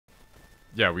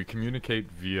Yeah, we communicate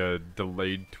via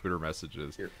delayed Twitter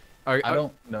messages. Here. I, I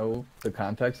don't know the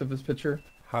context of this picture.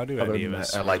 How do Other any than of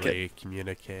us that, I like really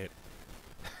communicate?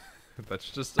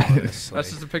 That's just Honestly. that's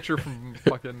just a picture from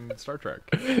fucking Star Trek.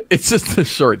 It's just the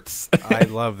shorts. I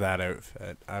love that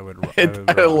outfit. I would I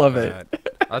rock love that.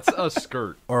 it. That's a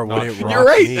skirt. Or would not it shorts. rock You're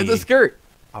right. me? It's a skirt.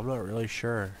 I'm not really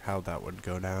sure how that would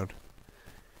go down.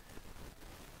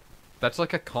 That's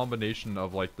like a combination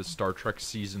of like the Star Trek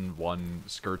season 1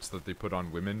 skirts that they put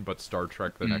on women, but Star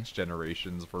Trek the Next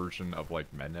Generation's version of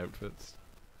like men outfits.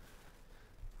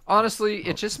 Honestly,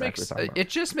 it just makes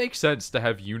sense to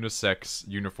have unisex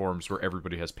uniforms where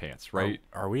everybody has pants, right?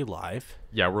 Are we live?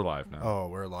 Yeah, we're live now. Oh,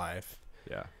 we're live.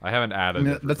 Yeah, I haven't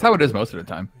added. That's how it is most of the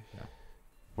time.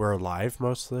 We're live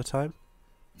most of the time.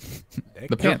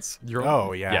 The pants.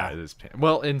 Oh yeah. Yeah, it is pants.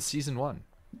 Well, in season 1,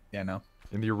 Yeah, no.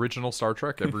 in the original Star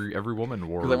Trek, every woman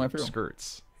wore 'Cause I went through 'em.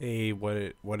 skirts. Hey, what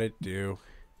it do?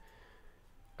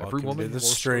 Every Welcome woman to the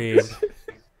wore stream.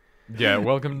 Yeah,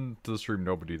 welcome to the stream.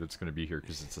 Nobody that's going to be here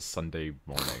because it's a Sunday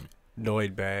morning.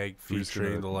 Noid bag Who's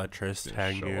featuring gonna- the Letrist gonna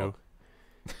hang show you. up?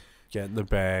 Get in the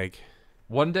bag.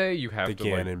 One day you have The to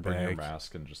like Ganon bring your bag.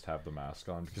 mask and just have the mask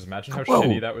on because imagine how Whoa.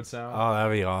 shitty that would sound. Oh,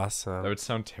 that'd be That awesome. would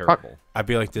sound terrible. I'd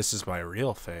be like, this is my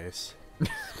real face.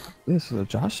 This is a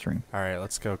Josh stream. All right,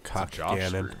 let's go It's a cock Josh Ganon.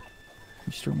 stream.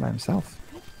 He's streaming by himself.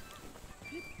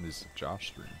 This is a Josh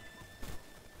stream.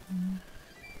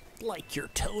 Like you're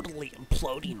totally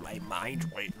imploding my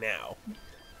mind right now.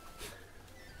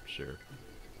 Sure.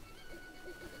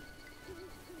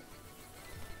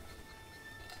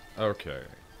 Okay.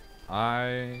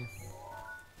 I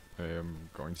am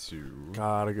going to...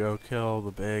 Gotta go kill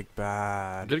the big I'm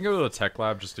bad. gonna go to the tech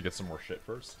lab just to get some more shit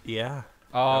first. Yeah.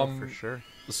 Um, for sure.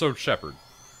 So, Shepard,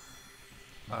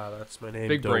 That's my name.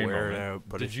 big Don't brain wear it moment. out.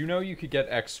 But Did you know you could get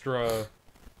extra,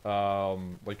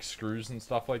 like screws and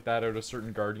stuff like that out of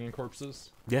certain Guardian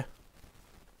corpses? Yeah.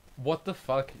 What the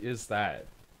fuck is that?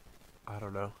 I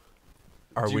don't know.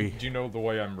 Do you know the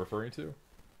way I'm referring to?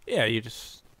 Yeah. You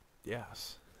just.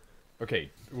 Yes.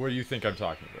 Okay, what do you think I'm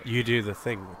talking about? You do the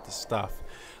thing with the stuff.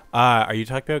 Are you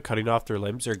talking about cutting off their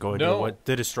limbs or going No. to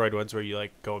the destroyed ones where you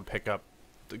like go and pick up,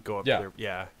 go up Yeah. there?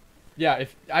 Yeah. Yeah,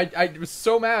 if I was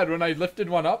so mad when I lifted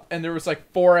one up and there was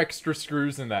like 4 extra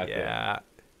screws in that thing. Yeah.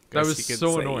 That Guess was you could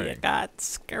so say annoying. You got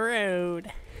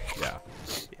screwed. Yeah.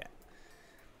 Yeah.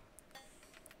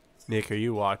 Nick, are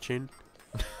you watching?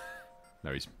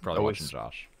 No, he's probably Always. watching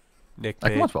Josh. Nick, I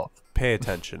can watch both. pay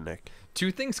attention, Nick.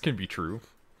 Two things can be true.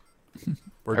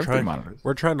 We're Everything trying. monitors.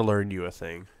 We're trying to learn you a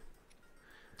thing.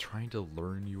 Trying to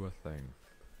learn you a thing.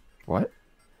 What?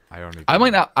 I don't even I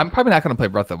might not. I'm probably not going to play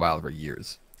Breath of the Wild for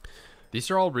years.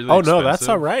 These are all really Oh expensive. no, that's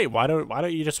all right. Why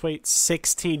don't you just wait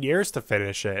 16 years to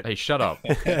finish it? Hey, shut up.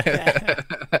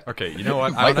 Okay, you know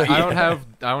what? I don't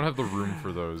have the room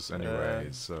for those anyway,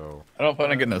 so I don't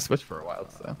plan on getting a Switch for a while,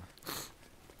 so.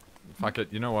 fuck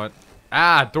it. You know what?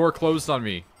 Ah, door closed on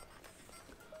me.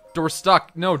 Door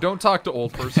stuck. No, don't talk to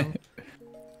old person.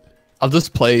 I'll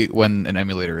just play when an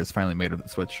emulator is finally made of the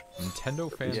Switch.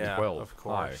 Nintendo fan Yeah, 12. of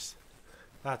course.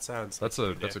 That sounds. That's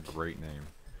like a great name.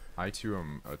 I too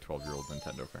am a 12-year-old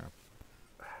Nintendo fan.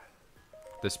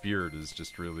 This beard is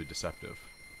just really deceptive.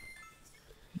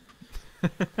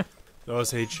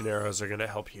 Those ancient arrows are gonna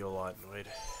help you a lot, Noid.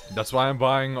 That's why I'm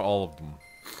buying all of them.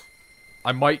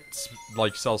 I might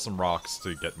like sell some rocks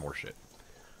to get more shit.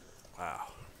 Wow.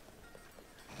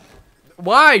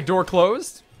 Why? Door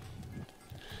closed?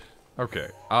 Okay.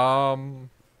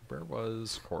 Where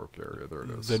was Cork area? There it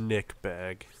is. The Nick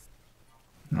bag.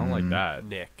 I don't like that.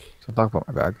 Nick. So talk about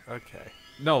my bag. Okay.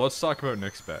 No, let's talk about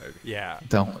Nick's bag. Yeah.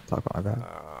 Don't talk about my bag.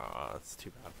 That's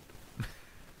too bad.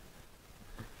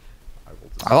 I will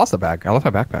just, I lost the bag. I lost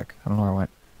my backpack. I don't know where I went.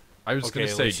 I was Okay,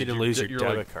 gonna at say, least you did didn't lose your you're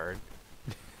debit like card.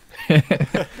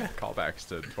 callbacks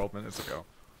to 12 minutes ago.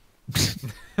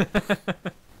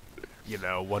 You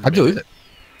know, 1 How'd you lose minute.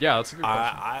 it? Yeah, that's a good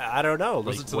question. I don't know.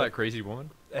 Was like, it to that crazy woman?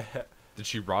 Did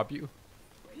she rob you?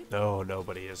 No,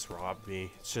 nobody has robbed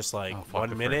me. It's just like Oh, fuck, 1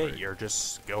 the minute frame rate. you're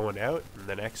just going out, and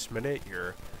the next minute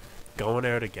you're going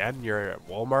out again. You're at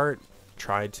Walmart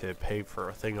trying to pay for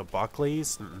a thing of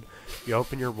Buckley's, and you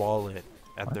open your wallet,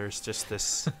 and there's just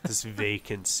this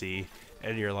vacancy,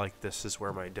 and you're like, "This is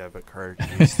where my debit card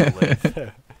used to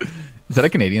live." Is that a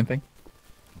Canadian thing?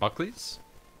 Buckley's?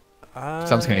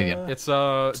 Sounds Canadian. It's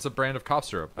a brand of cough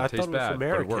syrup. It I tastes thought it was bad,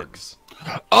 American. but it works.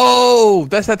 Oh,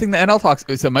 that's that thing that NL talks.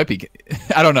 So it might be.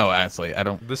 I don't know. Honestly, I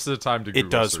don't. This is a time to Google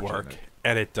It does search work, it.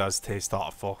 and it does taste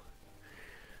awful.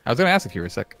 I was gonna ask if you were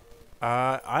sick.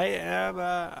 I am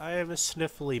a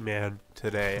sniffly man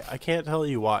today. I can't tell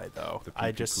you why though. The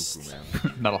I pee-pee just poo-poo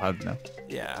man. Metalhead. No.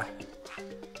 yeah.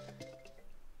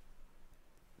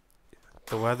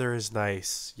 The weather is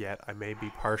nice, yet I may be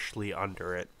partially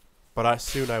under it. But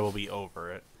soon I will be over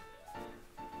it.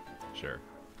 Sure.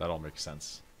 That all makes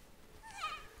sense.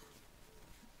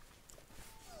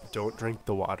 Don't drink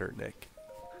the water, Nick.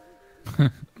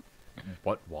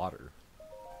 What water?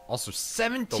 Also,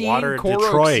 17 The water in Korok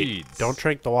Detroit. seeds. Don't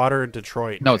drink the water in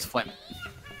Detroit. No, it's Flint.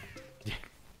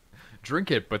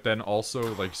 Drink it, but then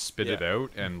also like spit it Yeah.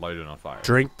 out and light it on fire.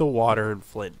 Drink the water in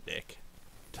Flint, Nick.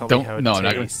 Tell me Don't. how it No, I'm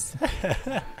not tastes.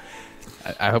 gonna.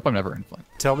 I hope I'm never in Flint.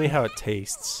 Tell me how it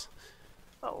tastes.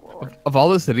 Oh lord. Of all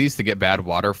the cities to get bad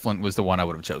water, Flint was the one I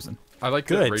would have chosen. I like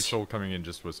Good. that Rachel coming in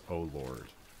just was, oh lord.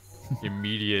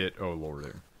 Immediate oh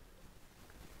lording.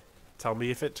 Tell me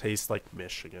if it tastes like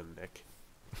Michigan, Nick.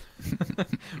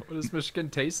 What does Michigan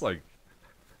taste like?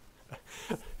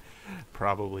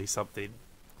 Probably something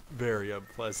very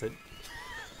unpleasant.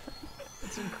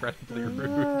 It's incredibly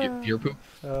rude. Deer poop.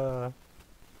 I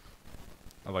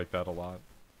like that a lot.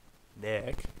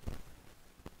 Nick,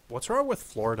 what's wrong with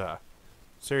Florida?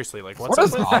 Seriously, like, what's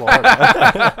Florida's up with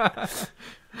not- Florida?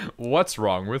 What's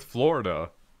wrong with Florida?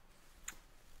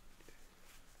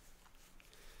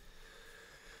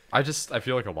 I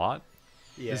feel like a lot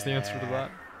is the answer to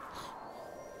that.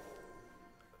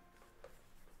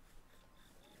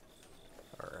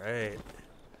 Alright.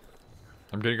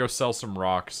 I'm gonna go sell some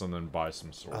rocks and then buy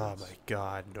some swords. Oh my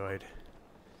god, Noid.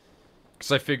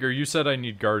 Because I figure you said I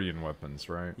need guardian weapons,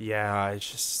 right? Yeah, I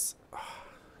just...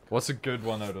 What's a good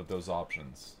one out of those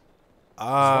options?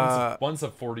 'Cause one's a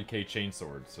 40k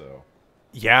chainsword, so...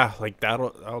 Yeah, like,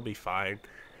 that'll be fine.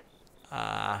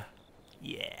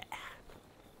 Yeah.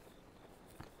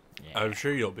 I'm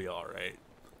sure you'll be alright.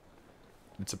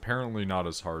 It's apparently not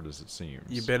as hard as it seems.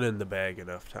 You've been in the bag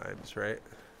enough times, right?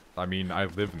 I mean, I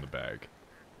live in the bag.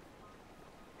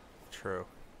 True.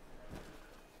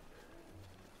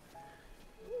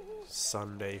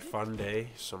 Sunday fun day,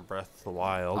 some Breath of the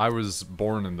Wild. I was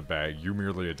born in the bag. You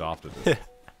merely adopted it.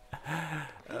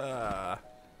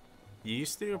 You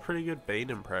used to do a pretty good Bane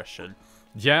impression.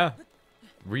 Yeah.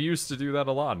 We used to do that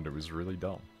a lot, and it was really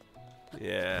dumb.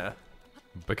 Yeah.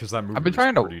 Because that movie I've been was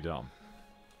trying to- pretty dumb.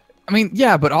 I mean,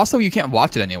 yeah, but also you can't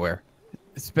watch it anywhere.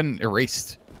 It's been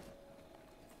erased.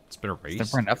 It's been It's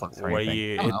erased. never on Netflix or What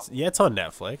anything. I don't it's on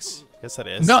Netflix. Yes, it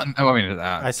is. know. No, I mean,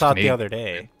 I saw it the Canadian. other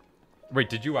day. Wait,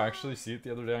 did you actually see it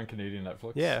the other day on Canadian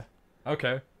Netflix? Yeah.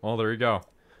 Okay. Well, there you go.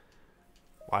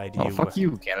 Why do Oh, you? fuck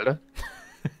you, Canada.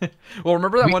 Well,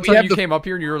 remember that We- one we time have you the- came up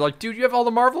here and you were like, dude, you have all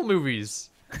the Marvel movies.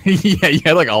 Yeah, you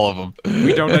had like all of them.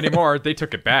 We don't anymore. They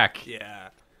took it back. Yeah.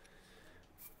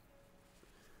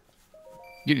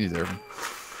 You deserve them.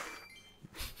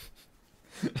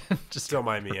 Just don't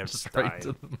mind me. I'm Just just right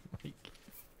to dying. the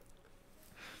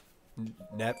mic.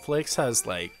 Netflix has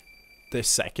like the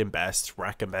second best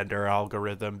recommender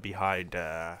algorithm behind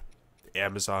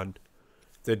Amazon.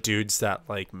 The dudes that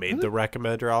like made the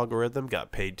recommender algorithm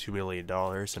got paid $2 million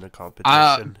in a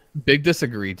competition. Big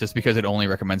disagree, just because it only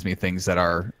recommends me things that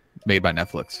are made by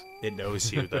Netflix. It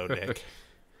knows you though, Nick.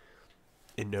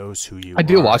 It knows who you I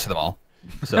do are. watch them all.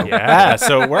 So Yeah,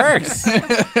 so it works.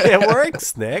 It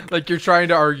works, Nick. Like, you're trying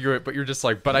to argue it, but you're just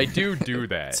like, but I do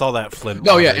that. It's all that Flint.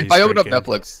 no, water yeah. he's If I open up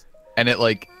drinking. Netflix and it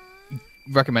like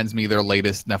recommends me their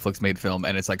latest Netflix made film,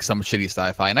 and it's like some shitty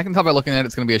sci-fi, and I can tell by looking at it,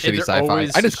 it's gonna be a And shitty they're sci-fi.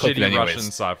 always I just click it shitty anyways.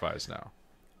 Russian sci-fis now.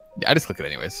 Yeah, I just click it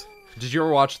anyways. Did you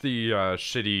ever watch the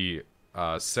shitty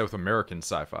South American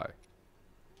sci-fi?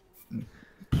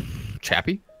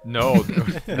 Chappie? No,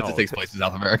 That no. just takes place in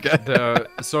South America.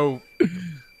 So,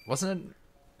 wasn't it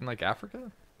in like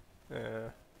Africa?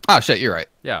 Oh shit, you're right.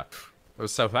 Yeah, it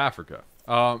was South Africa.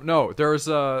 No, there's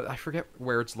I forget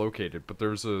where it's located, but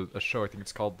there's a show. I think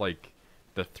it's called like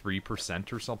the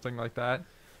 3% or something like that.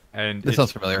 And This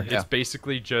sounds familiar, It's yeah.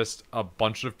 basically just a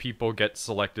bunch of people get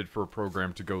selected for a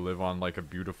program to go live on like a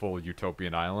beautiful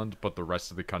utopian island, but the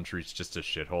rest of the country's just a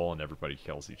shithole and everybody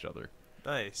kills each other.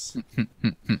 Nice.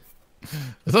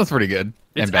 This sounds pretty good.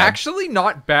 It's and bad. actually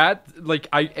not bad. Like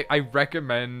I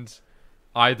recommend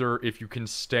either if you can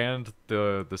stand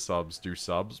the subs, do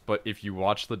subs, but if you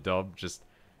watch the dub, just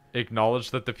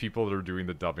acknowledge that the people that are doing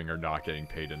the dubbing are not getting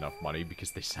paid enough money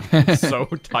because they sound so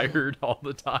tired all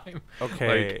the time.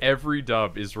 Okay. Like every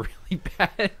dub is really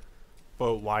bad.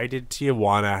 But why did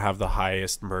Tijuana have the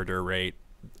highest murder rate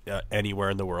anywhere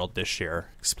in the world this year?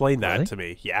 Explain that Really? to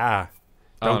me. Yeah.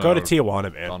 I Don't don't go to know.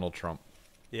 Tijuana, man. Donald Trump.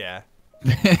 Yeah.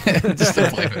 Just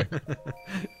to blame it.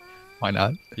 Why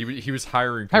not? He was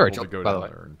hiring Hi, people Rachel, to go by the down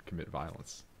way. there and commit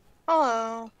violence.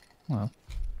 Hello. Well,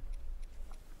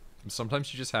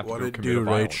 Sometimes you just have to What go it commit do, a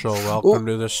violence. Rachel? Welcome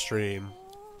to the stream.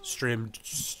 Stream,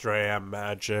 stram,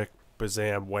 magic,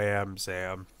 bazam, wham,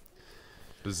 zam.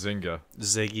 Bazinga.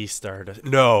 Ziggy Stardust.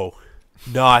 No,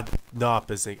 not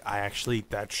Bazinga.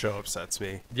 That show upsets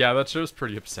me. Yeah, that show's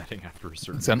pretty upsetting after a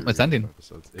certain. It's period ending. of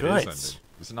episodes. It Good. is ending.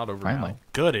 Is it not over Finally. now?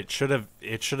 Good. It should have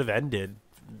ended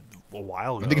a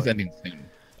while ago. I think it's ending soon.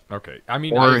 Okay, I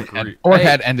mean, I agree. Hey,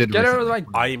 had ended Get out of recently.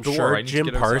 my I am door. sure I need to Jim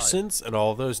get outside. Parsons and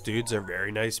all those dudes are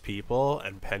very nice people,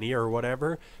 and Penny or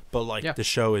whatever. But like Yeah, the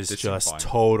show is they seem just fine.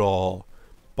 total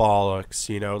bollocks.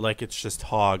 You know, like it's just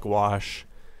hogwash.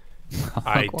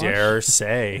 I Hogwash? dare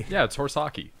say. Yeah, it's horse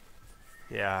hockey.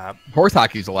 Yeah, Horse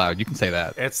hockey's allowed. You can say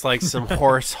that. it's like some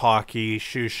horse hockey,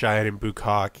 shoe shine, and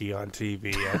bukkake on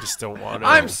TV. I just don't want to.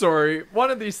 I'm sorry.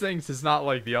 One of these things is not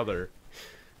like the other.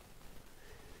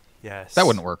 Yes. That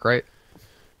wouldn't work, right?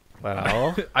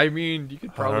 Well, I mean, you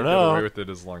could probably don't get know. away with it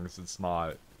as long as it's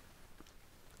not,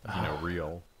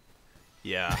 real.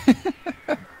 yeah.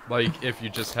 Like, if you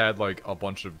just had, like, a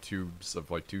bunch of tubes of,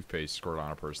 like, toothpaste squirt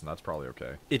on a person, that's probably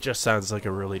okay. It just sounds like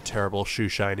a really terrible shoe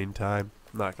shining time.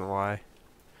 I'm not gonna lie.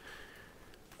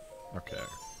 Okay.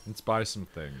 Let's buy some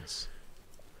things.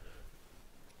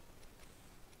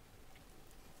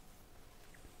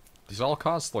 These all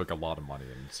cost, like, a lot of money,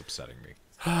 and it's upsetting me.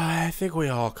 I think we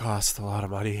all cost a lot of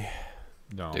money.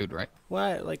 No. Dude, right?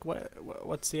 What? Like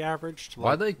what's the average? To,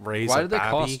 Why like, they raise why a do they baby?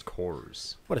 cost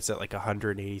cores? What is it, like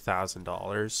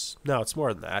 $180,000? No, it's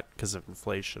more than that because of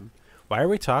inflation. Why are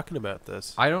we talking about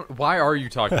this? Why are you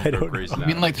talking I about don't raising You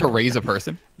mean like to raise a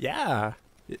person? Yeah.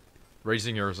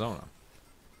 raising Arizona?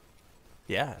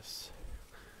 Yes.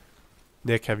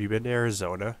 Nick, have you been to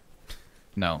Arizona?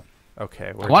 No. Okay.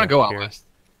 I want to go out here. west.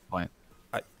 Point.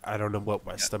 I don't know what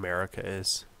West America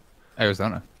is.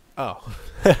 Arizona. Oh.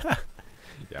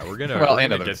 Yeah, we're gonna, Well, we're and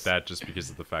gonna others. get that just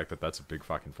because of the fact that that's a big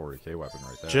fucking 40k weapon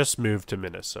right there. Just moved to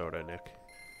Minnesota, Nick.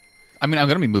 I mean, I'm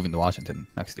gonna be moving to Washington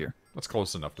next year. That's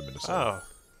close enough to Minnesota. Oh,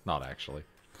 Not actually.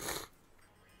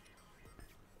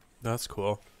 that's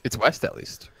cool. It's west at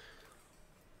least.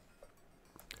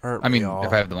 Aren't I mean, we all?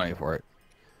 if I have the money for it.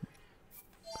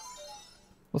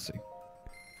 We'll see.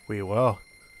 We will.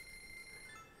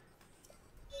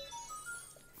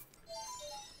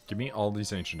 Give me all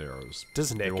these ancient arrows. Does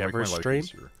They Nick will make ever my life stream?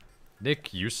 easier.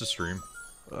 Nick used to stream.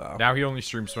 Oh. Now he only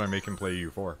streams when I make him play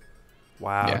U4.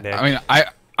 Wow, yeah. Nick. I mean,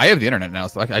 I have the internet now,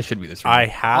 so I should be this. I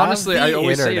have Honestly, the I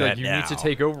always say internet like you now. need to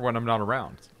take over when I'm not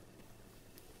around.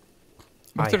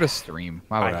 What's there to stream?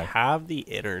 Why would I I? have the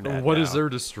internet. What is now. there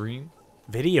to stream?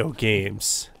 Video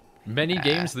games. Many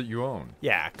games that you own.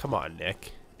 Yeah, come on,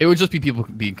 Nick. It would just be people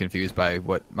being confused by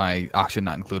what my auction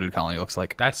not included colony looks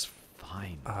like. That's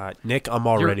fine. Nick, I'm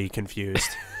already confused.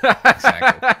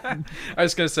 Exactly. I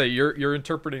was gonna say you're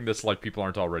interpreting this like people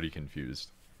aren't already confused.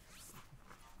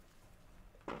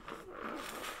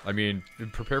 I mean,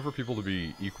 prepare for people to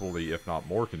be equally, if not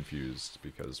more, confused,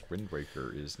 because Wind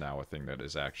Waker is now a thing that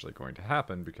is actually going to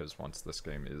happen, because once this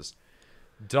game is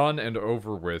done and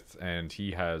over with, and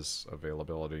he has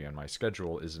availability, and my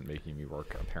schedule isn't making me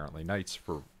work, apparently, nights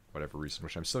for whatever reason,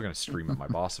 which I'm still going to stream at my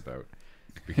boss about,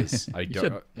 because I don't,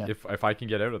 should, yeah. if I can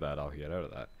get out of that, I'll get out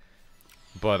of that.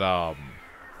 But,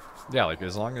 yeah, like,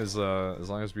 as long as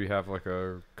we have, like,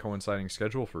 a coinciding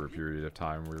schedule for a period of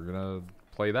time, we're gonna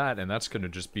play that, and that's gonna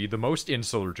just be the most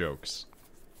insular jokes.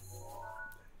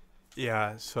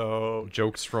 Yeah, so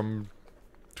Jokes from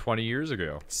 20 years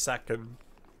ago. second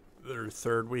or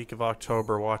third week of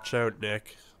October, watch out,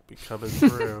 Nick. Be coming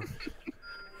through.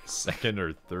 Second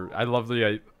or third. I love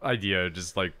the idea,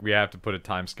 just like, we have to put a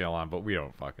time scale on, but we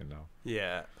don't fucking know.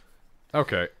 Yeah.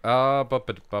 Okay, We're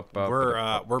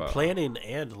planning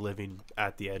and living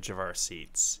at the edge of our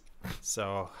seats.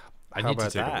 So I how need to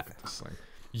about take a that? look at this thing.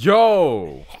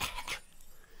 Yo!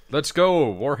 Let's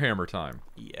go, Warhammer time.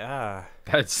 Yeah.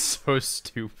 That's so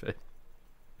stupid.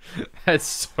 That's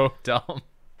so dumb.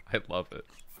 I love it.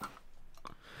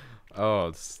 Oh,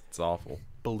 it's awful.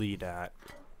 Bleed at.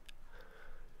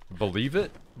 Believe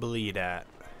it? Bleed at.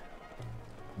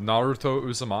 Naruto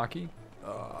Uzumaki?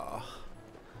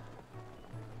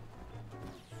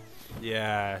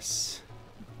 Yes.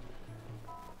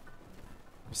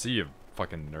 See you,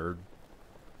 fucking nerd.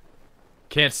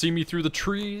 Can't see me through the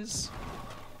trees.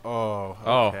 Oh,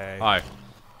 Oh, okay. hi.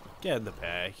 Get in the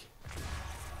bag.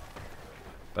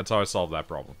 That's how I solved that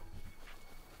problem.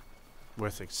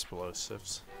 With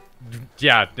explosives.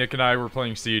 Yeah, Nick and I were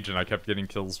playing Siege, and I kept getting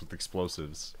kills with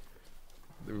explosives.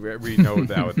 We know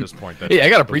now at this point that Hey, I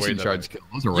got a the way precinct that charge kill.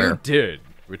 Those are You rare. did,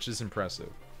 which is impressive.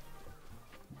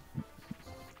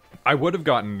 I would have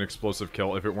gotten an explosive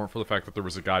kill if it weren't for the fact that there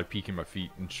was a guy peeking my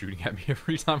feet and shooting at me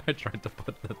every time I tried to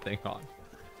put the thing on.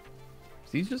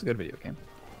 Siege is just a good video game.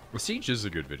 Well, Siege is a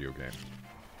good video game.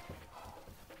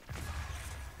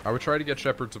 I would try to get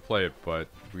Shepard to play it, but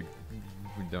we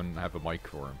we don't have a mic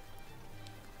for him.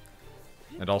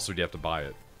 And also, you have to buy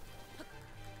it.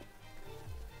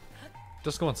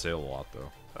 Does go on sale a lot,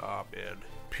 though. Oh man,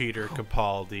 Peter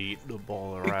Capaldi eating a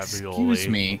bowl of ravioli. Excuse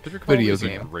me. Peter Capaldi Video is a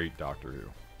game. great Doctor Who.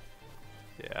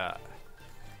 Yeah.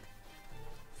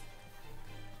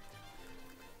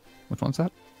 Which one's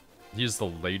that? He's the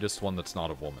latest one that's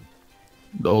not a woman.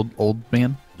 The old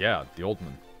man? Yeah, the old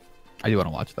man. I do want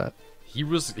to watch that. He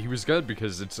was good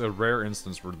because it's a rare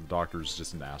instance where the Doctor's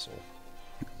just an asshole.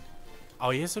 Oh,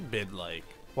 he hasn't been like.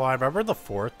 Well, I remember the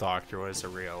fourth Doctor was a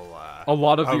real. A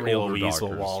lot of a the real older weasel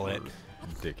Doctors wallet. were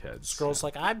dickheads. Scroll's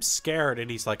like, I'm scared,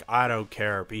 and he's like, I don't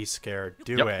care. Be scared.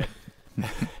 Do Yep.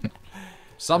 it.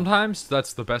 Sometimes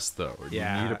that's the best though.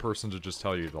 Yeah. You need a person to just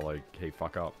tell you to like, hey,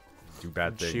 fuck up, do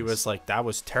bad things. She was like, that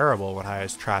was terrible when I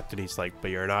was trapped, and he's like,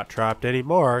 but you're not trapped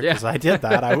anymore because Yeah. I did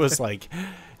that. I was like,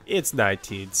 it's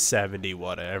 1970,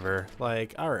 whatever.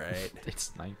 Like, all right,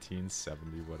 It's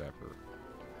 1970, whatever.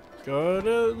 go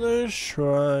to the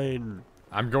shrine.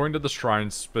 I'm going to the shrine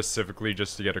specifically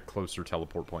just to get a closer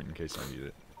teleport point in case I need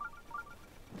it.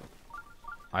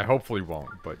 I hopefully won't,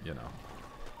 but you know.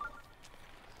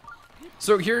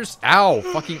 So here's... Ow!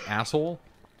 Fucking asshole.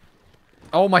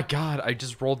 Oh my god, I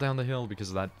just rolled down the hill because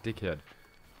of that dickhead.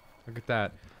 Look at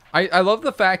that. I love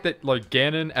the fact that, like,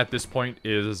 Ganon at this point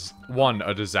is, one,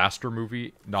 a disaster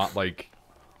movie, not, like,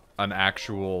 an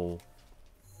actual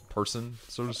person,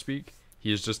 so to speak.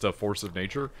 He is just a force of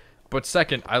nature. But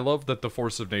second, I love that the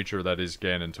force of nature that is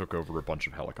Ganon took over a bunch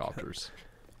of helicopters.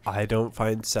 I don't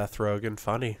find Seth Rogen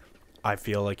funny. I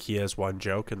feel like he has one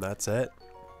joke and that's it.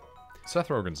 Seth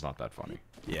Rogen's not that funny.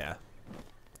 Yeah.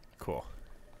 Cool.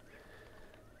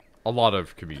 A lot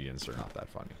of comedians are not that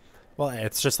funny. Well,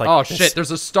 it's just like Oh this- shit,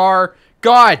 there's a star.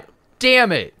 God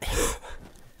damn it.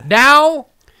 Now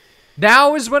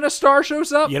is when a star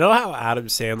shows up? You know how Adam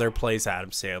Sandler plays Adam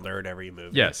Sandler in every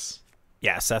movie? Yes.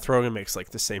 Yeah, Seth Rogen makes like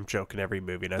the same joke in every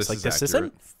movie, and I was This like, is this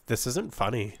accurate. isn't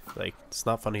funny. Like, it's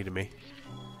not funny to me.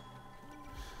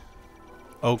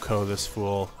 Oko, this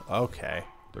fool. Okay.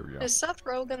 There we go. Is Seth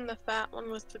Rogen the fat one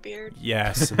with the beard?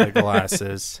 Yes, and the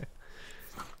glasses.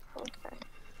 Okay.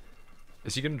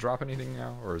 Is he gonna drop anything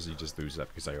now, or is he just lose that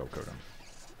because I OHKO'd him?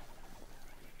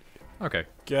 Okay.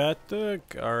 Get the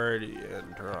Guardian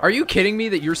drop. Are you kidding me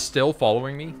that you're still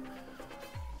following me?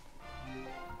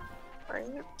 Are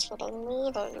you kidding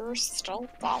me that you're still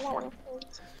following me?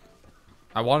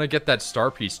 I want to get that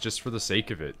star piece just for the sake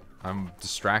of it. I'm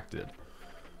distracted.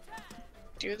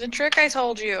 Do the trick I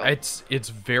told you. It's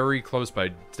very close, but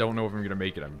I don't know if I'm gonna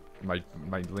make it. My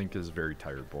Link is very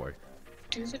tired, boy.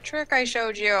 Do the trick I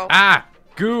showed you. Ah,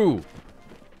 goo.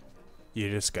 You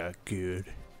just got gooed.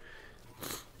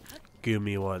 Goo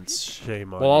me once,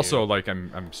 shame on Well, you. also like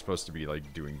I'm supposed to be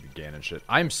like doing the Ganon shit.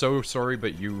 I'm so sorry,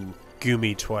 but you. Goo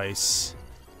me twice,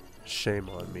 shame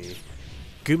on me.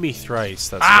 Goo me thrice.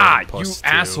 That's what I'm You supposed to.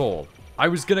 asshole! I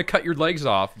was gonna cut your legs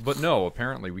off, but no.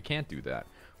 Apparently, we can't do that.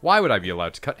 Why would I be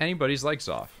allowed to cut anybody's legs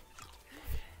off?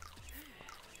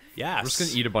 Yes. I'm just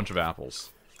gonna eat a bunch of apples.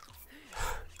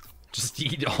 Just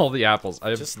eat all the apples.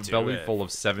 I have Just a do belly it. full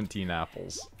of 17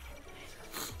 apples.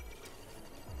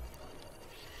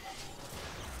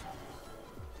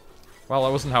 Well,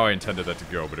 that wasn't how I intended that to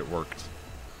go, but it worked.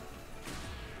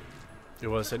 It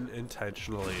wasn't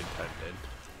intentionally intended.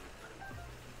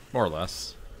 More or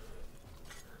less.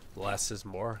 Less is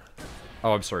more.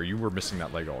 Oh, I'm sorry. You were missing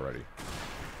that leg already.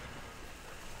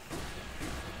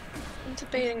 I'm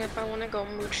debating if I want to go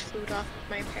mooch food off of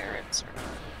my parents or not.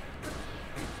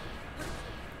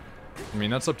 I mean,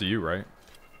 that's up to you, right?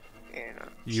 Yeah.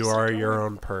 You are your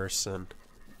own person.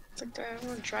 It's like, do I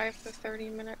want to drive for 30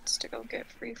 minutes to go get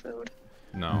free food?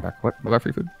 No. Back, what about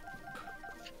free food?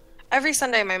 Every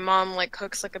Sunday, my mom like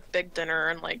cooks like a big dinner,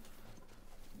 and like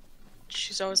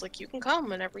she's always like, "You can come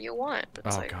whenever you want." But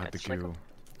it's Oh like, god, the it's like goo.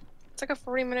 it's like a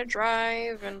 40-minute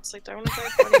drive, and it's like, do I want to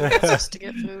drive 40 minutes just to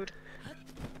get food?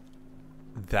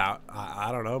 That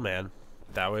I don't know, man.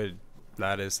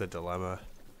 That is the dilemma.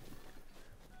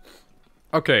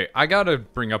 Okay, I gotta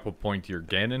bring up a point here.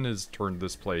 Ganon has turned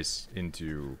this place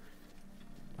into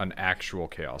an actual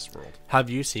Chaos World. Have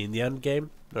you seen the end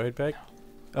game, Noidbeck?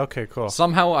 Okay, cool.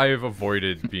 Somehow I have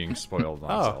avoided being spoiled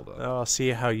on Oh, Zelda. I'll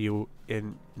see how you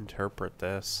interpret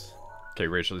this. Okay,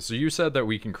 Rachel, so you said that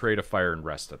we can create a fire and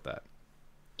rest at that.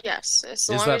 Yes, as Is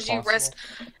long that as you possible? rest.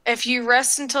 If you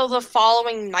rest until the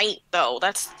following night, though,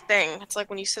 that's the thing. It's like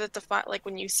when you sit at the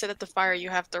fire, you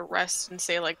have to rest and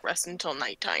say like rest until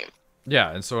nighttime.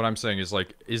 Yeah, and so what I'm saying is,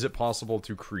 like, is it possible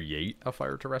to create a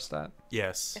fire to rest at?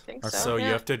 Yes. I think Okay. so. So yeah.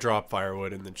 you have to drop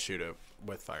firewood and then shoot it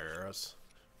with fire arrows.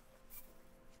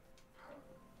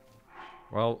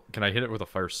 Well, can I hit it with a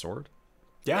fire sword?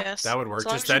 Yeah, Yes. that would work. As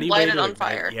long Just as you any light way it to on ignite-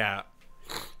 fire. Yeah.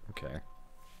 Okay.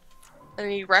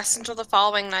 And you rest until the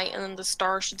following night, and then the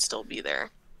star should still be there.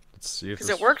 Let's see if Because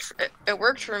this... it worked. It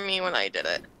worked for me when I did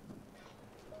it.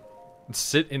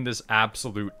 Sit in this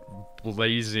absolute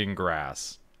blazing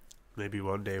grass. Maybe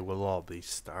one day we'll all be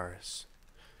stars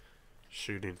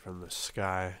shooting from the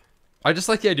sky. I just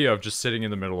like the idea of just sitting in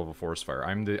the middle of a forest fire.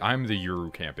 I'm the Euro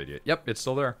camp idiot. Yep, it's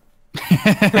still there.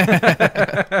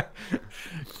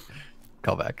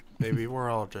 Call back. Maybe we're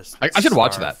all just I should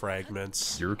watch star that.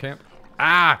 fragments, Euro camp?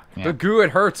 Ah! Yeah. The goo,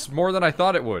 it hurts more than I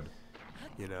thought it would.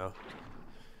 you know.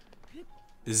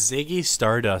 Is Ziggy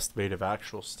Stardust made of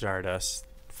actual stardust?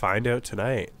 Find out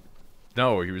tonight.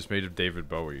 No, he was made of David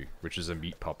Bowie, which is a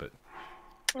meat puppet.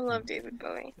 I love David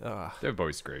Bowie. David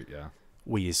Bowie's great, yeah.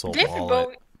 Weasel David wallet.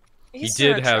 Bowie. He he's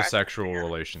did so have attractive. sexual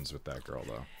relations with that girl,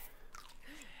 though.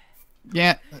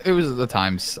 Yeah, it was the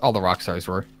times. All the rock stars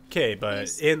were. Okay, but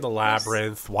in the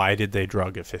labyrinth, why did they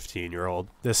drug a 15-year-old?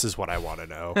 This is what I want to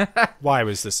know. Why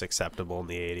was this acceptable in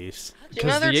the 80s? Do you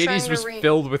know Because the they're trying 80s to was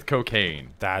filled with cocaine.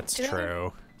 That's Do you know-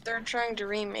 true. They're trying to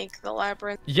remake the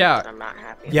labyrinth. Yeah. But I'm not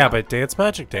happy. Yeah, about. but Dance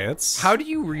Magic Dance. How do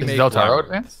you Is remake Del Toro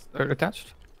Labyrinth?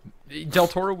 attached? Del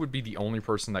Toro would be the only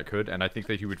person that could, and I think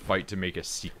that he would fight to make a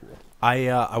sequel.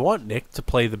 I want Nick to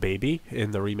play the baby in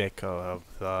the remake of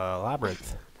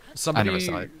Labyrinth. Somebody, never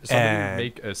saw it. And-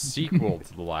 make a sequel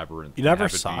to the Labyrinth. You never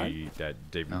and have saw be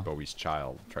that David No. Bowie's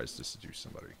child tries to seduce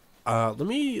somebody. Let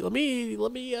me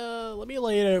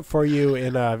lay it out for you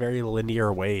in a very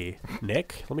linear way,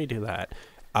 Nick. Let me do that.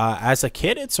 As a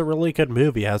kid, it's a really good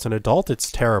movie. As an adult,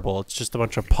 it's terrible. It's just a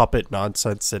bunch of puppet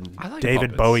nonsense and I like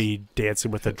David puppets. Bowie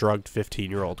dancing with a drugged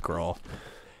 15-year-old girl.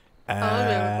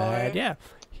 David Bowie. Yeah.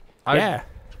 I, Yeah.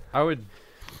 I would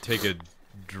take a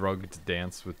drugged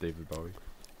dance with David Bowie.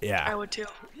 Yeah. I would too.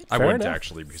 I Fair wouldn't enough.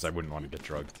 actually, because I wouldn't want to get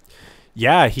drugged.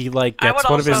 Yeah, he like I gets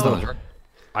would one of his also- little...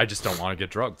 I just don't want to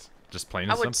get drugged. Just plain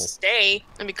I and would simple. stay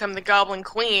and become the Goblin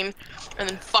Queen, and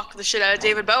then fuck the shit out of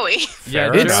David Bowie.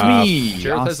 Yeah, Fair It's enough. me,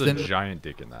 Jared has a Austin. giant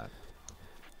dick in that.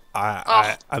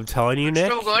 I'm telling you,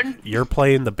 Nick, so good. you're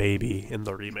playing the baby in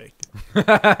the remake.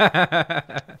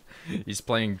 He's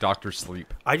playing Dr.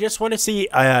 Sleep. I just want to see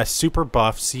a super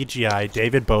buff CGI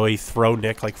David Bowie throw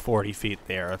Nick like 40 feet in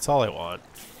the air. That's all I want.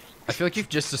 I feel like you've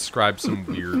just described some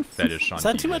weird fetish on Is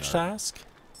that too much to DeviantArt. ask?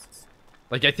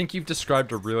 Like, I think you've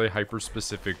described a really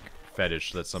hyper-specific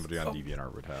fetish that somebody on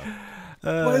DeviantArt would have.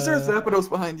 Why is there a Zapdos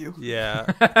behind you? Yeah.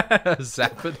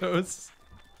 Zapdos?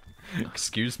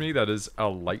 Excuse me, that is a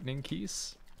lightning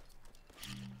keys?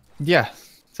 Yeah,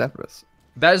 Zapdos.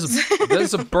 That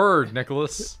is a bird,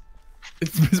 Nicholas.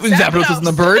 Zapdos isn't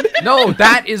a bird? No,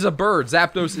 that is a bird.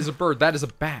 Zapdos is a bird. That is a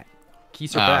bat.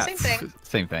 Keys are bats. Same thing.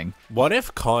 Same thing. What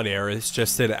if Con Air is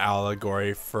just an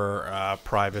allegory for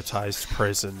privatized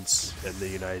prisons in the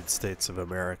United States of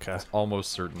America?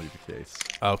 Almost certainly the case.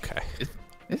 Okay.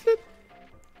 Is it?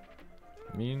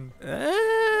 I mean,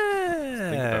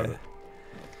 Eh. it.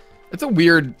 It's a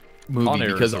weird Con movie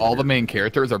Air because is a all the weird main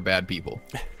characters are bad people.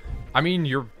 I mean,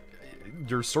 your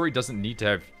story doesn't need to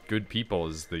have good people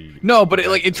as the No, but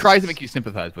it tries to make you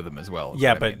sympathize with them as well. is Yeah,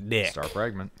 what I but mean. Nick. Star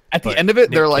Fragment. At the but end of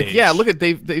it, they're Nick like, Cage. yeah, look at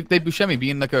Dave Buscemi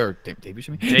being like a Dave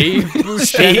Buscemi. Dave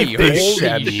Buscemi. Holy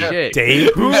Buscemi. shit.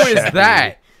 Dave Who is Buscemi.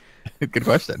 that? Good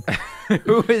question.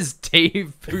 Who is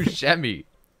Dave Buscemi?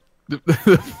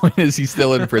 The point is, he's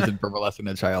still in prison for molesting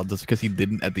a child. Just because he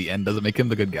didn't at the end doesn't make him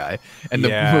the good guy. And the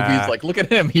Yeah. movie's like, look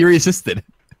at him, he resisted.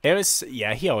 It was,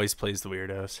 yeah, he always plays the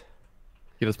weirdos.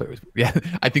 He does play. Yeah,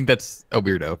 I think that's a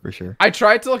weirdo for sure. I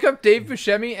tried to look up Dave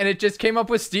Buscemi and it just came up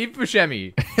with Steve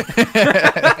Buscemi.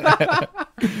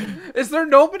 Is there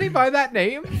nobody by that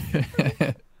name?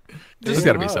 There's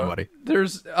got to be somebody.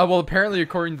 There's well, apparently,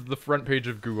 according to the front page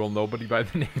of Google, nobody by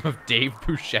the name of Dave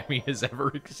Buscemi has ever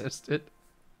existed.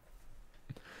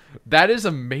 That is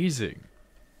amazing.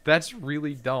 That's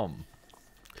really dumb.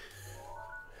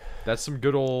 That's some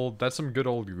good old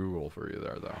Google for you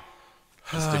there, though.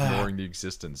 Just ignoring the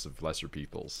existence of lesser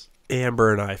peoples.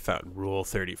 Amber and I found Rule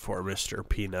 34 Mr.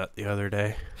 Peanut the other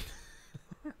day.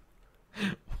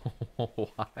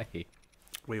 Why?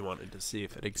 We wanted to see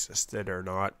if it existed or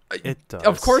not. It does.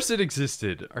 Of course it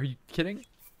existed. Are you kidding?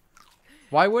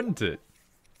 Why wouldn't it?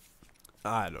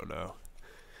 I don't know.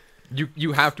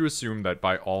 You have to assume that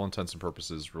by all intents and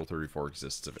purposes, Rule 34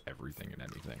 exists of everything and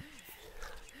anything.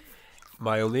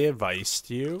 My only advice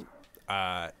to you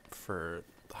for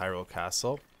Hyrule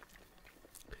Castle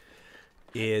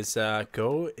is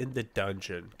go in the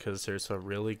dungeon, because there's a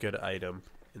really good item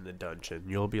in the dungeon.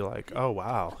 You'll be like, oh,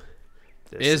 wow.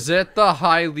 This Is it the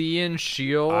Hylian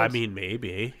shield? I mean,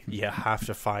 maybe. You have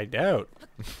to find out.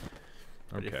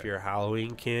 But Okay. if your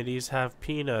Halloween candies have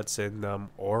peanuts in them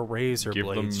or razor Give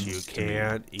blades, them you to me.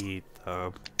 can't eat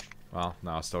them. Well,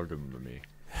 no, still give them to me.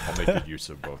 I'll make good use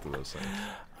of both of those things.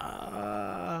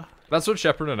 Uh, That's what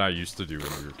Shepard and I used to do when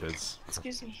we were kids.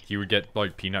 Excuse me. He would get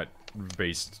like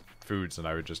peanut-based foods, and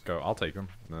I would just go, "I'll take them,"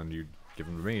 and then you'd give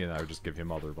them to me, and I would just give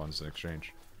him other ones in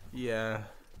exchange. yeah.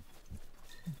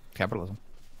 Capitalism.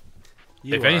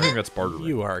 If anything, that's bartering.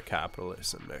 You are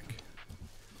capitalism, Nick.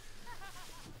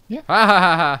 Ha ha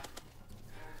ha ha!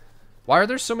 Why are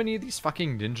there so many of these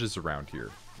fucking ninjas around here?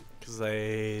 Because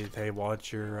they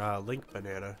want your link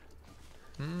banana.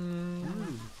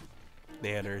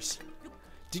 Nanners.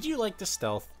 Did you like the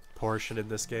stealth portion in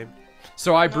this game?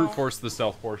 So I No. brute forced the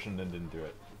stealth portion and didn't do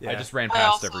it. I Yeah. just ran I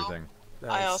past also- everything.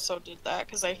 I also did that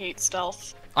because I hate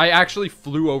stealth. I actually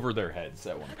flew over their heads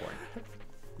at one point.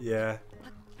 Yeah.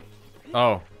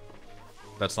 Oh.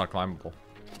 That's not climbable.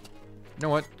 You know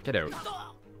what? Get out.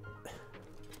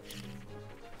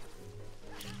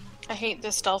 I hate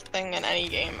this stealth thing in any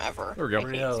game ever. There we go. I hate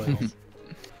Really? stealth.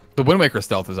 The Wind Waker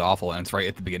stealth is awful, and it's right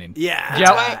at the beginning. Yeah.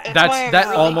 Yeah, why- that's why that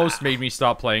I'm really- almost made me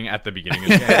stop playing at the beginning of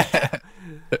the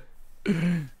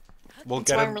game. We'll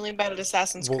That's get why I'm him. really bad at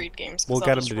Assassin's we'll- Creed games. 'cause We'll I'll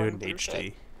get him just to do it run in through HD.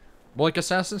 shit. Well, like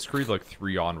Assassin's Creed, like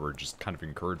 3 onward, just kind of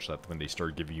encouraged that when they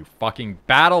started giving you fucking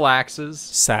battle axes.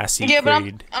 Sassy Yeah, but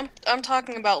Creed. I'm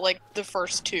talking about like the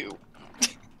first two.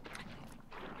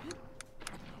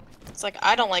 It's like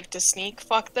I don't like to sneak.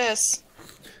 Fuck this.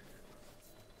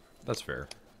 That's fair.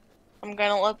 I'm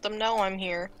gonna let them know I'm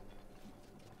here.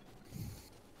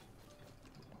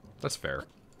 That's fair.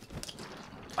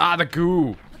 Ah, the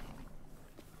goo!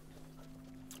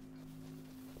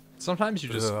 Sometimes you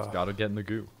just Ugh. gotta get in the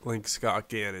goo. Link's got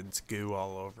Ganon's goo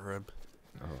all over him.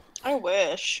 I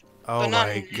wish. Oh but not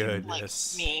my like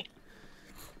goodness. me.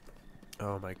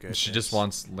 Oh my goodness. She just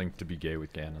wants Link to be gay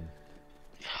with Ganon.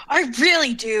 I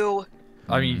really do.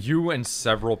 I mean, you and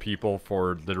several people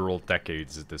for literal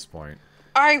decades at this point.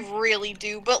 I really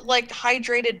do. But like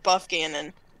hydrated buff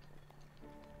Ganon.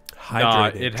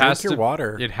 Hydrated. it Drink has your to.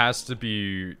 water. It has to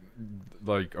be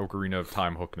like Ocarina of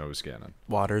Time hook nose Ganon.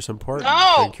 Water's important.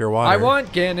 No! Drink your water. I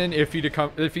want Ganon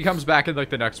if he comes back in like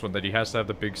the next one that he has to have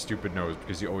the big stupid nose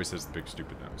because he always has the big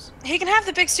stupid nose. He can have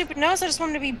the big stupid nose. I just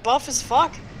want him to be buff as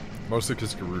fuck. Mostly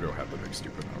because Gerudo had the big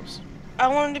stupid nose. I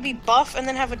want him to be buff and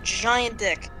then have a giant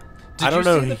dick. Did I don't you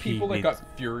know see the he people that needs-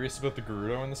 got furious about the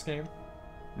Gerudo in this game?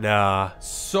 Nah.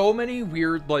 So many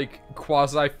weird, like,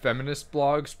 quasi-feminist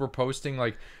blogs were posting,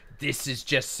 like, this is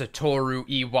just Satoru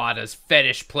Iwata's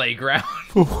fetish playground.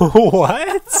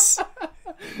 What?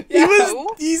 Yeah.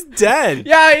 He's dead.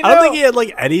 Yeah, I know. I don't think he had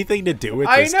like anything to do with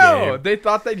I this know. game. They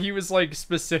thought that he was, like,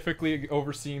 specifically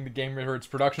overseeing the game or its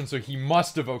production, so he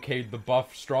must have okayed the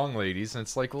buff strong ladies. And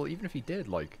it's like, well, even if he did,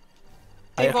 like...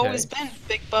 They've Okay. always been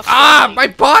big buff. Ah, ladies. my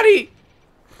body!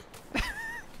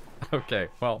 Okay,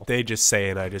 well... They just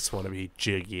saying I just want to be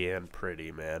jiggy and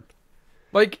pretty, man.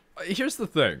 Like, here's the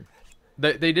thing.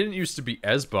 They didn't used to be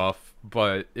as buff,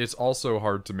 but it's also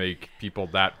hard to make people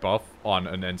that buff on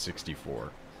an N64.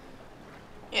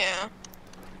 Yeah.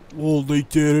 Well, they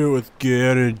did it with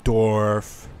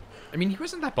Ganondorf. I mean, he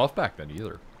wasn't that buff back then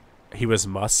either. He was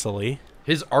muscly.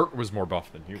 His art was more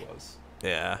buff than he was.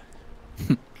 Yeah.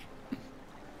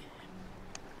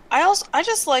 I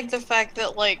just like the fact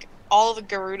that like all the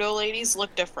Gerudo ladies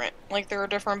look different. Like they're a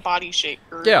different body shape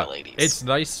Gerudo Yeah, ladies. it's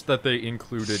nice that they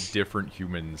included different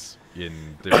humans in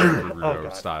different Naruto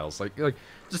God. styles. Like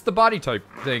just the body type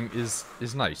thing is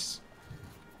nice.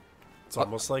 It's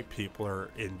almost like people are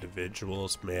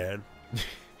individuals, man.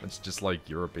 It's just like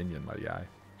your opinion, my guy.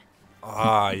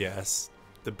 Ah, yes.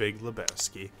 The Big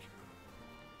Lebowski.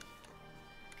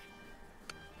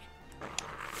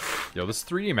 Yo, this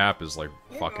 3D map is like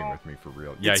fucking with me for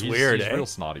real. Yeah, It's he's weird, he's eh? real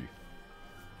snotty.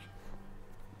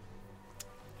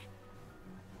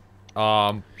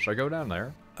 Should I go down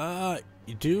there?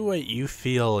 You do what you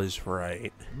feel is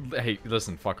right. Hey,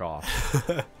 listen, fuck off.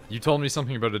 You told me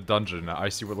something about a dungeon. I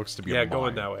see what looks to be a Yeah, mine. go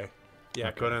in that way. Yeah,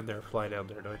 Okay. go down there. Fly down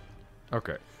there, Noid.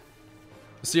 Okay.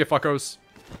 See ya, fuckos.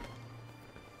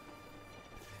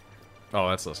 Oh,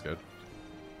 that's less good.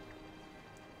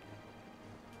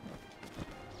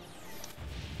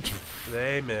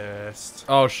 They missed.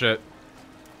 Oh shit.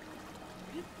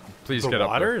 Please The get up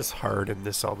water there. is hard in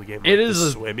this Zelda game. It like, is the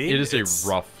a swimming. it is it's- a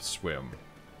rough swim.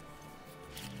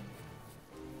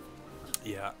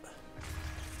 Yeah.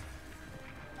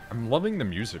 I'm loving the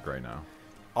music right now.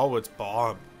 Oh, it's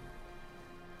bomb.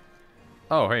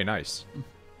 Oh, hey, nice.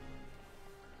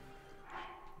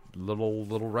 Little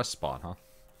rest spot, huh?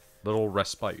 Little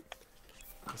respite.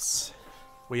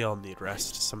 We all need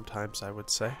rest sometimes, I would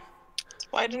say. That's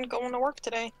why I didn't go into work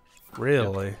today.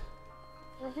 Really?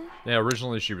 Yeah,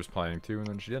 originally she was planning to, and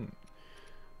then she didn't.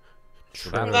 So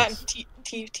that And that hurts.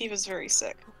 T was very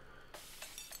sick.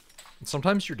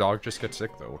 Sometimes your dog just gets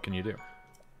sick, though. What can you do?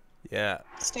 Yeah.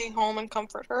 Stay home and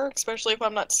comfort her, especially if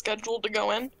I'm not scheduled to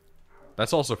go in.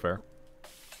 That's also fair.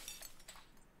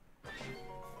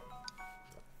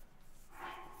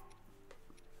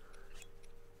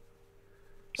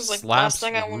 Because like Slaps last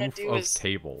thing I want roof to do of is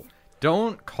table.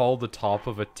 Don't call the top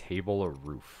of a table a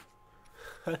roof.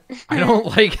 I don't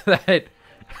like that.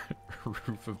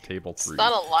 Roof of table 3. it's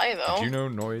not a lie though. Did you know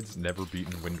Noid's never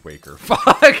beaten Wind Waker?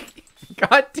 Fuck!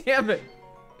 God damn it!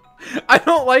 I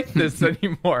don't like this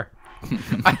anymore.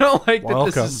 I don't like that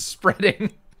this Welcome. is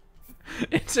spreading.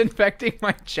 It's infecting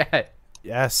my chat.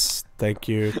 Yes. Thank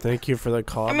you. Thank you for the I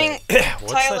comment. mean,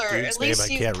 What's that Tyler, dude's at name? least I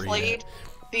you've can't read played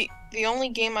the only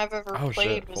game I've ever Oh,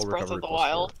 played shit. was Full Breath of recovery the plus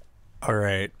Wild. All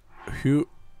right. Who?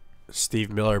 Steve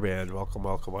Miller Band. Welcome,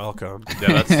 welcome, welcome.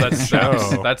 Yeah, that's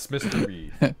Show. that's Mr.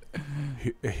 Weed.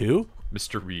 Who?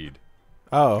 Mr. Weed.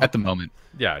 Oh. At the moment.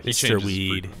 Yeah, he Mr. changes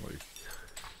Weed. frequently.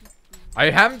 I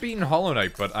haven't beaten Hollow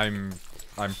Knight, but I'm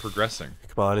progressing.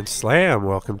 Come on and slam.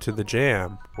 Welcome to the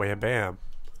jam. Wham bam.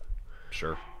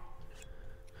 Sure.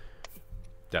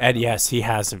 And Definitely. yes, he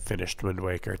hasn't finished Wind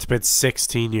Waker. It's been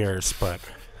 16 years, but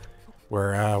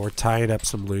we're tying up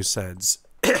some loose ends.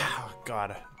 Oh,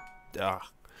 God.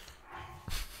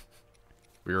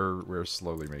 We're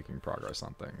slowly making progress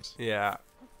on things. Yeah.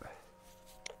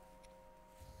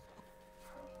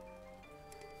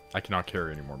 I cannot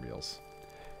carry any more meals.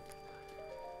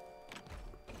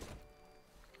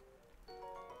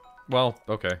 Well,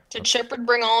 okay. Did Shepard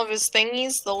bring all of his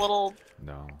thingies? The little.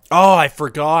 No. Oh, I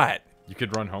forgot. You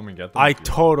could run home and get them. I if you want.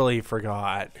 totally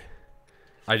forgot.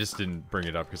 I just didn't bring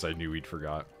it up because I knew he'd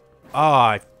forgot.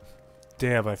 Oh,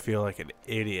 damn, I feel like an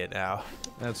idiot now.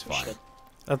 That's fine.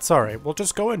 That's alright. We'll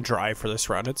just go and dry for this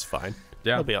run. It's fine.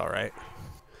 Yeah. It'll be alright.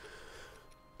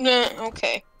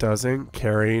 Okay. Doesn't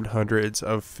carrying hundreds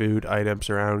of food items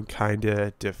around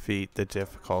kinda defeat the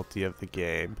difficulty of the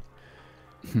game?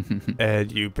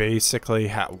 And you basically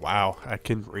have... Wow, I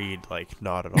can read, like,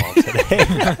 not at all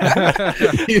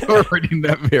today. You're reading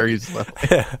that very slow.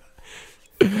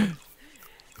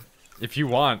 If you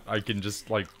want, I can just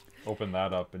like open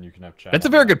that up and you can have chat. That's a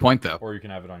on very that. good point, though. Or you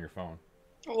can have it on your phone.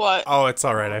 What? Oh, it's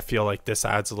alright. I feel like this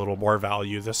adds a little more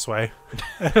value this way.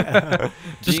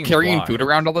 Just Being carrying blind. food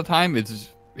around all the time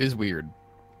is weird.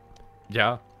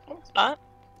 Yeah. It's not.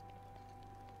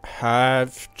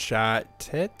 Have chat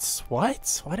tits?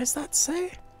 What? What does that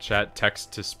say? Chat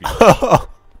text to speech. Oh,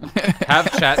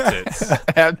 Have chat tits.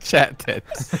 Have chat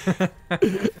tits.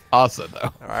 Also,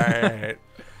 though. alright.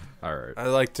 All right. I'd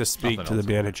like to speak Nothing to the else.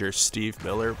 manager, Steve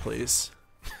Miller, please.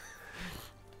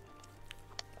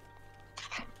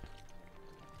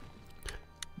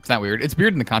 It's not weird. It's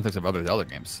weird in the context of other Zelda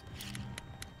games.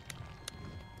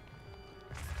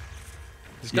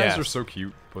 These guys Yeah. are so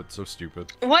cute, but so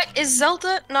stupid. What is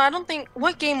Zelda? No, I don't think.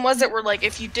 What game was it where like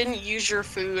if you didn't use your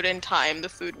food in time, the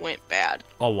food went bad?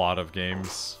 A lot of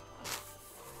games.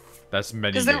 That's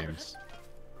many 'Cause there- games.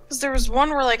 Because there was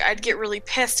one where like I'd get really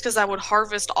pissed because I would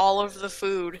harvest all of the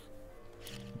food,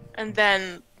 and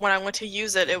then when I went to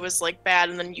use it, it was like bad,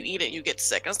 and then you eat it, you get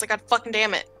sick. I was like, God fucking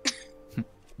damn it!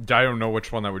 I don't know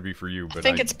which one that would be for you, but I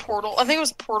think it's Portal. I think it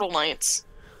was Portal Knights.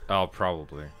 Oh,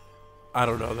 probably. I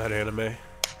don't know that anime.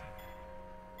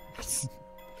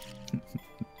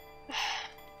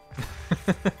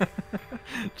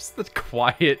 Just the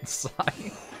quiet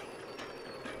sigh.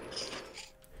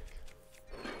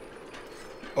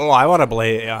 Oh, I want to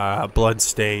play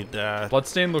Bloodstained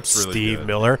Bloodstain looks really Steve good.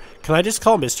 Miller. Can I just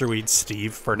call Mr. Weed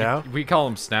Steve for now? We call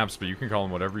him Snaps, but you can call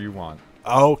him whatever you want.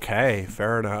 Okay,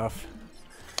 fair enough.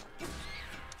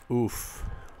 Oof.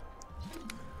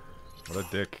 What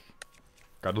a dick.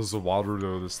 Gotta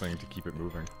Zawarudo this thing to keep it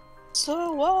moving.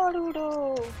 So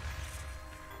Warudo.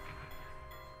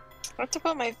 I have to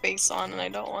put my face on, and I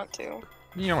don't want to.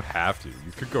 You don't have to.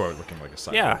 You could go out looking like a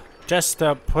psycho. Yeah, just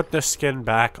put the skin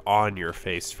back on your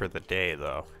face for the day,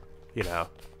 though. You know.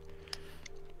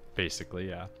 Basically,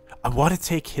 yeah. I want to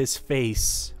take his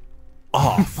face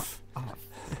off.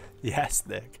 Yes,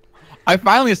 Nick. I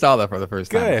finally saw that for the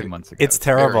first time a Good. few months ago. It's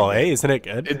terrible, very eh? Isn't it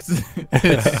good? good.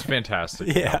 It's fantastic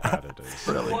Yeah. how bad it is.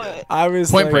 What? I was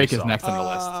Point like, Break is next on the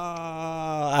list.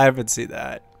 I haven't seen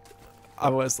that. I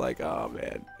was like, oh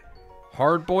man,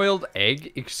 Hard-boiled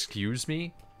egg? Excuse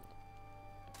me?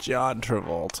 John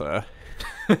Travolta.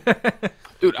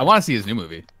 Dude, I want to see his new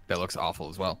movie. That looks awful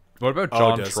as well. What about Oh,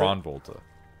 John does it? Tronvolta?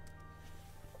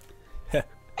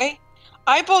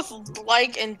 I both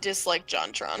like and dislike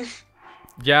JonTron.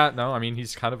 Yeah, no, I mean,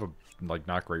 he's kind of a like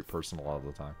not great person a lot of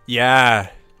the time. Yeah.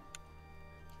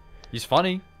 He's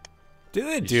funny. Did the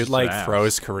He's dude just like an throw ass.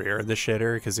 his career in the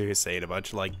shitter because he was saying a bunch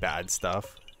of like bad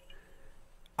stuff?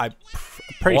 I'm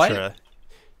pretty What? sure.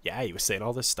 Yeah, he was saying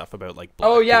all this stuff about like.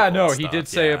 Oh black yeah, people no, and he stuff. did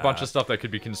say a bunch Yeah. of stuff that could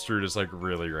be construed as like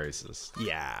really racist.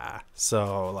 Yeah.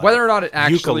 So like, Whether or not it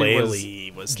actually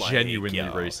ukulele was like, genuinely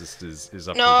yo. racist is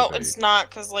up No, for debate. it's not,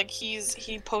 cause like he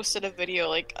posted a video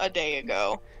like a day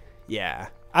ago. Yeah.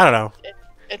 I don't know.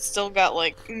 It's still got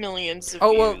like millions of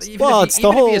Oh well, views. even Well, if it's he, the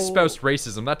even if he whole- espoused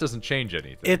racism, that doesn't change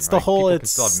anything. It's the right? whole- People can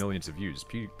still it's- have millions of views.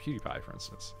 PewDiePie, for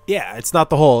instance. Yeah, it's not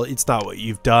the whole. It's not what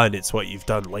you've done. It's what you've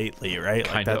done lately, right?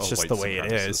 Like Kinda that's a just white the way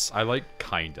it supremacist. is. I like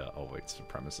kinda a white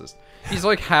supremacist. He's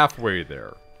like halfway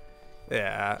there.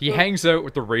 Yeah. He hangs out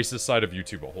with the racist side of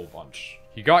YouTube a whole bunch.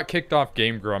 He got kicked off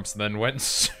Game Grumps and then went and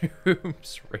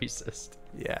assumes racist.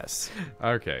 Yes.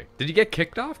 Okay. Did he get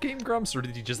kicked off Game Grumps or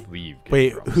did he just leave Game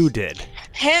Wait, Grumps? who did?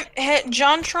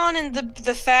 JonTron and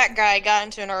the fat guy got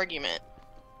into an argument.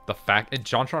 The fact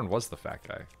JonTron was the fat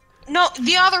guy. No,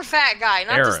 the other fat guy,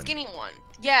 not the Aaron. skinny one.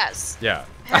 Yes. Yeah.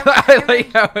 Him- I him like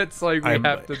and- how it's like we I'm-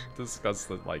 have to discuss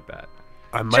it like that.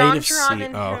 I might have JonTron seen.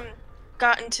 and Oh, him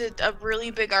got into a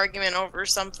really big argument over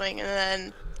something, and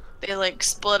then they like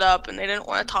split up, and they didn't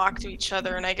want to talk to each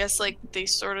other. And I guess like they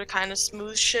sort of kind of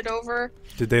smooth shit over,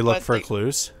 did they look but for they-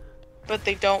 clues? but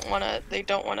they don't want to. They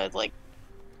don't want to like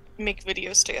make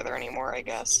videos together anymore. I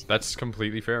guess. That's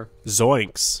completely fair.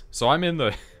 Zoinks! So I'm in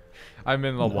the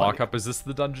lockup. Is this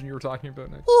the dungeon you were talking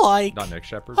about, Nick? Like, Not Nick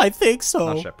Shepard. I think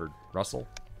so. Not Shepard. Russell.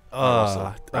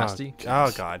 Uh, Rusty?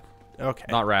 Oh God. Okay.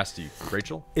 Not Rasty.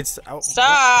 Rachel. It's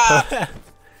Stop!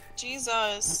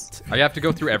 Jesus. I have to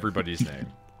go through everybody's name.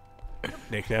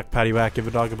 Knick knack, paddywhack, give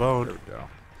a dog a There bone. we go.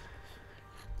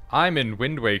 I'm in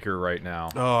Wind Waker right now.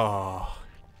 Oh.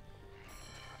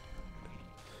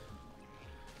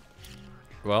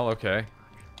 Well, okay.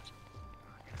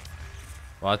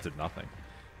 Well, that did nothing.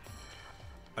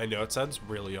 I know it sounds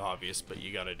really obvious, but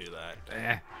you gotta do that.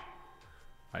 Eh.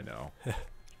 I know.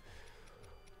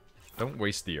 Don't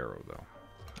waste the arrow, though.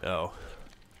 No.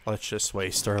 Let's just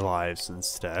waste our lives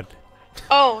instead.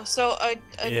 Oh, so a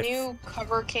If- new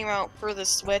cover came out for the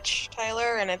Switch,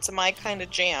 Tyler, and it's my kind of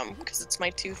jam because it's my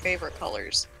two favorite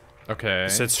colors. Okay. You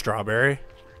said strawberry?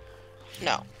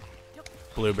 No,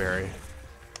 Blueberry.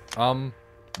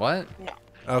 What? no.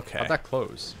 Okay. How'd that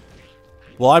close?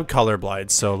 Well, I'm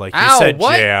colorblind, so like you Ow, said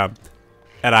what? jam,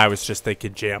 and I was just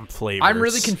thinking jam flavors. I'm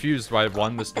really confused by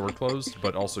one, this door closed,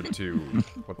 but also two.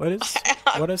 What is?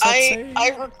 What does that say? I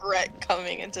regret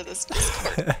coming into this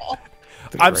Discord call.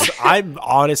 I'm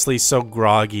honestly so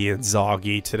groggy and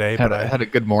zoggy today, Had but a, had a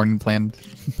good morning planned.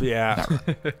 yeah.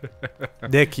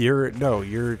 Nick,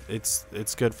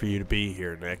 it's good for you to be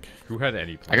here, Nick. Who had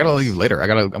any plans? I gotta leave later.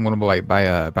 I'm gonna buy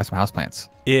some houseplants.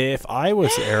 If I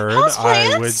was Aaron, I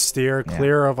Houseplants? would steer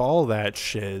clear of all that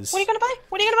shiz. What are you gonna buy?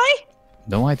 What are you gonna buy?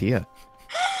 No idea.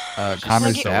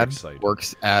 Connor's so dad excited.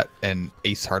 works at an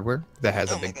Ace Hardware that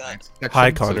has Oh a my big God. plant section, Hi, so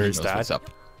he Connor's knows dad. what's up.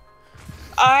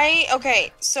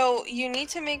 Okay, so you need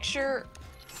to make sure.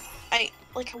 I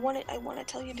want to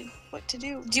tell you what to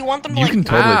do. Do you want them to You like? can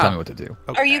totally Ah. tell me what to do.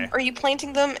 Okay. Are you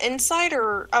planting them inside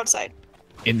or outside?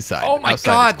 Inside. Oh my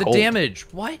Outside, god, it's the cold. damage.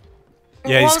 What? Yeah,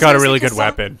 Well, I he's was got a gonna really say, good 'cause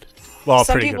weapon. Well,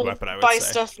 some pretty people good weapon, I would buy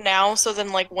say. stuff now, so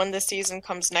then like when the season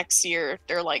comes next year,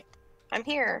 they're like, "I'm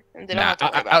here," and they don't Nah, have to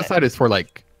worry about outside is for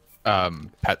like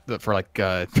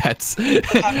pets.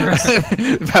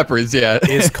 Peppers. Peppers, yeah.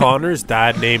 Is Connor's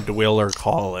dad named Will or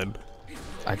Colin?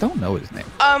 I don't know his name.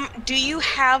 it. Do you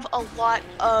have a lot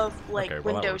of like Okay,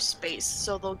 well, that window works. space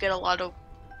so they'll get a lot of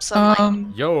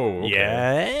sunlight? Yo. Okay.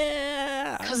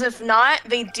 Yeah. Because if not,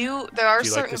 they do. There are Do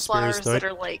you like certain the spears, flowers that Noid?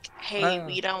 are like, "Hey,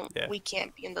 Yeah. we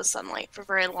can't be in the sunlight for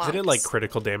very long." Isn't it like 'cause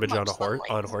critical damage on much a horse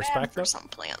sunlight on is horseback bad though, for some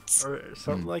plants. or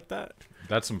something like that?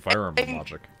 That's some Fire Emblem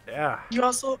logic. Yeah. You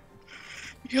also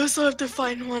have to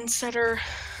find ones that are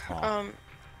Huh.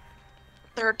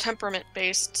 they're temperament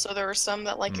based. So there are some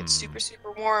that like it super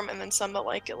warm, and then some that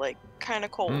like it like kind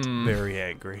of cold. Hmm. Very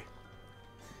angry.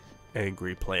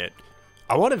 Angry plant.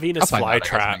 I want a I'll Venus find out, I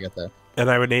guess, when I flytrap, get there. and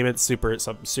I would name it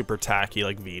something super tacky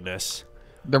like Venus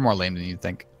They're more lame than you'd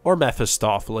think. or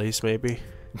Mephistopheles, maybe.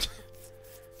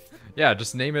 Yeah,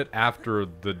 just name it after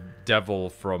the devil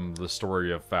from the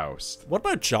story of Faust. What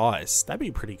about Jaws? That'd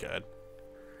be pretty good.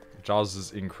 Jaws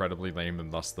is incredibly lame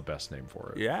and thus the best name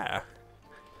for it. Yeah.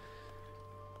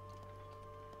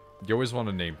 You always want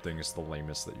to name things the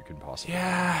lamest that you can possibly.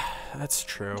 Yeah, that's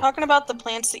true. Talking about the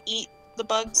plants that eat the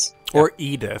bugs. Or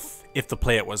Edith, if the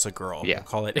plant was a girl. Yeah. We'll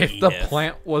call it If Edith. the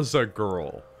plant was a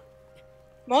girl.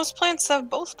 Most plants have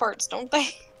both parts, don't they?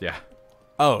 Yeah.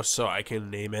 Oh, so I can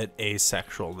name it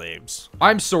asexual names.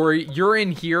 I'm sorry, you're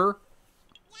in here?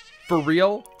 For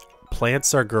real?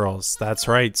 Plants are girls. That's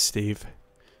right, Steve.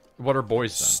 What are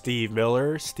boys then? Steve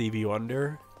Miller, Stevie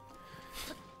Wonder,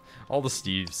 All the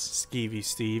Steves.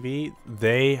 Stevie.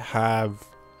 They have...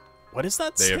 What does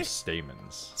that They say? have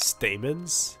stamens.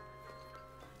 Stamens?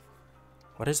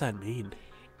 What does that mean?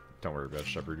 Don't worry about it,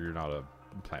 Shepard. You're not a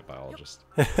plant biologist.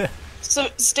 So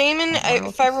stamen,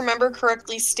 if I remember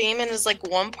correctly, stamen is like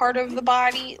one part of the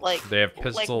body, like They have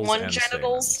pistils like one and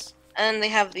genitals, stamens. and then they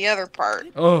have the other part.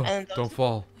 Oh, And those- don't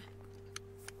fall.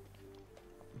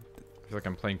 I feel like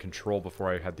I'm playing Control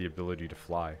before I had the ability to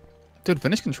fly. Dude,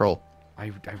 finish Control.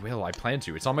 I will. I plan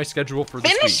to. It's on my schedule for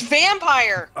this Finish week.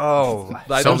 Vampire. Oh,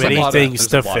 I- so there's a many lot of- things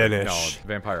there's to a lot of- finish. No,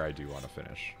 Vampire I do want to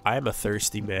finish. I am a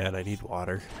thirsty man. I need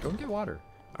water. Go and get water.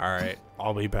 All right,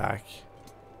 I'll be back.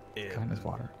 Kind of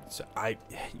water. So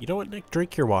you know what, Nick?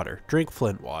 Drink your water. Drink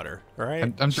Flint water. All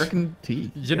right. I'm drinking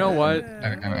tea. You know what?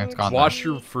 I mean, it's gone. Wash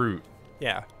your fruit.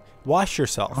 Yeah. Wash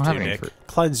yourself, I don't have too, any Nick. fruit.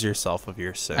 Cleanse yourself of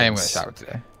your sins. I am going to shower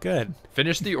today. Good.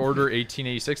 Finish the Order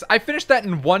 1886. I finished that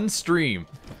in one stream.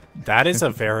 That is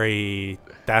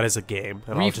that is a game.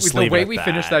 And I'll just The leave way it at we that.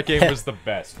 finished that game was the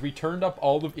best. We turned up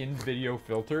all of in-video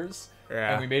filters,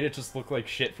 Yeah. and we made it just look like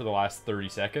shit for the last 30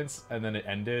 seconds, and then it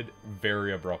ended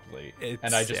very abruptly.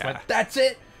 And I just went, that's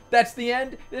it! That's the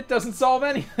end! It doesn't solve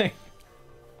anything!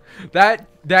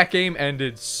 That game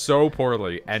ended so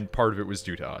poorly, and part of it was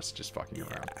due to us just fucking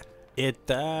around.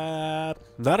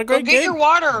 Not a Go great get game. your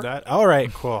water. All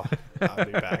right, cool. I'll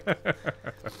be back.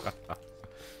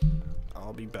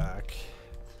 I'll be back.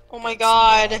 Oh my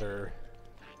god. Water.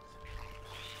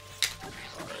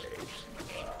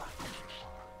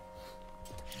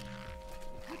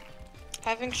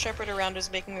 Having Shepard around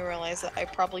is making me realize that I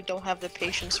probably don't have the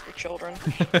patience for children.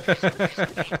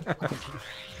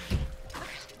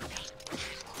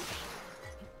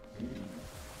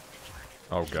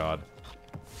 Oh god.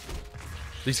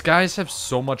 These guys have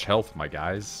so much health, my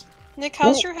guys. Nick,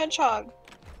 how's your hedgehog?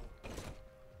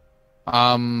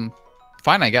 Fine,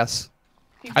 I guess.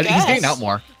 You I think he's getting guess. out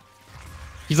more.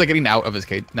 He's like getting out of his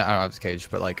cage, not out of his cage,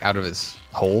 but like out of his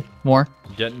hole more.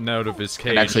 Getting out of his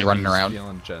cage. actually running he's around.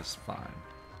 Feeling just fine.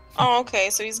 Oh, okay,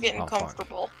 so he's getting Oh, fuck.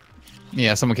 comfortable.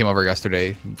 Yeah, someone came over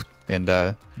yesterday and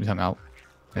we hung out,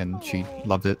 and she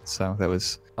loved it. So that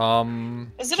was,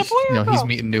 Is it a boy or you know, a girl? he's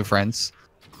meeting new friends.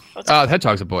 What's The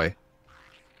hedgehog's a boy.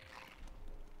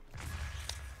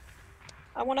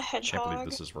 I want a Can't believe hedgehog.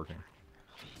 this is working.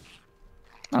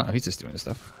 I don't know. He's just doing his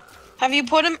stuff. Have you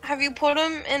put him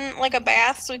in like a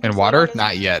bath so he can And water,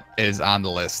 not yet. It is on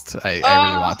the list. I really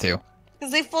want to.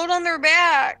 Because they float on their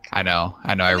back. I know.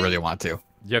 I really want to.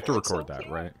 You have to That's so record that,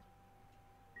 cute. right?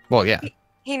 Well, yeah.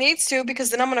 He needs to because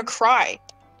then I'm gonna cry.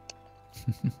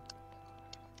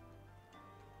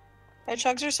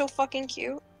 Hedgehogs are so fucking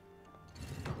cute.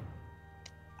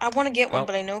 I want to get one, Well-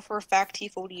 but I know for a fact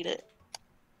Tifa would eat it.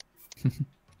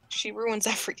 She ruins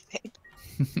everything.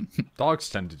 Dogs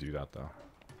tend to do that, though.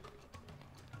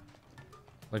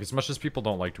 Like, as much as people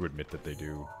don't like to admit that they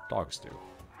do, dogs do.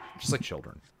 Just like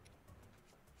children.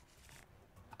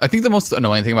 I think the most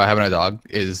annoying thing about having a dog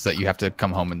is that you have to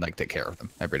come home and like take care of them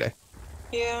every day.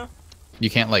 Yeah. You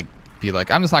can't like be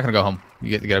like, I'm just not gonna go home.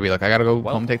 You gotta be like, I gotta go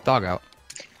Well- home and take the dog out.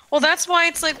 Well, that's why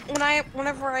it's like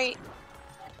whenever I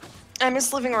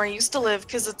miss living where I used to live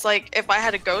because it's like if I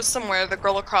had to go somewhere, the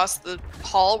girl across the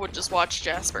hall would just watch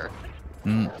Jasper.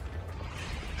 Mm.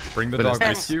 Bring the But dog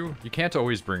it's- with you. You can't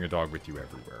always bring a dog with you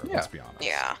everywhere, let's be honest.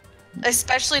 Yeah.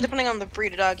 Especially depending on the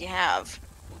breed of dog you have.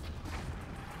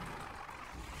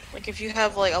 Like if you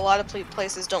have like a lot of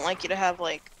places don't like you to have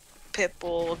like pit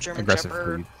bull, German Aggressive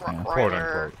Shepherd, breed, yeah. Quote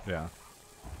Rottweiler. unquote, yeah.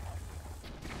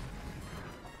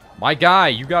 My guy,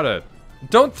 you gotta...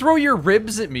 Don't throw your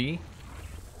ribs at me!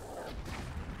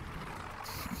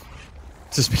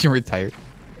 Just being retired.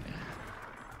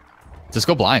 Just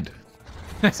go blind.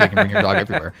 So you can bring your dog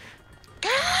everywhere.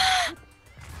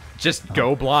 Just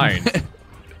go blind.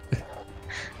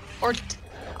 Or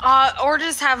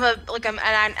just have an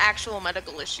actual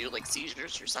medical issue like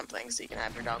seizures or something, so you can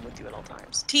have your dog with you at all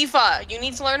times. Tifa, you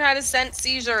need to learn how to sense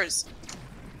seizures.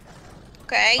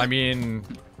 Okay. I mean...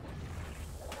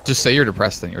 Just say you're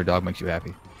depressed and your dog makes you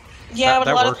happy. yeah, but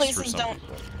a that lot of works for places some don't.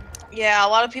 people. Yeah, a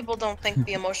lot of people don't think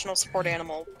the emotional support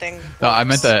animal thing. No, I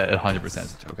meant works. that 100%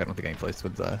 as a joke. I don't think any place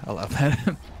would allow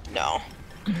that. No.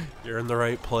 You're in the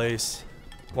right place.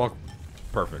 Well,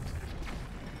 perfect.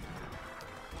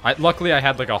 Luckily, I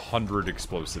had like 100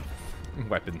 explosive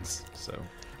weapons, so...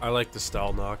 I like the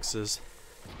Stalnoxes.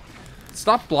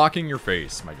 Stop blocking your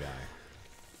face, my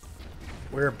guy.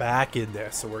 We're back in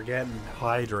this, so we're getting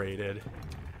hydrated.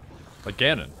 Like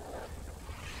Ganon.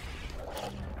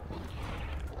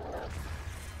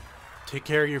 Take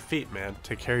care of your feet, man.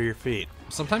 Take care of your feet.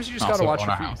 Sometimes you just Also gotta watch own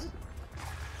your a feet. house.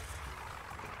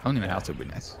 Owning a house would be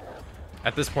nice.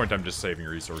 At this point, I'm just saving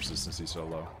resources since he's so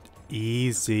low.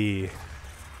 Easy.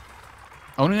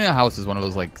 Owning a house is one of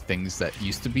those like things that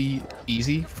used to be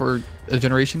easy for a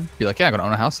generation. Be like, yeah, I'm gonna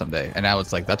own a house someday, and now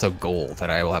it's like that's a goal that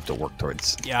I will have to work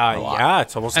towards. Yeah, a lot. yeah.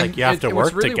 It's almost like And you have to work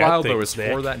what's really to get wild, things, though, is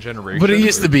Nick. for that generation. But it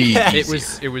used to be.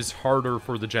 It was harder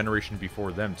for the generation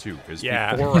before them too, because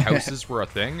Yeah. before houses were a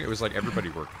thing, it was like everybody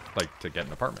worked like to get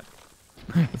an apartment.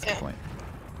 That's a good point.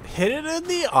 Hit it in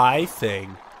the eye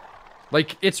thing.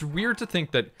 Like, it's weird to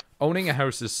think that owning a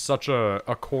house is such a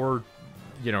core,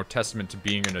 you know, testament to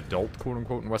being an adult, quote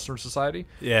unquote, in Western society.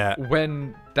 Yeah.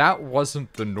 When that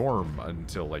wasn't the norm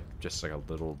until like just like a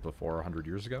little before 100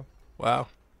 years ago. Wow.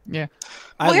 Yeah.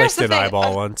 I Well, here's licked the an thing,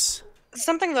 eyeball once.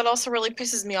 Something that also really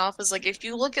pisses me off is like if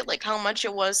you look at like how much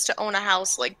it was to own a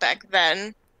house like back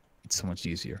then. It's so much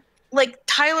easier. Like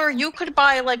Tyler, you could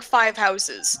buy like 5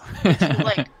 houses if you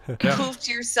like Yeah. poofed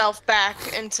yourself back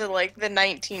into like the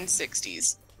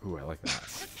 1960s. Ooh, I like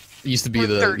that. It used to be Or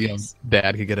the, you know, 30s.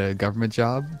 dad could get a government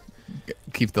job,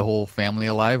 keep the whole family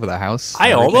alive with a house.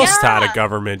 I everything. almost had Yeah. a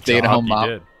government Stay at job. home You mom.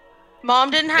 did.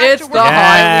 Mom didn't have It's to the work.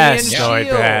 Yes, Hylian Noid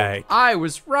shield. bag. I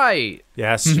was right.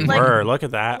 Yes, you Like- were. Look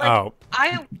at that. like, oh.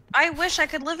 I wish I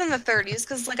could live in the 30s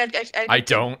because like I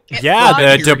don't. Yeah, Well,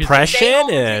 the you're- depression Stay home and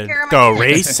take and care of the my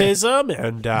kids. racism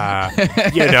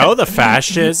and, you know, the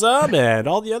fascism and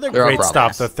all the other There are great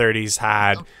stuff problems. the 30s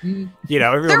had. You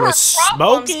know, everyone There was were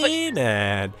problems, but- smoking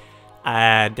and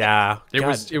It God,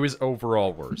 was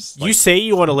overall worse. you say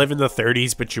you want to live in the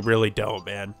 30s, but you really don't,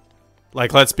 man.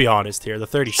 Like, let's be honest here. The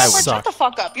 30s Shut suck. the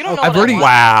fuck up. You don't know I've what already- I want.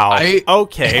 Wow. I-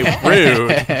 Okay,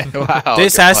 rude. Wow.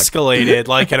 This okay, fuck. escalated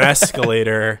like an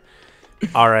escalator.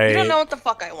 All You right. don't know what the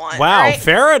fuck I want. Wow, alright?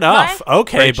 fair enough.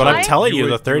 Okay, but I'm Rachel, telling you,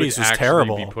 would- the 30s would was actually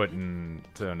terrible. Be put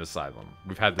into an asylum.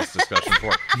 We've had this discussion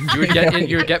before.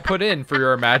 You would get put in for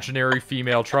your imaginary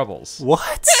female troubles.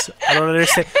 What? I don't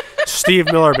understand. Steve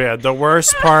Miller Band. The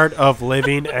worst part of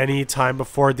living any time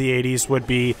before the 80s would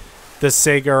be the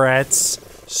cigarettes,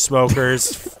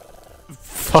 smokers,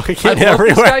 fucking I love this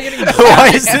everywhere. guy getting Why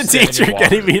is the blasted in teacher your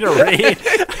getting me to read?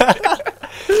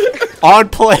 On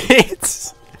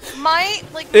plates.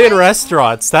 In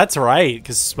restaurants, that's right,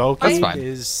 because smoking That's fine.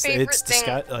 is Favorite it's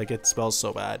thing- like it smells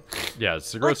so bad. Yeah,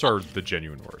 cigarettes are the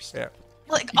genuine worst. Yeah.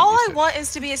 Like, all I want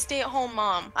is to be a stay-at-home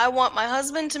mom. I want my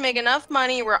husband to make enough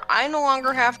money where I no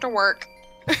longer have to work.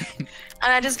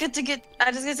 And I just get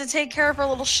to take care of our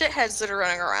little shitheads that are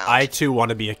running around. I too want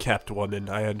to be a kept woman.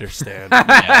 I understand.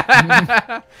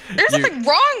 There's nothing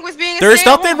wrong with being a There's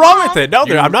stay-at-home nothing wrong mom. with it. No,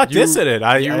 You- I'm not you- dissing it.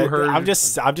 heard- I'm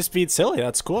just being silly.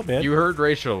 That's cool, man. You heard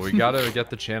Rachel. We gotta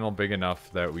get the channel big enough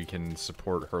that we can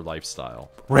support her lifestyle.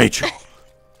 Rachel.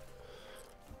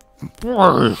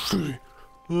 Where is she?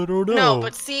 I don't know. No,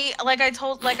 but see, like I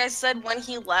said when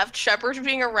he left, Shepard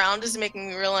being around is making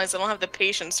me realize I don't have the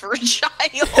patience for a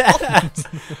child.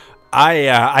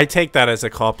 I take that as a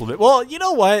compliment. Well, you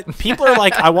know what? People are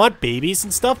like, I want babies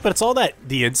and stuff, but it's all the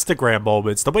Instagram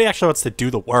moments. Nobody actually wants to do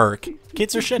the work.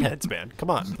 Kids are shitheads, man. Come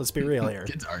on, let's be real here.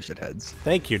 Kids are shitheads.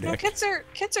 Thank you, Well, Nick. kids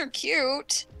are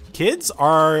cute. Kids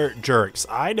are jerks.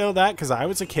 I know that because I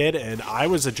was a kid and I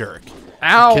was a jerk.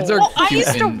 Ow! Kids are Well, I cute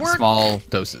used to in work- small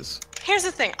doses. Here's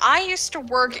the thing. I used to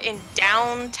work in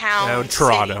downtown Down city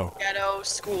Toronto. ghetto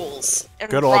schools. In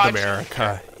Good old Rochester.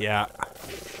 America. Yeah.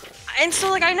 And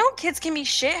so, like, I know kids can be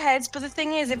shitheads, but the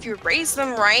thing is, if you raise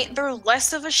them right, they're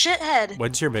less of a shithead.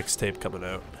 When's your mixtape coming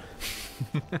out?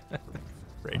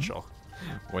 Rachel.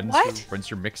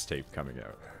 When's your mixtape coming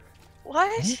out?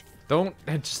 What? Don't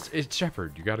it's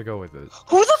Shepard. You gotta go with it.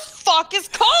 Who the fuck is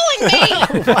calling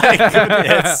me? My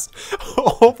goodness.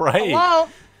 All right. Hello?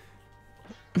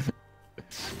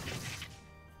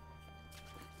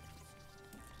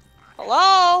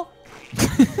 Hello?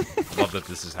 Love that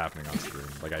this is happening on screen.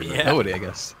 Like I Yeah. Nobody, I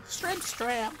guess.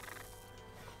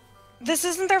 This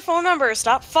isn't their phone number.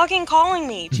 Stop fucking calling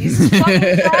me. Jesus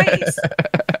fucking Christ.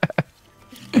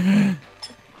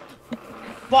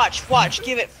 Watch.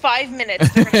 Give it 5 minutes.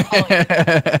 They're gonna call you.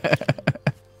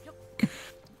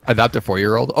 Adopt a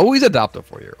 4-year-old. Always adopt a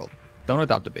 4-year-old. Don't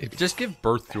adopt a baby. just give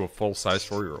birth to a full-size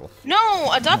 4-year-old.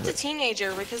 No, adopt a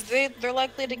teenager because they're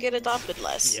likely to get adopted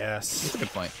less. Yes. Good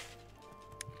point.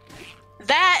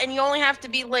 That, and you only have to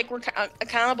be like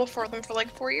accountable for them for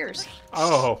like 4 years.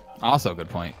 Oh. Also, good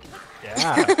point.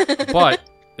 Yeah. But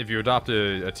if you adopt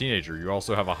a teenager, you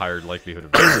also have a higher likelihood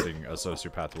of adopting a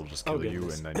sociopath who will just kill you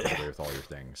goodness. and then get away with all your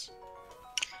things.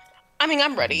 I mean,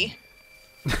 I'm ready.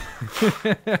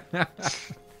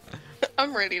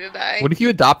 I'm ready to die. What if you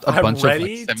adopt a I'm bunch of like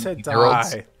ready to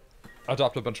 17-year-olds? die.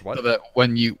 Adopt a bunch of what? So that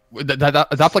when you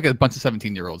adopt like a bunch of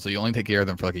 17-year-olds, so you only take care of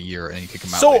them for like a year and then you kick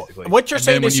them out. So basically. what you're And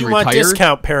then saying when is you want retire-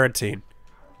 discount parenting.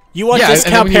 You want yeah,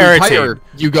 discount and then when you parenting. retire,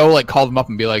 you go like call them up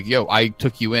and be like, "Yo, I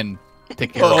took you in.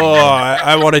 Take care of Oh, them."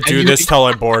 I want to do you- this till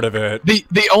I'm bored of it.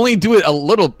 They only do it a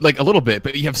little bit,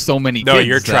 but you have so many No, kids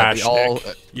you're that trash, they all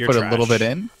Nick. You're put a little trash.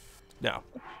 bit in, No.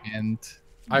 and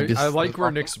I just- like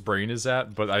where Nick's brain is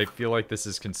at, but I feel like this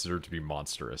is considered to be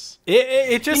monstrous.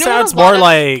 It just You know what sounds a lot more of-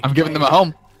 like... I'm giving them a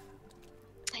home.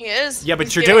 He is. Yeah, but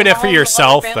He's you're giving doing it a for home to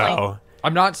yourself, other family. though.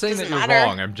 I'm not saying that Doesn't you're matter.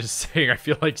 wrong. I'm just saying I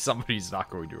feel like somebody's not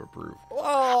going to approve. A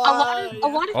lot of Oh,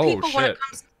 people when it shit.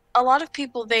 comes, a lot of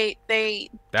people they'll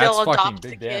That's fucking adopt the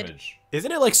big kid. damage.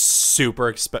 Isn't it, like, super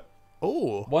expensive?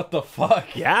 Oh. What the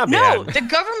fuck? Yeah, No, man. the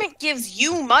government gives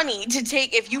you money to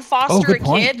take. If you foster good a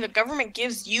point. kid, the government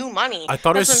gives you money. I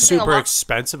thought it That's was what I'm saying, super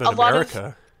expensive in a lot of-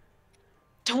 America.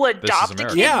 to adopt a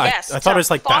America. kid. Yeah, I yes, thought it to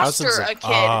was like foster thousands a of- kid.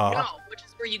 oh. No,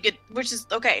 which is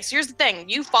okay. So here's the thing: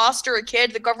 you foster a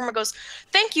kid, the government goes,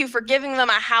 "Thank you for giving them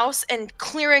a house and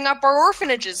clearing up our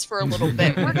orphanages for a little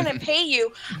bit. We're gonna pay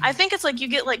you." I think it's like you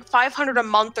get like $500 a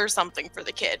month or something for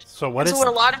the kid. So what So is... what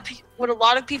a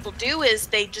lot of people do is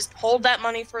they just hold that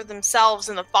money for themselves,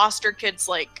 and the foster kids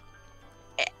like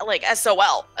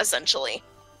SOL essentially.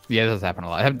 Yeah, that does happen a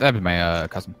lot. That happened to my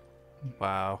cousin.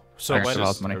 Wow. So Actually, when, lots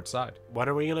Just of money. outside. when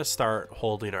are we going to start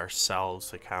holding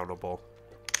ourselves accountable?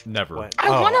 Never. What? I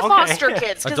Oh, want to okay. foster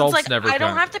kids because Adults it's like never I don't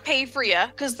count. have to pay for you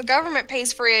because the government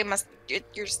pays for you. I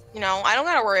don't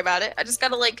gotta worry about it. I just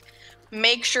gotta like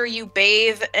make sure you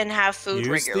bathe and have food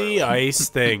Use regularly. the ice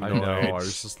thing, I know. I Noid.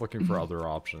 was just looking for other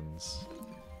options.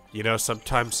 You know,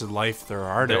 sometimes in life there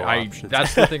are no I, options.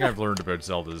 that's the thing I've learned about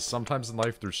Zelda is sometimes in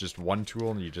life there's just one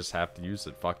tool and you just have to use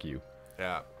it. Fuck you.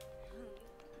 Yeah.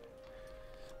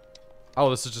 Oh,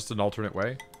 this is just an alternate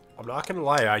way? I'm not gonna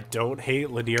lie, I don't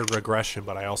hate linear regression,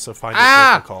 but I also find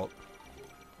Ah! it difficult.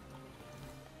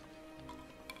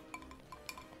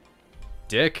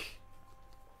 Dick.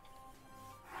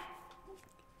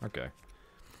 Okay.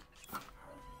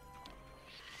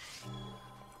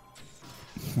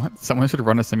 What? Someone should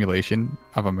run a simulation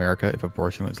of America if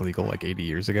abortion was legal like 80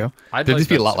 years ago. I'd There'd like just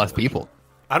be a that lot less simulation. people.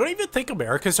 I don't even think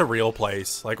America's a real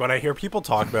place. Like, when I hear people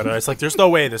talk about it, it's like, there's no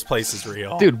way this place is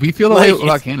real. Dude, we feel the Like, way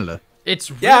about Canada.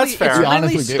 It's really, Yeah, that's fair. It's We really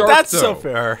honestly do. stark, That's so though.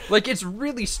 fair. Like, it's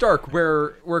really stark where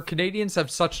Canadians have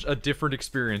such a different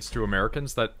experience to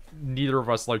Americans that neither of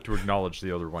us like to acknowledge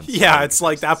the other one. Yeah, it's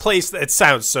like that place, it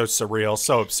sounds so surreal,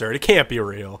 so absurd. It can't be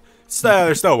real.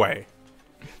 There's no way.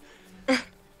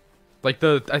 Like,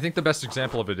 I think the best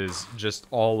example of it is just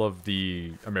all of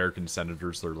the American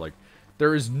senators. They're like,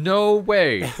 there is no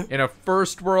way in a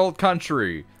first world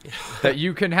country that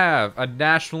you can have a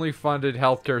nationally funded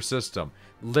healthcare system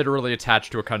literally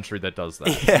attached to a country that does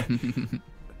that.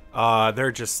 Yeah.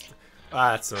 They're just...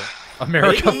 that's a...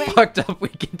 America fucked up. We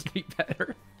can be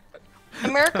better.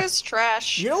 America's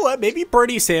trash. You know what? Maybe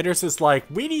Bernie Sanders is like,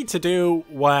 we need to do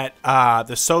what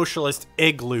the socialist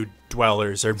igloo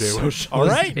dwellers are doing. All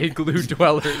right? Igloo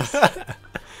dwellers.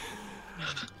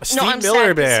 Steve I'm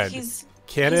Miller sad 'cause Band. he's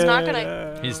Canada, not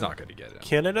gonna- He's not gonna get it.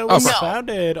 Canada was no.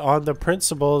 founded on the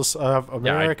principles of Yeah, I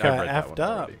America read that effed one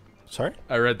up. already. Sorry?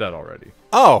 I read that already.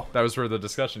 Oh, That was where the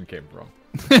discussion came from.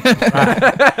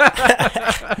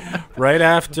 right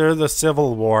after the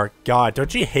Civil War. God,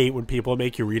 don't you hate when people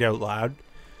make you read out loud?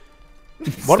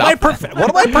 One of my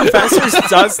professors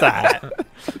does that.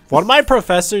 One of my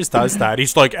professors does that.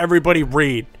 He's like, everybody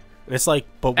read. And it's like,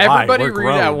 but why? Everybody We're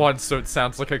read at grown. once so it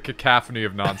sounds like a cacophony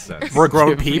of nonsense. We're grown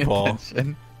Give me people.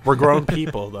 attention. We're grown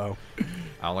people, though. I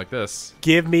don't like this.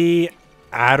 Give me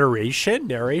adoration,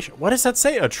 narration. What does that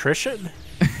say? Attrition?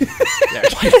 Yeah,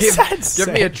 does that give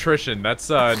say? me attrition. That's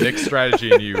Nick's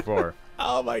strategy in U4.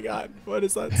 Oh my god, what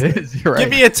does that say? You're right. Give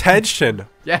me attention.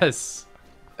 Yes.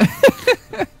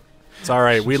 It's all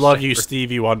right. We love you,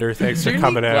 Stevie Wonder. Thanks Do for you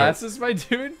coming need out. glasses, my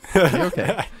dude?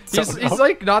 okay. He's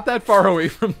like not that far away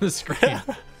from the screen.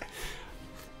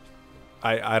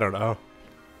 I don't know.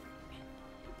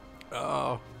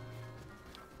 Oh,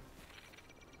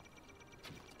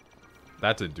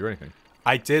 That didn't do anything.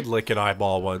 I did lick an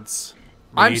eyeball once.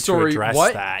 We I'm need sorry, To address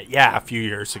what? that. Yeah, a few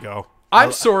years ago.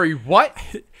 I'm sorry, what?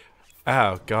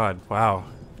 Oh god, wow,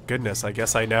 goodness. I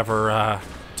guess I never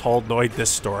told Noid this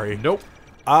story. Nope.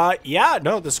 Yeah,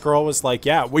 no. This girl was like,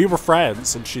 yeah, we were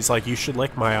friends, and she's like, you should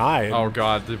lick my eye. And, Oh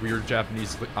god, the weird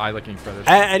Japanese eye licking fetish.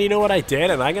 and you know what I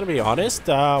did? And I'm gonna be honest,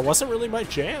 wasn't really my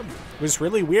jam. It was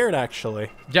really weird,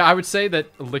 actually. Yeah, I would say that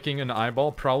licking an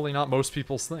eyeball probably not most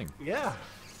people's thing. Yeah.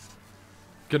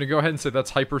 Gonna go ahead and say that's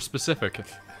hyper specific.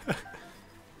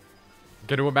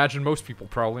 Gonna imagine most people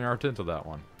probably aren't into that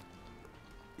one.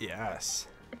 Yes.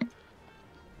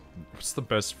 What's the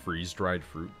best freeze-dried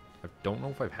fruit? I don't know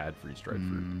if I've had freeze-dried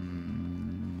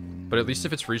fruit. But at least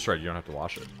if it's freeze-dried, you don't have to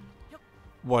wash it.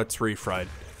 What's refried?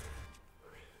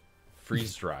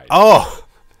 Freeze-dried. Oh!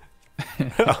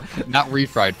 Not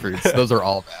refried fruits. Those are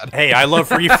all bad. Hey, I love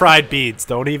refried beans.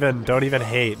 Don't even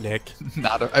hate, Nick.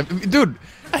 Dude,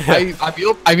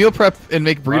 I meal prep and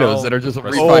make burritos Well, that are just Oh.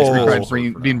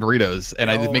 refried bean burritos,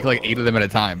 and I just make like 8 of them at a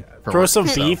time. for Throw work, some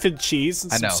so. beef and cheese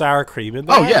and I some know. sour cream in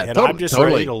there. Oh, yeah, and totally, I'm just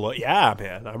totally. ready to look. Yeah,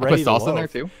 man, I'm Put ready to sauce in there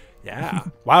loaf. too. Yeah.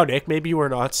 Wow, Nick, maybe we're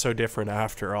not so different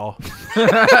after all.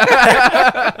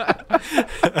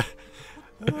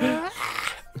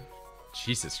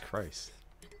 Jesus Christ.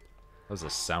 That was a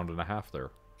sound and a half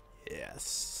there.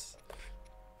 Yes.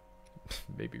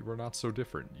 Maybe we're not so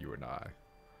different, you and I.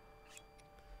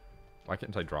 Why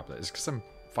can't I drop that? Is it because I'm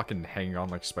fucking hanging on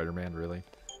like Spider-Man, really?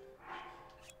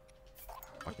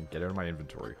 Fucking get out of my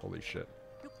inventory. Holy shit.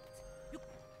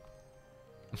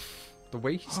 The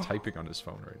way he's typing on his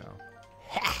phone right now.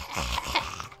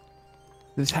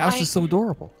 This house is so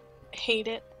adorable. Hate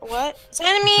it. What?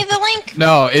 Send me the link.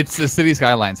 No, it's the City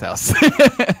Skylines house.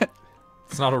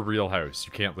 It's not a real house.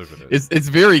 You can't live in it. It's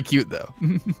very cute though.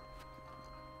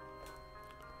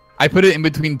 I put it in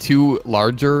between 2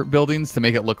 larger buildings to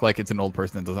make it look like it's an old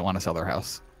person that doesn't want to sell their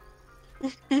house.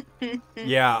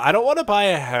 Yeah, I don't want to buy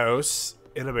a house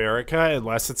in America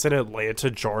unless it's in Atlanta,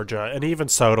 Georgia, and even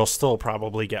so, it'll still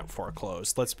probably get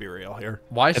foreclosed. Let's be real here.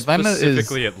 Why Atlanta is-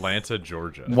 specifically Atlanta,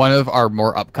 Georgia? One of our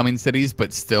more upcoming cities,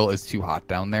 but still is too hot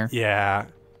down there Yeah.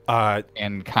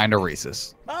 and kind of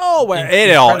racist. Oh, well,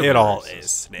 it all Incredibly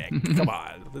is, Nick. Come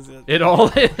on. It all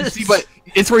is. See, but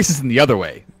it's racist in the other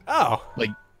way. Oh.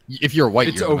 Like, if you're white,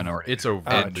 It's you're a over. minority. It's over.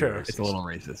 Oh, true. It's a little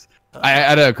racist. I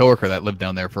had a coworker that lived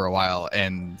down there for a while,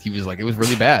 and he was like, it was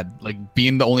really bad. Like,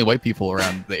 being the only white people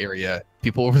around the area,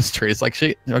 people were just treated like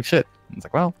shit. Like shit. And it's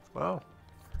like, well, Wow.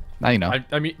 now you know.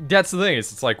 I mean, that's the thing.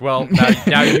 It's like, well,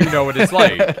 now you know what it's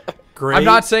like. Great. I'm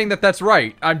not saying that that's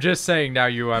right. I'm just saying now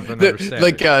you have an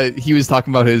understanding. He was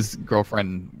talking about his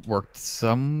girlfriend worked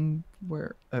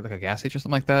somewhere, like a gas station or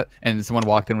something like that, and someone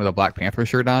walked in with a Black Panther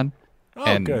shirt on, Oh,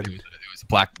 and good. it was a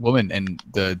black woman, and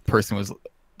the person was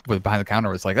behind the counter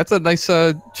was like, "That's a nice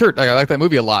shirt. I like that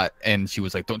movie a lot," and she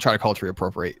was like, "Don't try to culture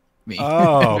appropriate me."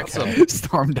 Oh, okay.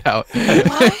 Stormed out.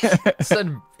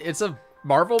 It's a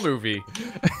Marvel movie.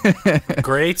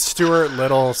 Great Stuart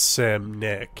Little sim,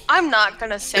 Nick. I'm not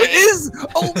gonna say It is.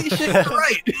 Holy shit! You're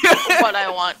right. what I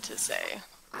want to say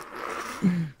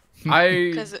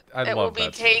because it I will love be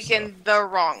that sort of taken the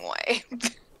wrong way.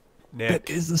 That Nick.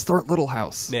 is the Stuart Little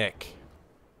house. Nick.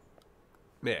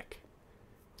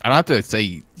 I don't have to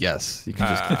say yes. You can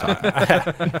just keep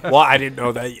talking. Well, I didn't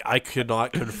know that. I could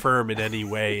not confirm in any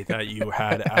way that you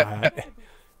had.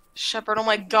 Shepard, oh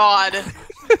my god.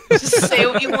 Just say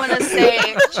what you want to say.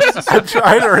 Jesus I'm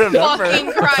trying to remember.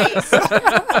 fucking Christ.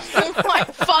 Oh my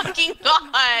fucking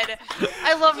god.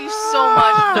 I love you so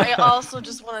much, but I also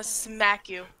just want to smack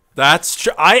you. That's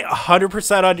true. I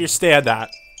 100% understand that.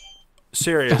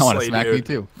 Seriously, I want to smack dude. you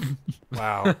too.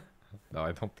 Wow. No,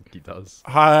 I don't think he does.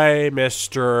 Hi,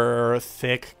 Mr.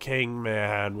 Thick King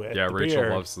Man with Yeah, the Rachel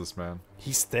beard. loves this man.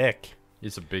 He's thick.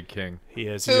 He's a big king. He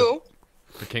is. Who?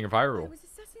 The king of Hyrule.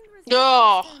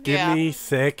 Oh, Give yeah. me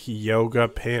thick yoga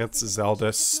pants,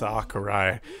 Zelda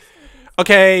Sakurai.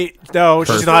 Okay, no,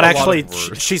 she's Perfect. not A lot of actually.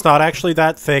 words. She's not actually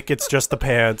that thick. It's just the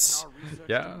pants.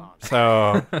 Yeah.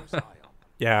 So,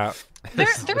 yeah. There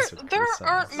That's what Chris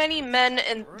aren't says. many men,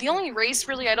 and the only race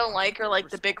really I don't like are like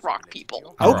the big rock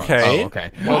people. Okay. Oh,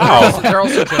 okay. Wow. They're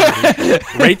also gender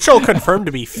neutral. Rachel confirmed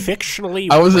to be fictionally.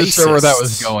 I wasn't sure where that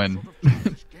was racist. going.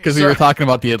 Because we were talking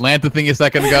about the Atlanta thing a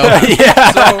second ago.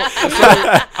 Yeah.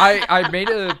 So I made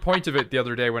a point of it the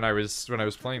other day when I was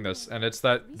playing this, and it's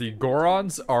that the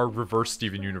Gorons are reverse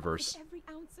Steven Universe.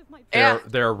 Yeah.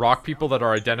 They're rock people that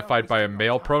are identified by a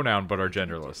male pronoun but are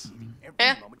genderless.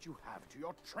 Yeah.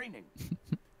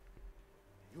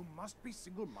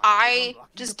 I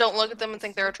just don't look at them and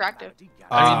think they're attractive.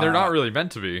 I mean, they're not really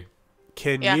meant to be.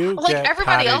 Can Yeah. you Like, get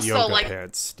everybody padded else, though, yoga like-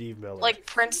 pants, Steve Miller? Like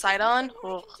Prince Sidon.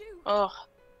 Oh,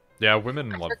 Yeah, women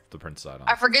love the Prince side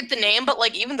I on. forget the name, but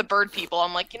like even the bird people,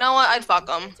 I'm like, you know what? I'd fuck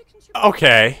them.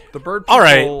 Okay. The bird All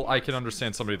right. people, I can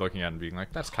understand somebody looking at it and being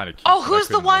like, that's kind of cute. Oh, but I who's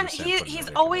the couldn't one? understand putting He's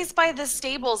it in. always by the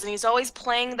stables, and he's always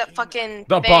playing that fucking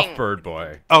The thing. buff bird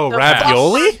boy. Oh, The buff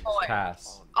ravioli? bird boy.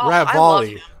 Cass. Oh, I love Ravioli.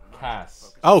 him.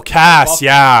 Cass. Oh, Cass. Buff-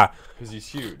 Yeah. Because he's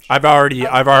huge. I've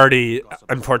already,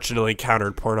 unfortunately,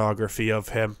 countered pornography of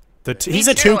him. He's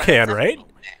a too, toucan, and- right?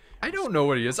 I don't know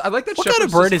what he is. I like that What kind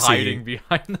Shepard's of bird just is he? hiding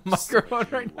behind the microphone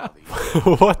right now.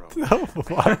 What the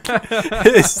fuck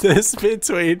is this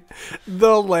between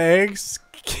the legs,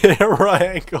 camera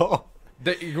angle?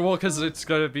 Well, because it's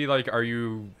gonna be like, are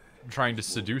you trying to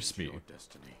seduce me,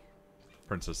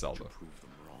 Princess Zelda?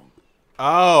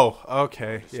 Oh,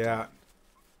 okay, yeah.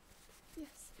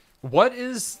 What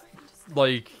is,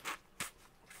 like,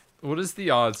 what is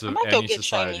the odds I of might go any get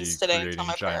society Chinese today and creating tell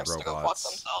my giant parents to go fuck robots?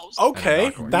 themselves. Okay,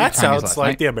 not going that to. Chinese sounds last like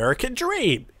night. the American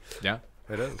dream. Yeah,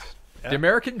 it is. The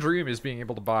American dream is being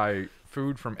able to buy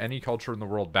food from any culture in the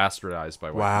world bastardized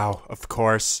by white Wow, of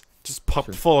course. Just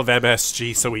pumped full of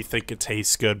MSG so we think it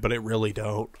tastes good, but it really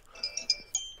don't. people.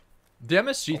 The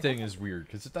MSG thing is weird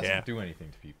because it doesn't Yeah. do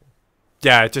anything to people.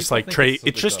 Yeah, it just People like think it's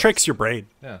it just does. tricks your brain.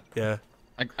 Yeah. Yeah.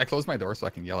 I closed my door so I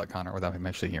can yell at Connor without him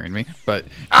actually hearing me. But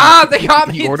They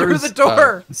got he me through orders the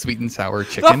door. sweet and sour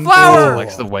chicken. flour! He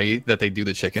likes the way that they do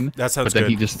the chicken. That sounds But then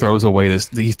he good. just throws away this.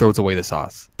 He throws away the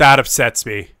sauce That upsets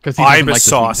me. because he I'm doesn't a like the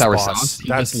sweet and sauce sour boss. sauce. He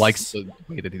That's... just likes the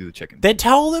way they do the chicken. Then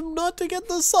tell them not to get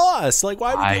the sauce. Like,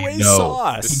 why would I you waste know.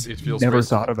 sauce? It feels Never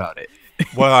wasteful. thought about it.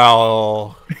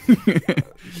 Well,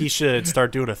 he should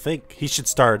start doing a think. He should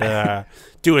start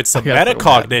doing some I got so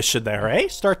metacognition there, eh?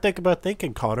 Start thinking about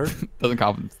thinking, Connor. Doesn't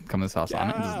come in the sauce on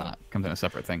it. It does Yeah. not. Comes in a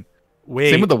separate thing. Wait,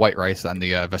 Same with the white rice and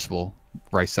the vegetable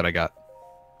rice that I got.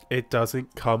 it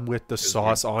doesn't come with the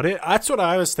sauce on it. That's what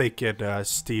I was thinking,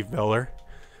 Steve Miller.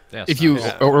 Yeah, If you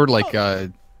it's order like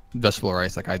vegetable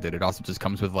rice like I did, it also just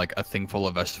comes with like a thing full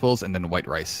of vegetables and then white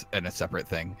rice in a separate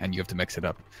thing, and you have to mix it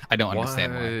up. I don't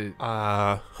understand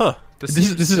why. Huh. This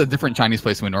is a different Chinese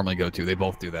place than we normally go to. They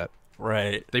both do that.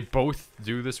 Right. They both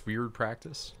do this weird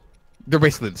practice. They're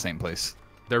basically the same place.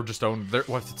 They're just own. They're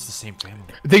what? It's the same family.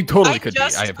 They totally could be.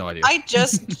 I have no idea. I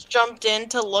just jumped in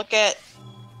to look at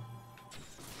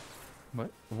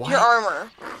What? your armor.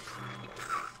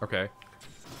 Okay.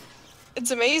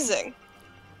 It's amazing.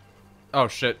 Oh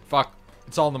shit! Fuck!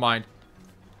 It's all in the mind.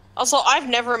 Also, I've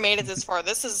never made it this far.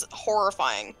 This is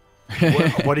horrifying.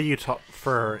 What are you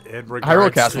for in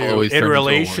regards Castle to always in turns into a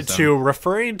relation war to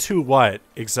referring to what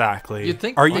exactly? You'd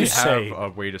think are we you have saying? a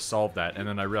way to solve that, and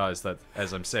then I realized that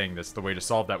as I'm saying this, the way to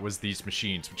solve that was these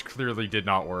machines, which clearly did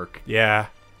not work. Yeah.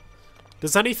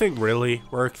 Does anything really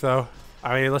work though?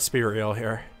 I mean, let's be real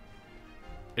here.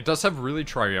 It does have really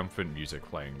triumphant music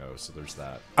playing though, so there's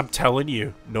that. I'm telling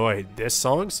you, Noid, this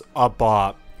song's a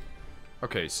bop.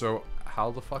 Okay, so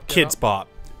how the fuck? get Kids up? bop.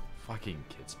 Fucking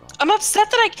kids bop. I'm upset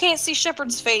that I can't see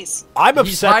Shepard's face. I'm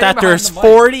He's upset hiding that behind there's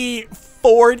the mic.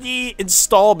 40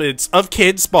 installments of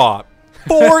Kids Bop.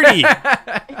 40!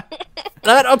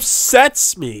 That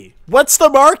upsets me. What's the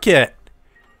market?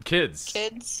 Kids.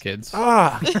 Kids.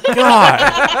 Ah,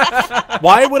 God.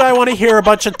 Why would I want to hear a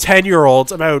bunch of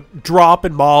 10-year-olds about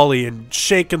dropping Molly and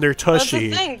shaking their That's the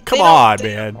tushy? thing. Come They don't- on,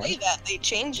 they don't man. play that. They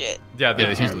change it. Yeah, they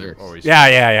do change the lyrics. always.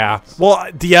 Yeah. Well,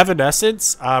 the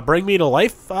Evanescence, Bring Me to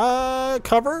Life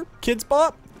cover, Kids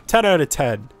Bop, 10 out of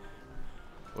 10.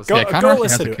 Go- Yeah, Connor go actually has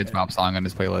listen a to Kids it. Bop song on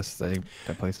his playlist that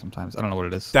I play sometimes. I don't know what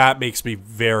it is. That makes me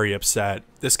very upset.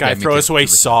 This guy Yeah, me throws too. away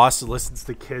sauce and listens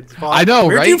to Kids Bop. I know,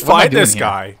 Where'd right? you What am I find doing this here?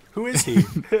 guy? Who is he?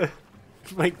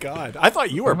 My God. I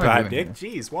thought you were What am I bad, doing Nick.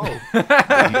 Jeez, whoa.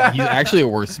 He's actually a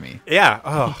worse me. Yeah.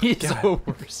 Oh, He's God. so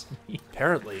worse.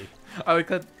 Apparently. I like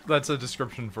that. That's a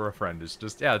description for a friend. It's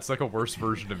just it's like a worse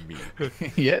version of me.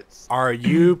 Yes. Are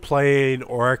you playing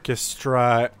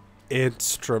orchestra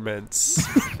instruments?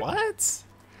 What?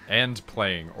 And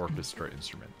playing orchestra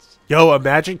instruments. Yo,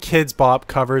 imagine Kids Bop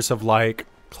covers of like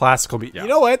classical music. Yeah, You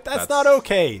know what? That's not that's-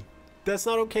 okay. That's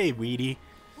not okay, Weedy.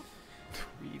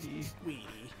 Weedy.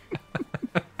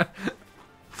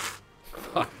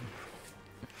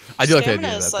 I do like the Stamina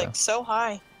idea of is that. like so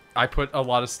high. I put a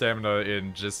lot of stamina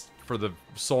in just for the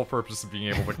sole purpose of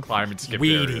being able to climb and skip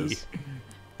Weedy. areas.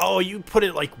 Oh, you put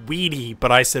it like weedy,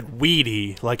 but I said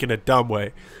weedy, like in a dumb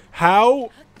way.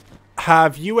 How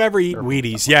have you ever eaten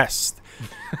Wheaties? Yes.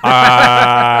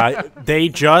 They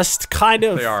just kind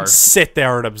They are. of sit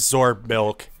there and absorb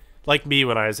milk. Like me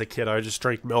when I was a kid, I would just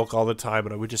drink milk all the time,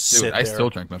 and I would just Dude, sit I there. still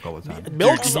drink milk all the time.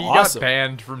 Milk's Dude, he awesome. got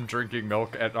banned from drinking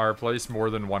milk at our place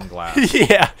more than one glass.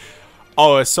 Yeah.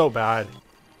 Oh, it's so bad.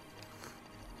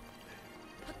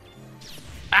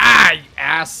 Ah, you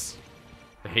ass!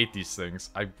 I hate these things.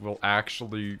 I will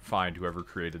actually find whoever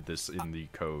created this in the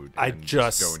code I and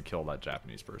just- go and kill that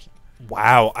Japanese person.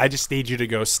 Wow, I just need you to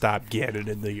go stop Ganon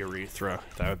in the urethra.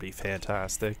 That would be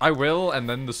fantastic. I will, and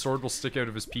then the sword will stick out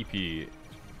of his pee-pee.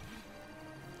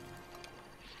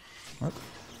 What?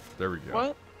 There we go.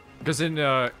 What? Because in,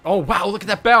 oh wow, look at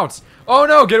that bounce! Oh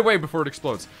no, get away before it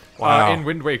explodes. Wow. In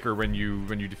Wind Waker, when you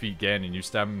defeat Ganon, you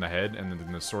stab him in the head, and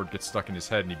then the sword gets stuck in his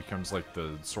head, and he becomes like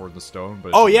the sword in the stone.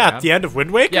 But Oh it's yeah, man. at the end of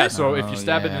Wind Waker. Yeah, so if Oh, you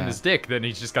stab it in yeah. his dick, then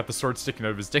he's just got the sword sticking out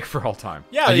of his dick for all time.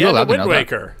 Yeah, Are the you end allowed of to Wind know that?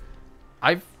 Waker.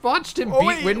 I've watched him Oh, beat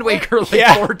wait, Wind wait, Waker like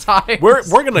yeah. 4 times.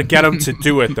 We're gonna get him to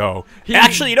do it though.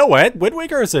 Actually, you know what? Wind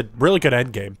Waker is a really good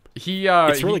end game.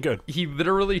 It's really good. He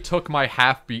literally took my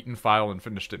half-beaten file and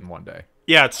finished it in one day.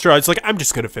 Yeah, it's true. It's like I'm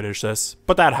just gonna finish this,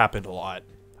 but that happened a lot.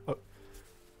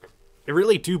 It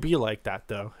really do be like that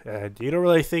though, and you don't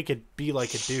really think it'd be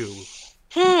like it do,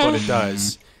 but it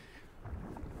does.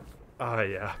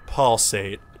 Yeah,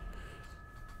 pulsate.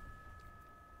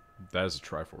 That is a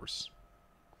Triforce.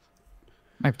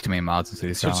 Might have too many mods in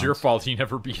City So it's your Skylines. fault he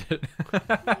never beat it.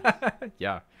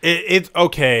 Yeah. It's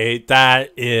okay.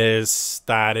 That is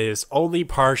only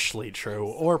partially true,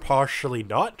 or partially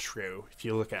not true if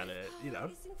you look at it. You know.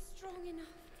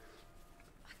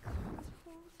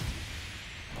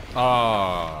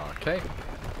 Okay.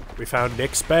 We found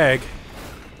Nick's bag.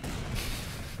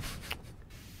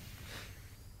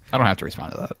 I don't have to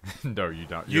respond to that. No, you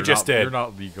don't. You just did. You're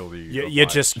not legally. You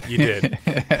obliged. you did.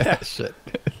 Shit.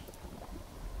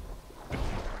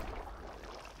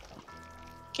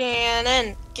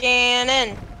 Ganon,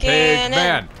 Ganon, Pig Ganon.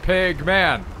 man, pig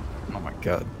man. Oh my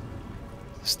god.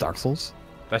 It's Dark Souls?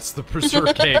 That's the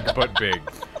Berserk egg, but big.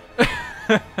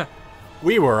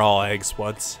 We were all eggs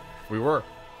once. We were.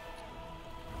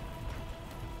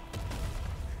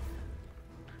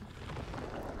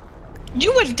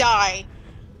 You would die.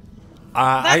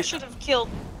 That I should have killed.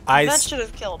 I That s- should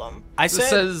have killed him. I This said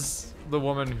says the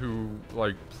woman who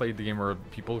like played the game where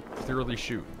people clearly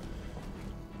shoot.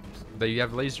 They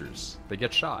have lasers. They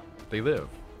get shot. They live.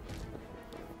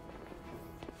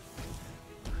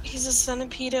 He's a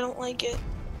centipede. I don't like it.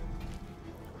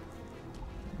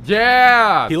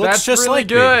 Yeah, He looks that's just really like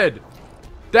me. good.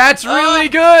 That's really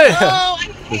good. Oh, I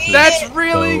hate That's it.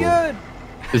 really So- good.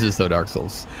 This is so Dark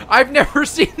Souls. I've never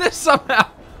seen this somehow.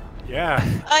 yeah.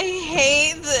 I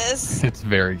hate this. It's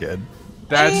very good.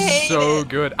 That's hate so it.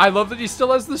 good. I love that he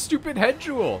still has the stupid head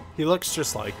jewel. He looks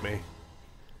just like me.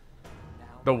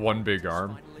 The one big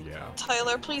arm. Yeah.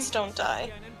 Tyler, please don't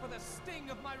die.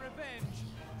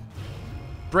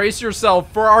 Brace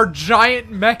yourself for our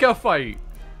giant mecha fight.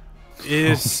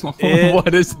 Is it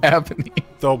What is happening?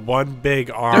 the one big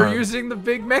arm? They're using the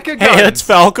big mecha guns. Hey, it's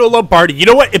Falco Lombardi. You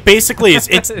know what? It basically is.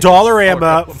 It's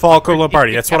Dollarama Falco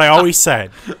Lombardi. That's what I always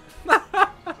said.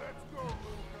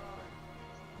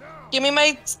 Give me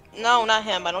my. No, not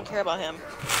him. I don't care about him.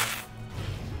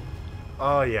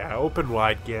 Oh yeah, open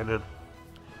wide, Ganon.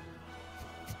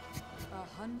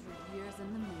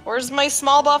 Where's my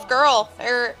small buff girl?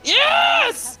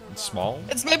 Yes! Small.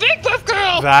 It's my big buff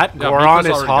girl! That Yeah, Goron Miko's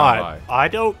is already hot. gone I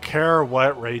don't care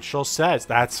what Rachel says.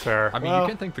 That's fair. I mean, Well, you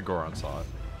can think the Goron saw it.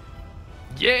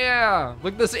 Yeah!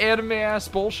 Look at this anime-ass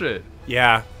bullshit.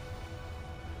 yeah.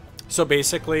 So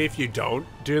basically, if you don't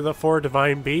do the 4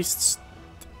 divine beasts,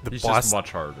 the He's boss. just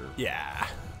much harder. Yeah.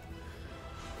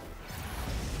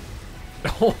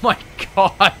 Oh my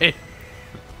god!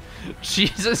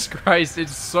 Jesus Christ,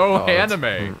 it's so Oh, it's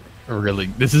anime. Really,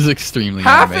 this is extremely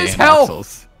Half anime his and Dark health!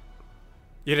 Souls.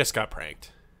 You just got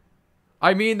pranked.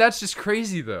 I mean, that's just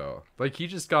crazy, though. Like, he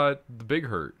just got the big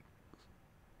hurt.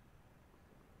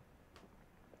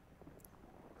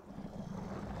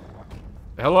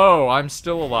 Hello, I'm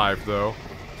still alive, though.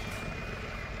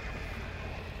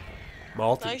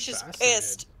 Now he's just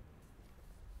pissed.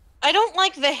 I don't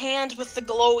like the hand with the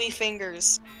glowy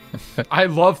fingers. I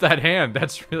love that hand.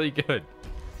 That's really good.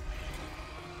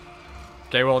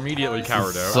 Okay, well, immediately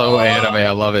cowered out. So anime,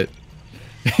 I love it.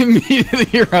 Immediately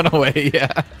you run away,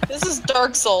 yeah. This is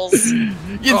Dark Souls.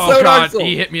 It's Oh so Dark god, Souls.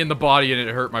 he hit me in the body and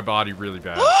it hurt my body really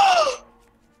bad.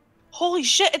 Holy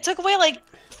shit, it took away like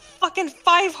fucking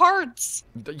 5 hearts.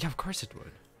 Yeah, of course it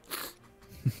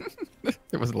would.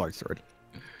 It was a large sword.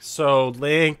 So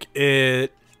Link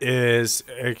it is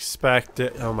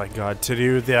expected, oh my god, to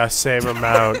do the same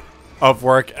amount of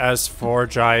work as 4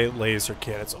 giant laser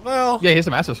cannons. Well, Yeah, he has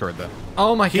a master sword though.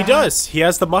 Oh my he does. He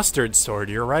has the mustard sword.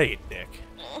 You're right, Nick.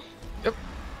 Yep.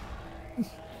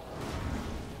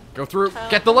 Go through.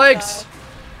 Get the legs.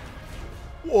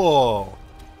 Whoa.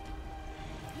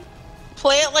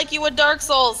 Play it like you would Dark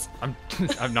Souls. I'm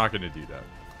I'm not gonna do that.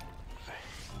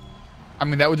 I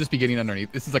mean, that would just be getting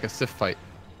underneath. This is like a Sith fight.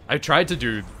 I tried to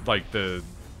do like the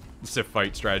Sif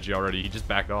fight strategy already. He just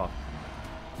backed off.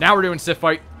 Now we're doing Sif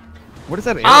fight. What is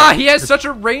that? Arrow? Ah, he has such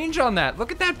a range on that.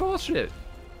 Look at that bullshit.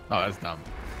 Oh, that's dumb.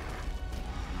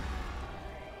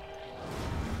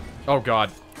 Oh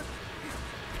god.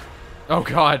 Oh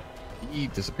god. He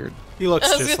disappeared. He looks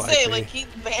I was just gonna like say, me. like, he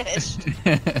vanished.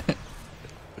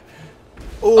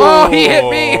 Oh, he hit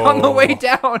me on the way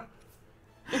down.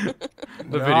 The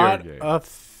Not video game. a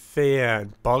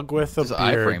fan. Bug with a His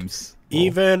beard. iframes.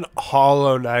 Even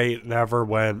Hollow Knight never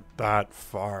went that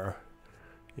far.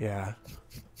 Yeah.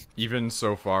 Even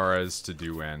so far as to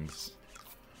do ends.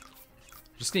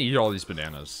 Just gonna eat all these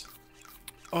bananas.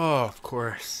 Oh, of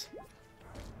course.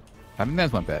 I think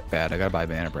that went bad. I gotta buy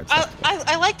banana bread.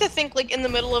 I like to think, like, in the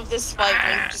middle of this fight,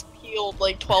 Link just peeled,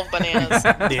 like, 12 bananas.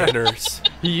 Nanners.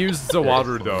 He used the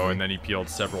water though, and then he peeled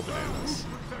several bananas.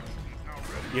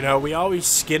 You know, we always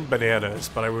skin bananas,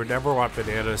 but I would never want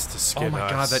bananas to skin Oh my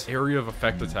god, us. that area of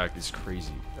effect attack is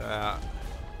crazy.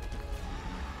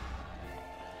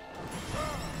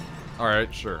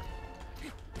 Alright, sure.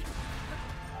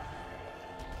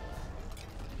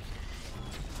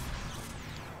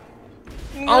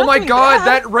 Oh my god,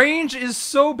 that range is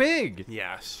so big!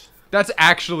 Yes. That's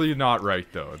actually not right,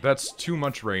 though. That's too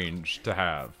much range to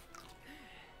have.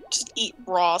 Just eat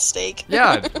raw steak.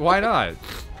 Yeah, why not?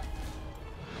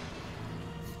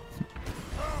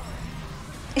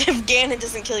 If Ganon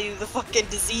doesn't kill you, the fucking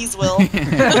disease will.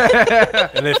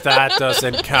 And if that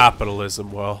doesn't,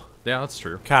 capitalism will. Yeah, that's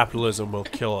true. Capitalism will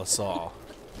kill us all.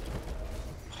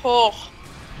 Oh,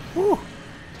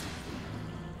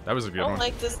 That was a I good don't one.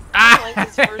 like this. I don't like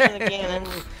this version of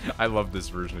Ganon. I love this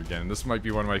version again. This might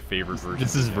be one of my favorite versions.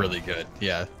 This is again. really good.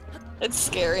 Yeah. It's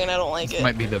scary and I don't like This it.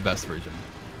 might be the best version.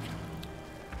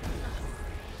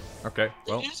 Okay,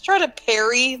 well, Did you just try to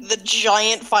parry the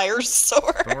giant fire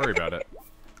sword? don't worry about it.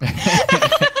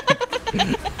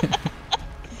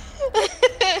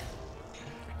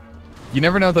 You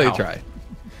never know until you Ow. try.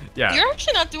 Yeah, You're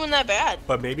actually not doing that bad.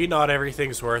 But maybe not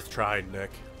everything's worth trying,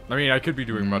 Nick. I mean, I could be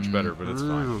doing much better, but it's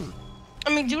fine.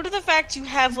 I mean, due to the fact you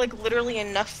have, like, literally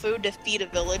enough food to feed a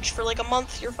village for, like, a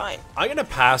month, you're fine. I'm gonna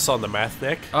pass on the meth,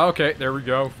 Nick. Okay, there we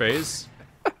go. Phase.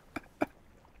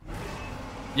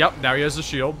 Yep, now he has a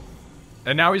shield.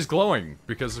 And now he's glowing,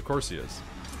 because of course he is.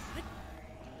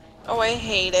 Oh, I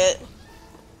hate it.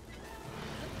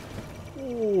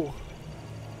 Ooh.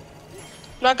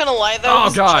 Not gonna lie, though, Oh,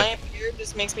 this God. giant beard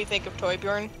just makes me think of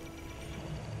Toybjorn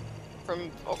from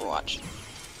Overwatch.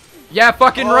 Yeah,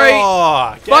 fucking right!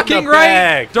 Oh, get in Fucking the right!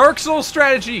 bag. Dark Souls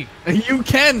strategy! You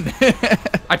can.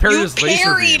 I parried You his laser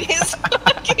parried beam. his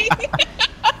fucking...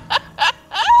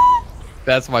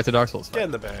 That's why it's a Dark Souls Get fight.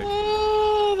 in the bag.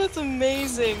 Oh, that's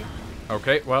amazing.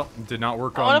 Okay, well, did not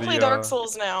work I on want the, to play Dark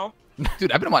Souls now.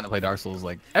 Dude, I've been wanting to play Dark Souls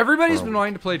like. Everybody's for a been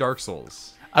wanting to play Dark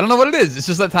Souls. I don't know what it is. It's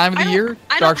just that time of the year.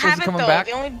 I Dark don't Souls have is it coming though. back.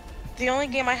 The only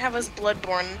game I have is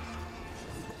Bloodborne.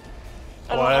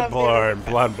 I don't have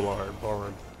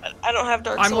Bloodborne. I don't have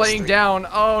Dark Souls. I'm laying 3. down.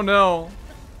 Oh no.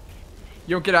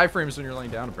 You don't get iframes when you're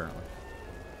laying down, apparently.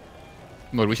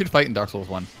 Mode, we should fight in Dark Souls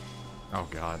 1. Oh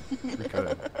god, we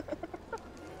could.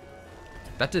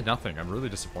 That did nothing. I'm really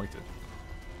disappointed.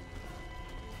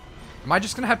 Am I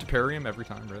just gonna have to parry him every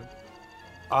time, really?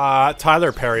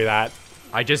 Tyler parry that.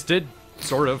 I just did,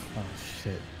 sort of. Oh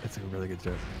shit, that's a really good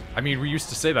joke. I mean, we used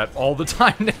to say that all the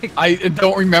time, Nick. I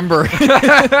don't remember,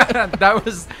 that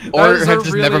was or a have just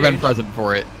really never been ancient- present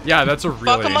for it. Yeah, that's a really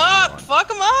Fuck him ancient up! one.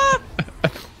 Fuck him up!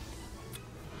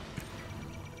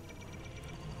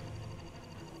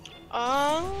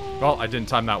 Well, I didn't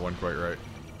time that one quite right.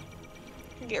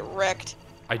 Get wrecked.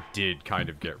 I did kind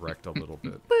of get wrecked a little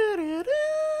bit.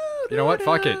 You know what?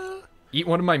 Fuck it. Eat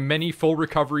one of my many full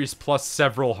recoveries plus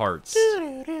several hearts.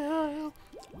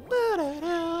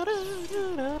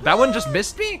 That one just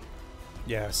missed me?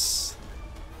 Yes.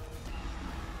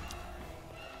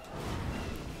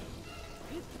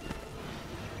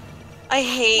 I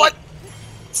hate What?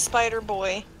 Spider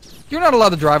Boy. You're not allowed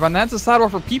to drive on that. It's a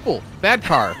sidewalk for people. Bad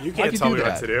car. You Why'd can't tell do me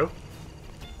that? what to do.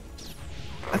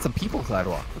 That's a people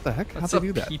sidewalk. What the heck? How'd That's they a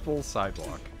do that? people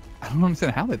sidewalk. I don't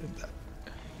understand how they did that.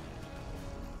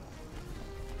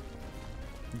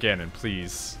 Ganon,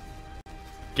 please.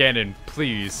 Ganon,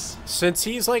 please. Since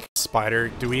he's like a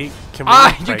spider, can we You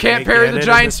like, can't make parry Ganon the in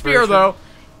giant this spear, version? though.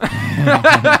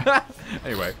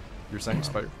 Anyway, you're saying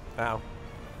spider? Ow.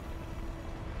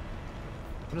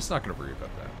 I'm just not gonna worry about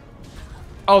that.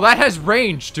 Oh, that has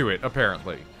range to it,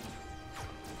 apparently.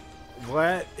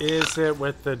 What is it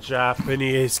with the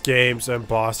Japanese games and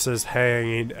bosses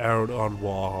hanging out on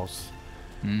walls?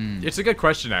 It's a good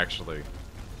question, actually.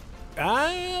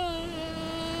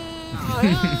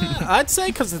 I'd say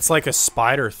because it's like a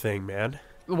spider thing, man.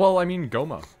 Well, I mean,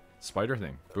 Goma. Spider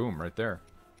thing. Boom, right there.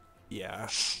 Yeah.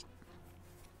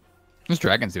 Those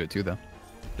dragons do it too, though.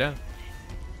 Yeah.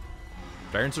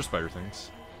 Barons are spider things.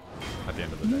 At the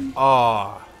end of the day.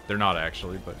 Oh, They're not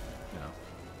actually, but, you know.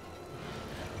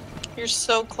 You're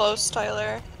so close,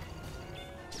 Tyler.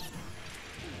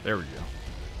 There we go.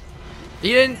 He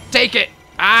didn't take it!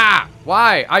 Ah!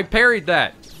 Why? I parried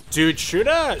that! Dude, shoot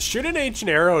an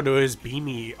ancient arrow into his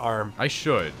beamy arm. I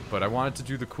should, but I wanted to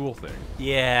do the cool thing.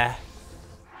 Yeah.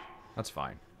 That's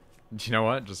fine. You know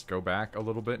what? Just go back a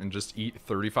little bit and just eat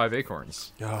 35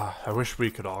 acorns. I wish we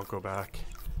could all go back.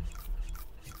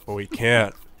 But we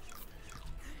can't.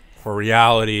 For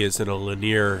reality is in a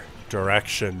linear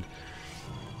direction.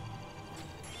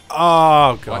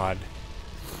 Oh, God.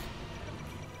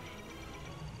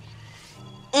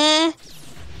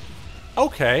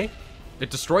 Okay. It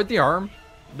destroyed the arm.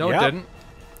 No, Yep. it didn't.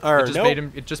 Or It just nope. made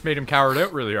him. It just made him cowered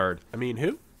out really hard. I mean,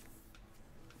 who?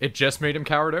 It just made him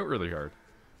cowered out really hard.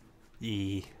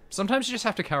 E. Sometimes you just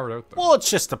have to cower out though. Well, it's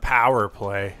just a power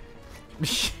play.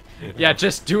 Yeah,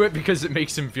 just do it because it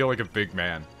makes him feel like a big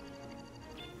man.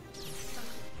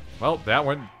 Well, that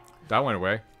went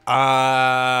away.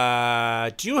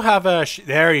 Do you have a...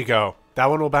 there you go. That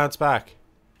one will bounce back.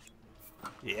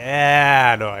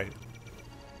 Yeah, no.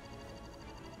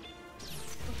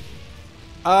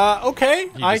 Okay.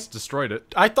 He just destroyed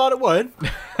it. I thought it would.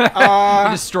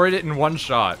 He destroyed it in one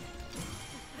shot.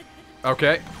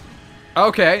 Okay.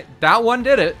 Okay, that one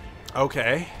did it.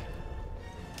 Okay.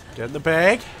 Get in the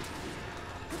bag.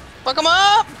 Fuck him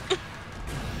up!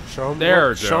 Show him,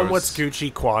 There it show him goes. what's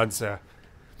Gucci Kwanzaa.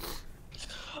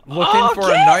 Looking for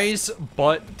a yes! nice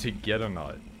butt to get a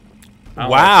nut. I don't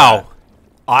Wow.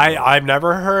 like I've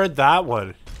never heard that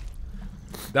one.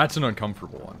 that. That's an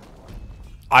uncomfortable one.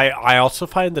 I also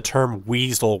find the term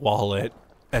weasel wallet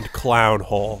and clown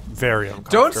hole very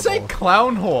uncomfortable. Don't say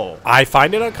clown hole. I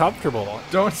find it uncomfortable.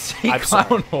 Don't say I'm clown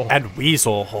sorry. hole. And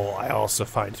weasel hole I also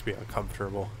find to be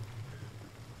uncomfortable.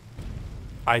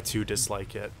 I too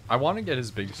dislike it. I want to get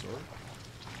his big sword.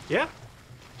 Yeah.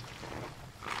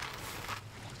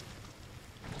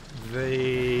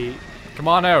 They Come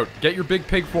on out. Get your big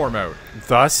pig form out.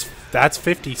 thus that's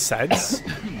 50 cents.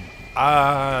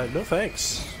 No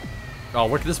thanks. Oh,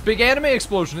 look at this big anime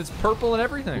explosion. It's purple and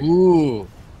everything. Ooh.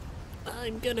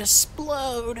 I'm gonna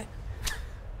explode.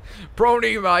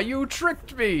 Pronima, you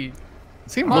tricked me.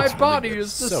 This game My looks really body good.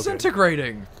 is So good.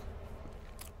 disintegrating.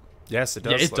 Yes, it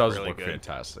does. Yeah, it does really look good.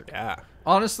 fantastic. Yeah.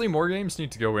 Honestly, more games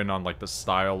need to go in on like the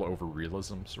style over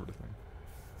realism sort of thing.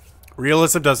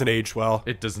 Realism doesn't age well.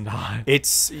 It does not.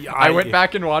 It's I went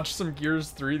back and watched some Gears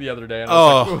 3 the other day, and I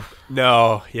was like, Oh oof.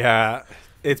 no, yeah,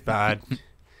 it's bad.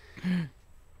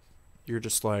 You're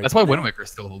just like That's why Wind Waker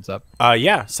still holds up.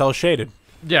 yeah, cell shaded.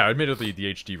 Yeah, admittedly,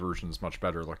 the HD version is much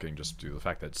better looking just due to the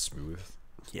fact that it's smooth.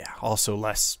 Yeah, also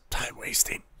less time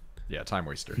wasting. Yeah, time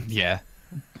waster. Yeah.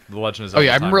 The Legend of Oh Zelda.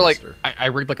 yeah, I time remember like waster. I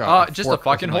rigged like a Just a fork or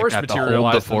fucking something horse like that to hold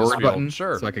materialized the in forward this field. button,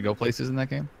 Sure. so I could go places in that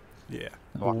game. Yeah.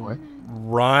 Walk away.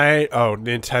 Right. Oh,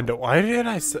 Nintendo. Why did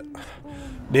I say...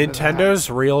 Nintendo's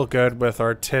real good with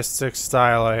artistic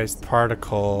stylized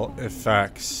particle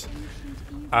effects.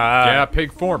 Yeah,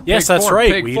 pig form. yes, pig that's form,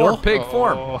 right, Pig Weedle. form. Pig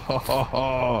form.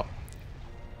 Oh.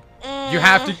 You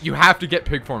have to get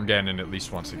pig form Ganon at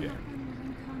least once a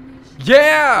game.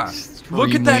 Yeah!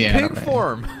 Look at that Extremely pig anime.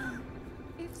 form.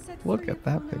 Look at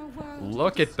that pig.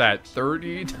 Look at that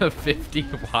 30 to 50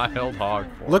 wild hog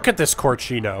form. Look at this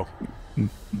Corchino.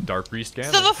 Dark Beast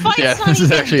Ganon. So the fight's Yeah, not this is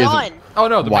even actually done. Oh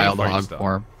no, the Wild main fight hog is done.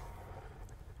 form.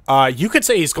 You could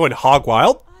say he's going hog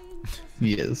wild.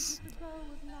 He is.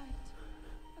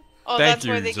 Oh, Thank that's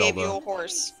why you, they gave you Zelda. a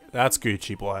horse. That's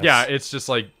Gucci Blast. Yeah, it's just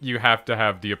like you have to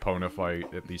have the Epona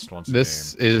fight at least once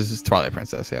This a game. is Twilight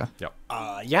Princess, yeah. Yep.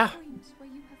 Yeah.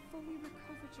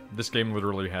 This game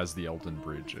literally has the Elden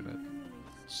Bridge in it.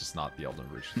 It's just not the Elden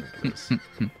Bridge you think it is.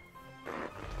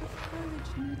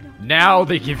 Now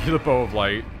they give you the Bow of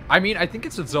Light. I mean, I think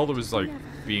it's that Zelda was like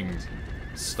being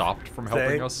stopped from helping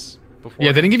Thank- us before.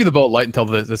 Yeah, they didn't give you the bow of light until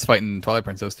this fight in Twilight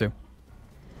Princess too.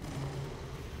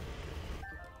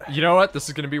 You know what? This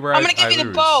is gonna be where I'm I gonna give you the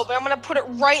lose. bow, but I'm gonna put it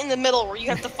right in the middle where you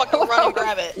have to fucking run and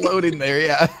grab it. Loading there,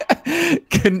 yeah.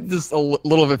 Can just a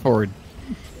little bit forward.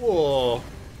 Whoa.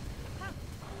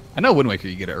 I know Wind Waker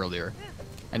you get it earlier,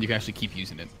 and you can actually keep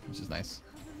using it, which is nice.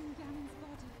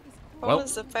 Well. Well,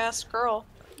 is a fast girl.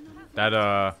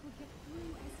 That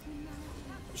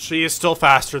She is still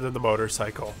faster than the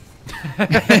motorcycle. Good.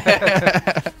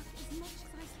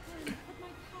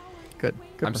 Good I'm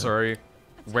for her. sorry.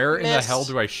 Where in the Missed. hell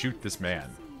do I shoot this man?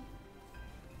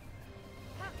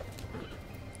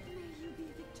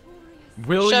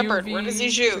 Will Shepard, you where be does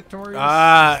he shoot?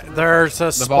 victorious? There's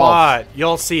a spot.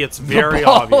 You'll see it's very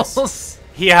obvious. Balls.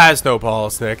 He has no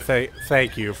balls, Nick.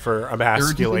 Thank you for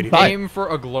emasculating Hi. me. Aim for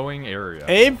a glowing area.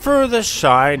 Aim for the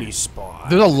shiny spot.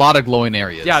 There's a lot of glowing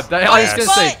areas. Yeah, I was Yes.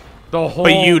 gonna say, The whole.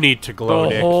 But you need to glow, The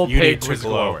Nick. whole You need pig to was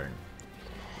glow. glowing.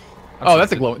 Oh,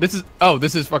 that's a glow.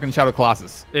 This is fucking Shadow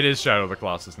Colossus. It is Shadow of the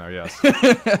Colossus now, yes.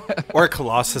 Or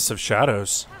Colossus of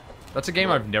Shadows. That's a game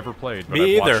I've never played. But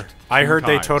Me I've either. watched I 2 heard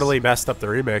they times. totally messed up the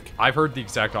remake. I've heard the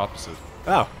exact opposite.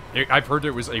 Oh. I've heard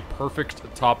it was a perfect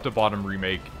top-to-bottom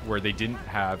remake where they didn't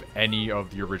have any of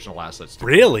the original assets.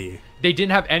 Really? They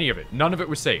didn't have any of it. None of it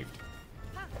was saved.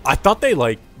 I thought they,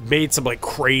 like, made some, like,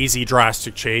 crazy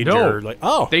drastic change. No. Or, like,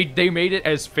 oh. They made it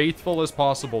as faithful as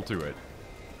possible to it.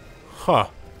 Huh.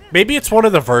 Maybe it's one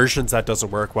of the versions that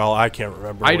doesn't work well. I can't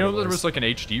remember. I what know it there was like an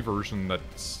HD version that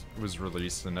was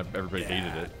released and everybody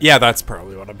hated it. Yeah, that's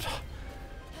probably what I'm...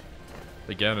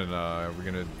 Again, and we're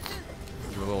gonna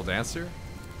do a little dance here?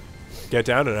 Get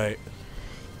down tonight.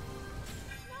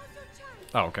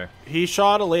 Oh, okay. He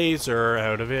shot a laser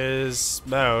out of his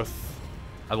mouth.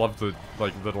 I love the,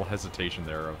 like, little hesitation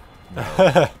there of...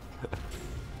 No.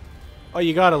 Oh,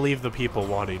 you gotta leave the people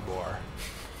wanting more.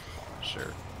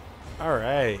 Sure.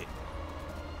 Alright.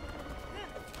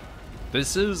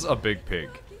 This is a big pig.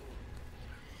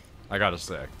 I gotta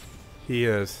say. He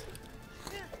is.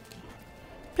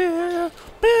 Nick,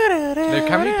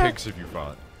 how many pigs have you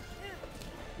fought?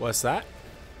 What's that?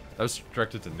 That was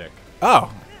directed to Nick.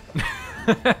 Oh.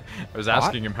 I was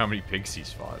asking him how many pigs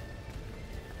he's fought.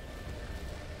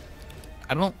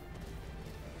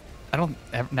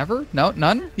 Never? No,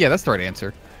 none? Yeah, that's the right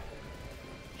answer.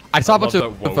 I saw a bunch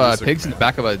love that of woe is a pigs in the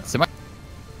command. back of a semi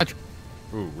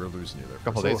Ooh, we're losing you there. a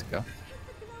couple days ago.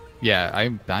 Yeah,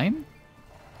 I'm dying?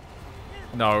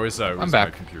 No, it was I'm my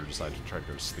back. computer decided to try to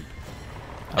go to sleep.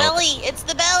 Belly, it's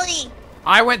the belly.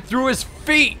 I went through his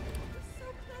feet!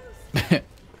 I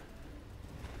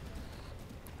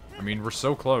mean, we're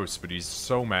so close, but he's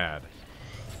so mad.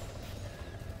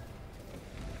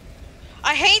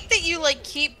 I hate that you like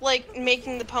keep like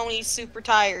making the ponies super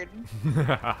tired.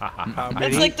 How many?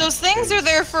 It's like those things are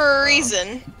there for a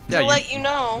reason Yeah, to you- let you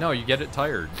know. No, you get it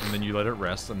tired, and then you let it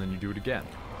rest, and then you do it again.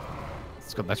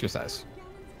 Let's go. That's your size.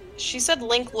 She said,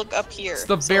 "Link, look up here." It's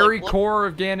the So, very like, look- core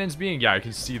of Ganon's being. Yeah, I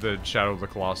can see the Shadow of the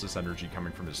Colossus energy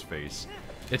coming from his face.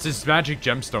 It's his magic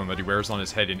gemstone that he wears on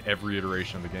his head in every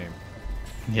iteration of the game.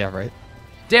 Yeah, right.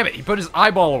 Damn it, he put his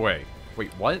eyeball away.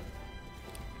 Wait, what?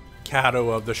 Cato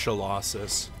of the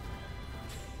Colossus.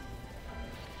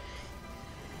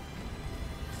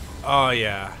 Oh,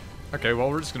 yeah. Okay, well,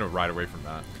 we're just gonna ride away from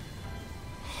that.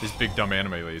 His big dumb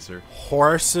anime laser.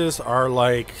 Horses are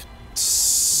like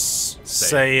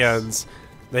Saiyans.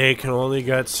 They can only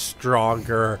get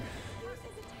stronger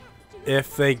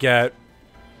if they get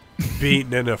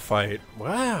beaten in a fight.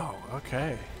 Wow,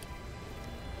 okay.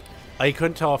 I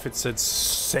couldn't tell if it said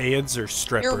Saiyans or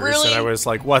strippers, really- and I was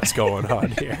like, what's going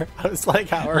on here? I was like,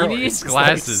 how are He we needs just, like,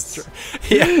 glasses.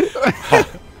 yeah.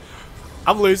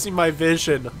 I'm losing my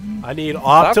vision. I need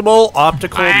optimal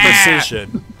optical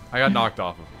precision. I got knocked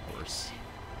off, of course.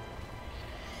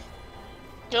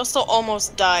 You also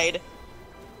almost died.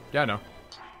 Yeah, I know.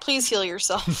 Please heal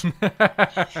yourself.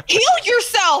 Heal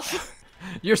yourself!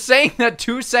 You're saying that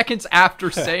 2 seconds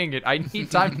after saying it. I need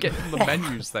time to get in the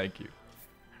menus, thank you.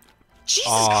 Jesus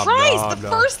Oh, Christ! no, the no.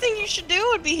 first thing you should do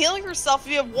would be heal yourself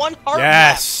if you have one heart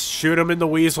Yes, shoot him in the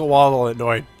weasel waddle at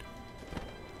Noid.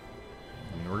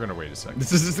 We're gonna wait a second.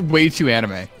 This is way too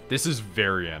anime. This is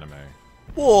very anime.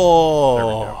 Whoa! There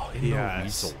we go. In the Yes.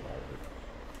 weasel wallet.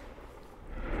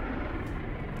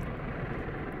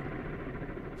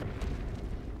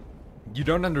 You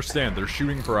don't understand. They're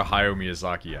shooting for a Hayao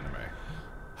Miyazaki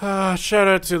anime. Shout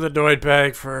out to the Noid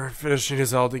bag for finishing his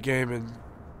Zelda game. And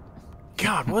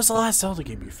God, what was the last Zelda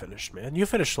game you finished, man? You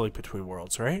finished Link Between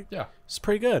Worlds, right? Yeah, It's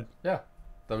pretty good. yeah.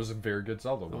 That was a very good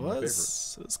Zelda. One It of my favorites.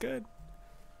 was. It was good.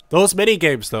 Those mini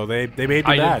games, though, they made me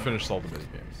I mad. didn't finish all the mini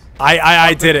games.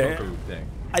 I did it. Thing.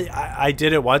 I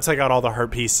did it once. I got all the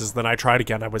heart pieces. Then I tried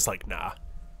again. I was like, nah.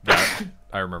 Yeah,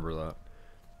 I remember that.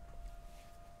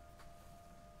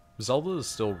 Zelda is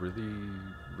still really,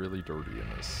 really dirty in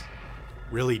this.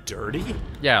 Really dirty?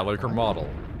 Yeah, like her model.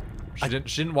 She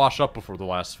didn't wash up before the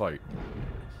last fight.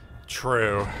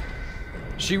 True.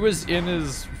 She was in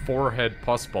his forehead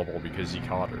pus bubble because he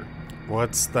caught her.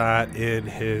 What's that in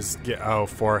his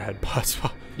forehead pus?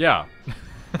 Yeah.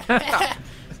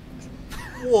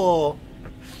 Whoa.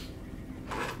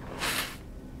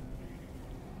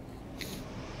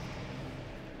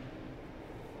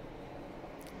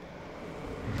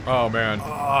 Oh man,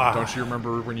 don't you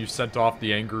remember when you sent off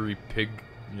the angry pig,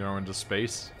 into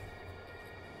space?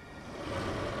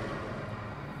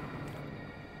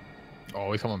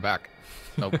 Oh, he's coming back.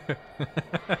 Nope.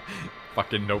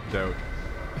 Fucking noped out.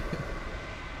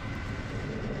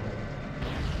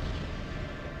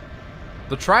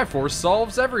 The Triforce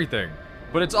solves everything,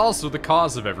 but it's also the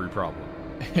cause of every problem.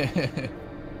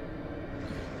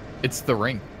 It's the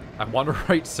ring. I want to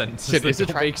write sentences Shit, that is it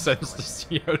don't make sense to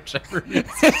CEO Jeopardy.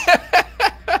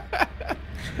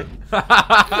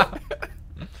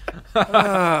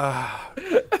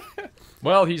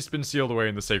 Well, he's been sealed away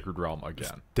in the sacred realm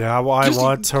again. Now I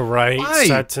want to write why?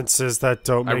 sentences that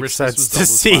don't I make wish this sense was to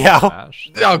Zelda's see Final how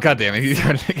Smash. Oh god damn it! He's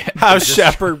trying to get. how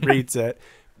Shepard reads it.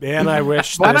 Man, I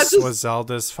wish Why not this just- was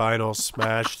Zelda's Final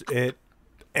Smash. It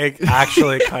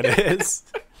actually kind of is.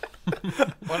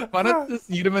 Why not just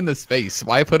eat him in the space?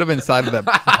 Why put him inside of that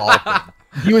ball thing?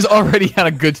 He was already on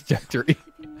a good trajectory.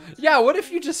 Yeah, what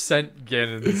if you just sent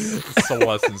Ganon's soul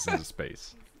essence into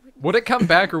space? Would it come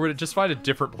back, or would it just find a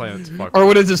different planet to fuck Or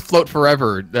with? would it just float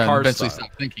forever and Car eventually style.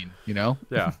 stop thinking? You know?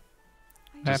 Yeah,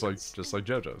 just Happens. like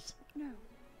JoJo's. No,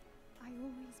 I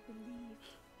always believed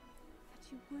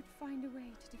that you would find a way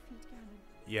to defeat Ganon.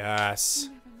 Yes.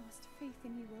 I never lost faith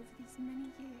in you over these many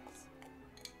years.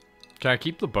 Can I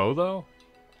keep the bow though?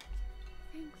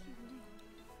 Thank you,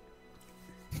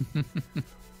 Link.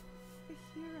 The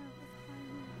hero of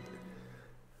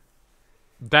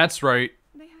Hyrule. That's right.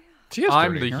 May I ask, She has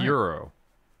I'm 30, the alright. hero.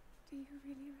 do you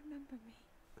really remember me?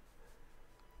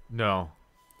 No.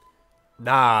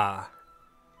 Nah.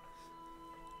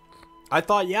 I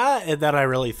thought yeah, and then I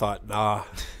really thought nah.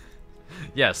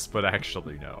 Yes, but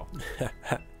actually no.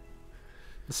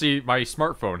 See, my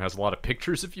smartphone has a lot of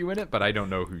pictures of you in it, but I don't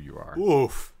know who you are.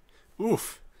 Oof.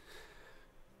 Oof.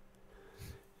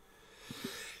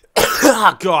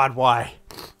 Ah, God, why?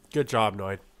 Good job,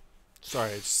 Noid.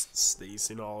 Sorry, I just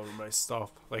sneezing all over my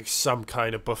stuff. Like some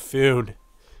kind of buffoon.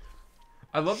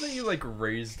 I love that you like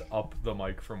raised up the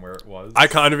mic from where it was. I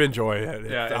kind of enjoy it.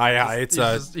 Yeah,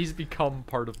 It's he's become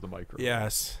part of the microphone.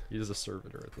 yes. He is a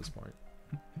servitor at this point.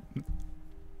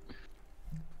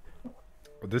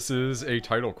 This is a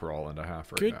title crawl and a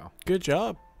half right Good. now. Good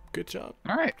job. Good job.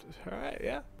 All right. All right.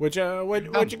 Yeah. What'd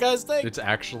you guys think? It's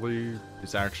actually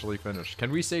finished.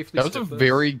 Can we safely? That was a skip this?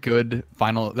 very good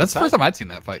final. That's the first time I'd seen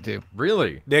that fight too.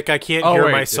 Really. Nick, I can't Oh, hear wait,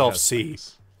 it myself has see.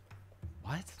 things.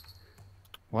 What?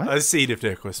 What? I seen if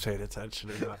Nick was paying attention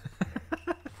or not.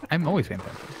 I'm always paying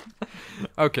attention.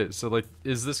 Okay, so like,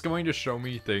 is this going to show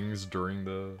me things during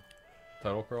the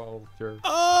title crawl here?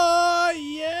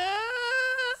 Yeah.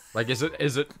 Like, is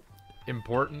it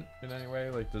important in any way?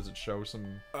 Like, does it show some?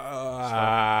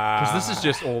 Because Because this is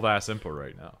just old ass info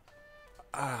right now.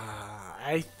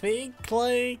 I think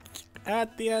like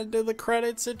at the end of the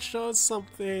credits it shows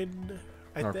something.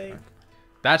 I Okay. think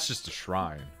That's just a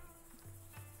shrine.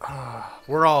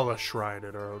 we're all a shrine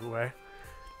in our own way,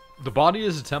 The body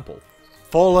is a temple.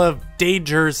 full of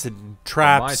dangers and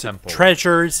traps and temple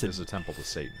treasures and Is a temple to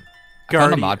Satan. I found a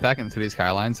guardian. mod pack in Cities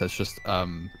Skylines that's just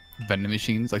vending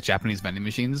machines, like Japanese vending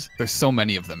machines. There's so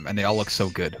many of them, and they all look so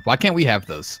good. Why can't we have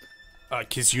those?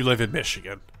 Because you live in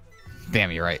Michigan.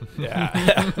 Damn, you're right.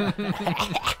 Yeah.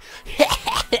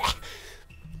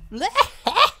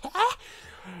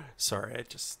 Sorry, I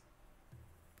just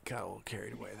got a little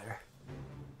carried away there.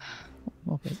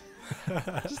 Okay.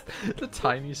 The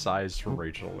tiny size for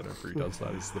Rachel whenever he does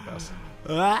that is the best.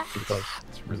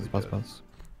 It's really Buzz, good. buzz.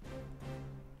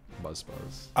 Buzz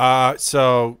buzz.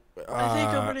 So I think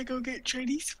I'm gonna go get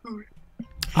Chinese food.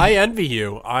 I envy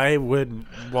you. I would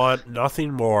want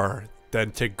nothing more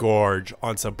than to gorge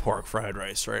on some pork fried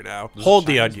rice right now. There's a Hold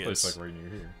the Chinese onions. place, like right near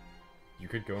here. You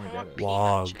could go and get it.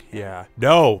 Long, yeah.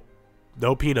 No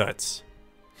peanuts.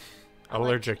 I'm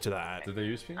allergic to that. Did they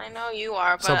use peanuts? I know you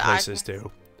are, but Some places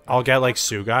do. I'll get like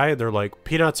sugai. They're like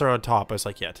peanuts are on top. I was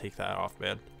like, yeah, take that off,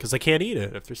 man, because I can't eat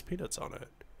it if there's peanuts on it.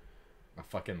 A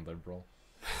fucking liberal.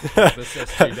 This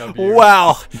SJW.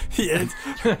 Wow,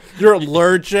 you're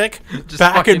allergic. Just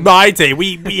Back fucking- in my day,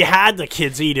 we had the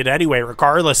kids eat it anyway,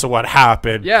 regardless of what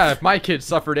happened. Yeah, if my kids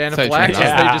suffered anaphylaxis,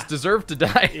 Yeah. they just deserve to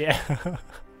die. Yeah.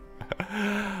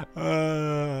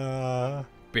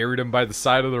 Buried them by the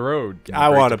side of the road. in the I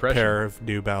Great want Depression. a pair of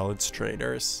New Balance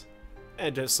trainers.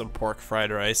 And just some pork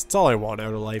fried rice. It's all I want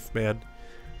out of life, man.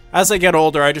 As I get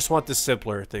older, I just want the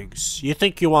simpler things. You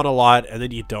think you want a lot, and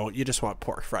then you don't. You just want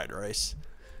pork fried rice.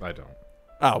 I don't.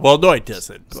 Oh, well, no, it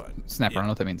doesn't. But Snap, I don't know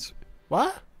what that means.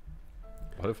 what?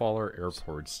 What if all our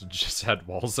airports just had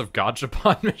walls of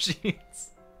gachapon machines?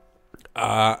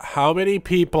 How many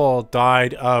people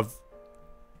died of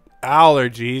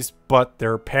allergies, but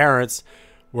their parents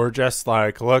were just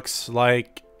like, looks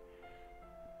like...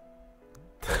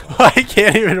 I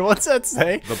can't even... What's that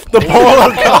say? The pole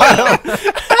of God.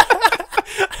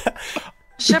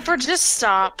 Shepard, just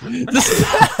stop.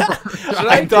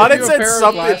 I thought it said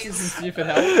something. See if it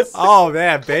helps. Oh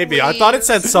man, baby! I thought it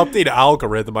said something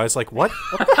algorithm. I was like, what?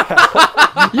 What the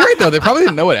hell? You're right though. They probably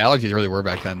didn't know what allergies really were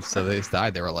back then, so they just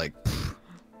died. They were like,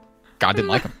 God didn't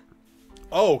like them.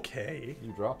 Okay.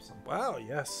 You dropped some. Wow.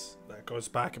 Yes, that goes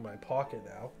back in my pocket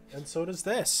now, and so does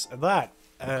this and that,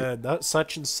 and that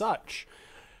such and such.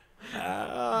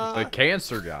 The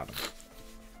cancer got him.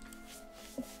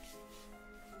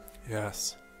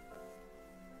 Yes.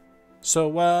 So,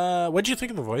 what'd you think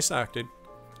of the voice acting?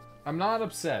 I'm not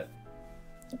upset.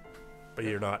 But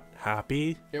you're not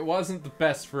happy? It wasn't the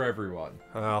best for everyone.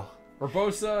 Well,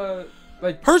 Urbosa,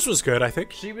 like, hers was good, I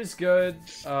think. she was good.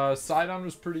 Sidon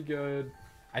was pretty good.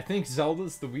 I think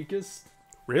Zelda's the weakest.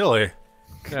 Really?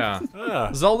 Yeah.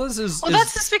 Ah. Zelda's is. Well,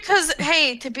 that's just because,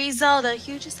 hey, to be Zelda,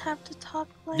 you just have to talk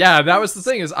like Yeah, that was the this.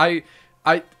 thing. Is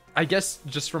I guess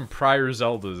just from prior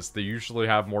Zeldas, they usually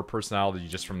have more personality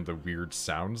just from the weird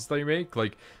sounds they make.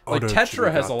 Like Oh, no, Tetra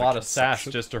you has a got lot the of sass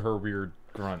conception. just to her weird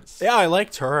grunts. Yeah, I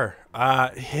liked her.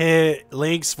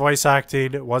 Link's voice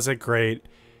acting wasn't great.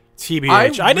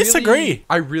 TBH. I disagree.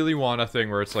 I really want a thing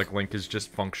where it's like Link is just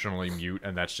functionally mute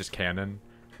and that's just canon.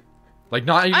 Like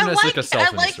not even as like a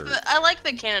self-insert. I like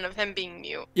the canon of him being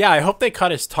mute. Yeah, I hope they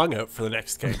cut his tongue out for the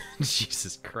next game.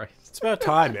 Jesus Christ. It's about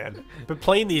time, man. Been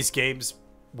playing these games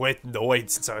with Noid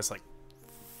since I was like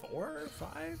 4 or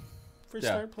 5. First Yeah,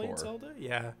 started playing 4. Zelda.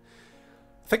 Yeah.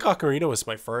 I think Ocarina was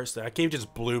my first. That game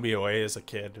just blew me away as a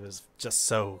kid. It was just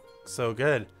so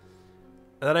good.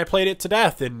 And then I played it to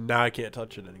death, and now I can't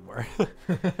touch it anymore.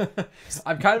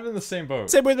 I'm kind of in the same boat.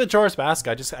 Same with the Majora's Mask.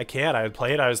 I can't. I would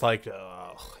play it. I was like,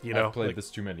 I've played like, this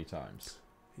too many times.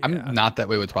 yeah. I'm not that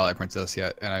way with Twilight Princess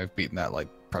yet, and I've beaten that like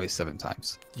probably 7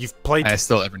 times. You've played. And I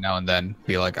still every now and then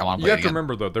be like, I want to You play have it to again.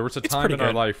 remember though, there was a It's time pretty in our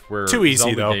good. life where Too easy,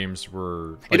 Zelda though. games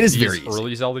were It is these very easy.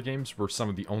 early Zelda games were some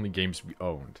of the only games we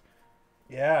owned.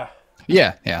 Yeah.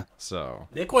 Yeah. So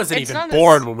Nick wasn't It's even not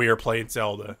born a- when we were playing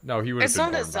Zelda. no, he would have It's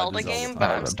been not a born by Zelda the game, Zelda but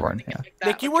time. I'm Born, starting to yeah. think that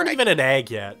Nick, you with weren't Dragon- even an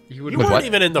egg yet. He You would With weren't what?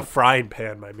 even in the frying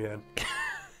pan, my man.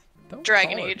 Don't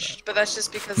Dragon call it Age, that. but that's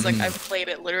just because like I've played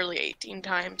it literally 18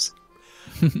 times.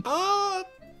 I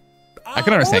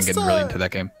can understand getting really into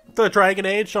that game. The Dragon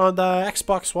Age on the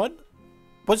Xbox One.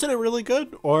 Wasn't it really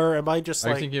good, or am I just Are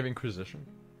you like? thinking of Inquisition?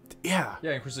 Yeah,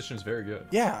 Yeah, Inquisition is very good.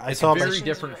 yeah. I It's saw. very My,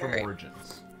 different from Very-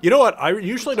 Origins. you know what? I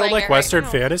usually don't Playing like it right Western now.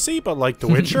 fantasy, but like The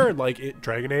Witcher and like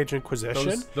Dragon Age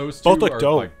Inquisition. Those both two look are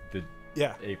dope. like the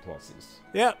Yeah, A pluses.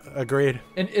 yeah. Agreed.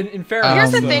 And in fairness,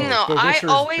 Here's the thing, though, The I Witcher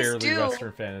is always barely do-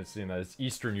 Western fantasy, and that is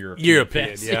Eastern European. European.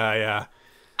 fantasy. Yeah.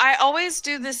 I always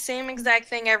do the same exact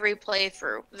thing every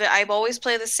playthrough. I always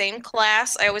play the same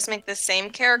class, I always make the same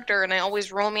character, and I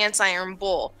always romance Iron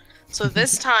Bull. So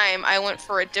this time, I went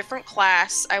for a different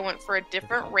class, I went for a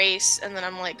different race, and then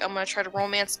I'm like, I'm gonna try to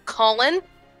romance Cullen.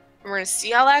 We're gonna see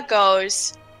how that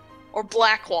goes. Or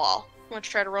Blackwall. I'm gonna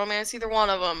try to romance either one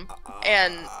of them.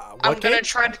 And I'm what gonna game?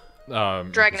 try to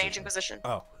Dragon Age Inquisition. Inquisition.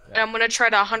 Oh, And I'm gonna try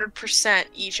to 100%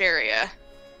 each area.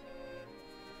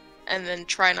 And then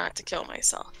try not to kill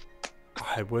myself.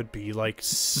 I would be like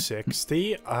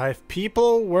 60 if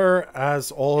people were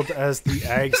as old as the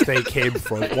eggs they came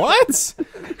from. What?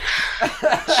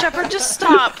 Shepard, just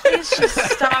stop. Please just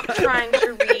stop trying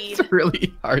to read. It's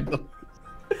really hard.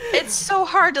 It's so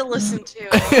hard to listen to.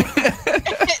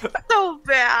 It's so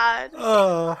bad.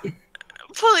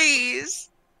 Please.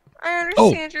 I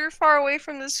understand you're far away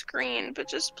from the screen, but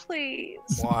just please.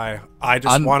 Why? I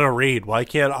just On- want to read. Why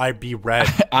can't I be red?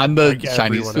 On the like Chinese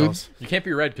everyone food, else? You can't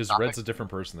be red because Red's a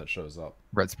different person that shows up.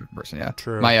 Red's person, yeah.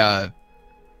 True. My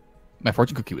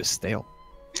fortune cookie was stale.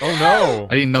 Oh no!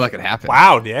 I didn't know that could happen.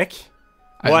 Wow, Nick.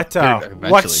 I What? figured eventually,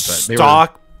 What but they were-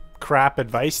 stock crap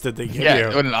advice did they give Yeah,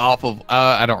 you? what an awful.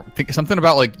 I don't think something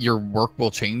about like your work will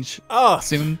change Oh,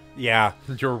 soon, yeah.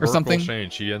 Your work something? will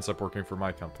change. He ends up working for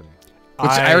my company. which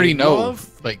I already know. love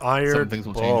Like Iron some things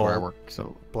will change where I Bull. work.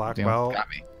 So Blackwell, got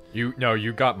me.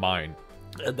 You got mine.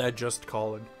 and then just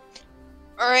Colin.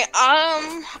 Alright,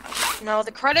 no,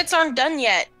 the credits aren't done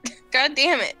yet. God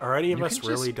damn it. Are any of You us can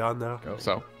really just done though? Go.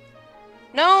 So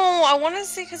No, I want to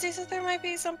see, because he said there might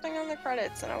be something on the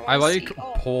credits, and I want to I like see.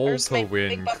 Oh, Pull there's to my Win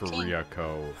big buff king. Korea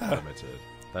Co. Limited.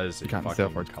 That is a you can't fucking sell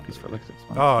fortune cookies company. for like 6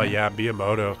 months. Oh yeah,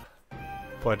 Miyamoto.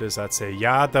 What does that say?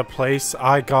 Yeah, the place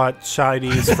I got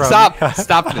Chinese from. Stop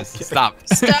this! Stop!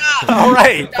 Stop! All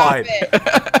right, Stop fine.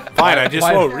 it. Fine, I just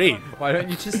Why- won't read. Why don't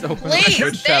you just open Please, the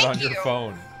Twitch chat thank on your you.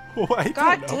 phone? I don't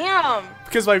God know. damn.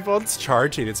 Because my phone's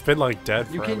charging. It's been like dead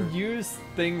You forever. can use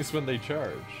things when they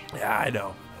charge. Yeah, I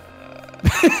know.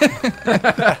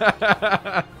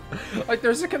 Like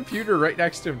there's a computer right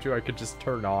next to him too. I could just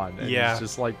turn on. And Yeah. He's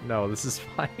just like, no, this is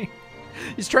fine.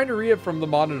 He's trying to read it from the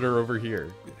monitor over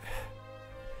here.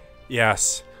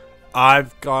 Yes.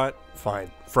 I've got...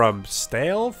 Fine. From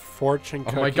stale fortune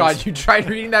cookies... Oh my god, you tried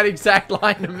reading that exact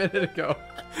line a minute ago.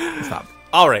 Stop.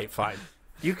 Alright, fine.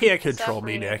 You can't control Stop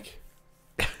me, reading. Nick.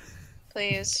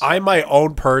 Please. I'm my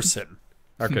own person.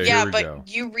 Okay, Yeah, here we but go.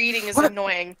 you reading is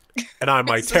annoying. And I'm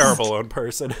my terrible own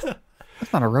person.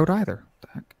 That's not a road either. What the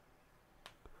heck?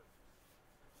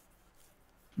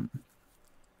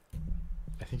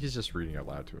 I think he's just reading out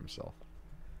loud to himself.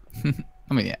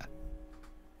 I mean, yeah.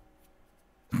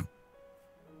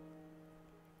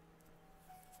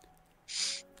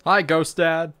 Hi, Ghost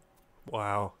Dad.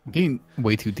 Wow. I'm getting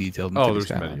way too detailed. Oh, into there's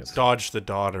these many. guidelines. Dodge the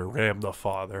daughter, ram the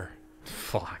father.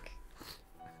 Fuck.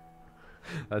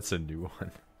 That's a new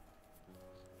one.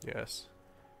 Yes.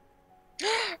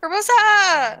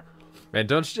 Herbosa! Man,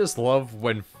 don't you just love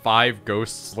when 5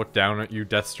 ghosts look down at you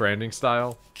Death Stranding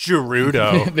style?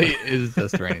 Gerudo. They is the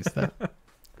strange stuff.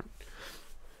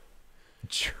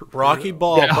 Rocky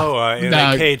Balboa in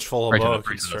No, a cage full of Rachel- boa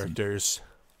Rachel doesn't. constrictors.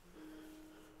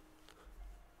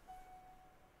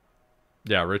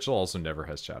 Yeah, Rachel also never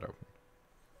has chat open.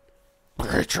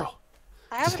 Rachel.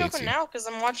 I have Just it hates open you. now because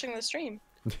I'm watching the stream.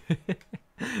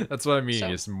 That's what I mean, So-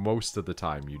 is most of the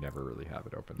time you never really have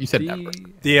it open. You said never.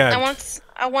 The end.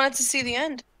 I wanted to see the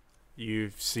end.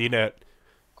 You've seen it. Yeah,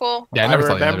 Cool. I I never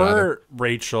saw the end of it either. remember,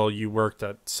 Rachel, you worked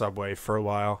at Subway for a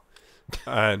while.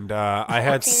 And I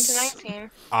had... 14 to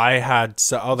 19. I had...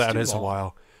 Oh, that too is a long.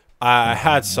 while. I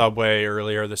had Subway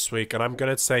earlier this week, and I'm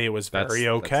going to say it was very That's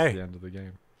okay. the end of the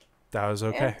game. That was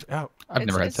okay. Oh. I've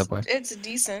never had It's- Subway. It's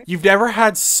decent. You've never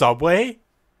had Subway?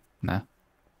 Nah.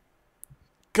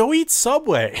 Go eat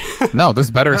Subway. No,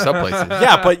 there's better sub places.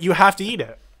 Yeah, but you have to eat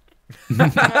it. No,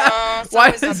 Why Subway's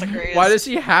not does, the greatest. why does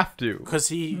he have to? Because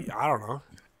I don't know.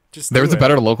 Just There was do a it.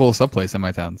 better local sub place in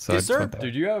my town, so I Is just there? went there.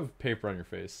 Dude, you have paper on your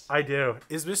face. I do.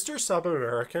 Is Mr. Sub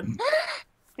American?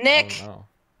 Nick. Oh,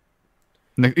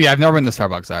 no. Yeah, I've never been to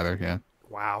Starbucks either. Yeah.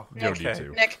 Wow. You don't need to.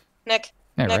 Nick. Yeah,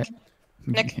 Nick. right.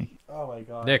 Nick. Oh my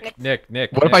god. Nick.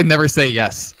 What if I never say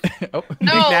yes? Oh.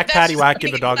 No, Knack, that's patty, just whack, to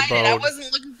give the make dog a excited. I bone.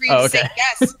 wasn't looking for you Oh, to say okay.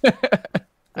 yes. Fair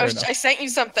enough. I sent you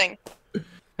something.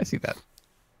 I see that.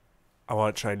 I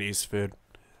want Chinese food.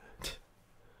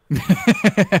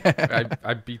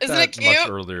 I beat Isn't that it cute? much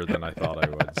earlier than I thought I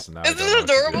would. So now Isn't I it don't know what to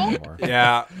do adorable? anymore.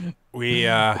 Yeah. We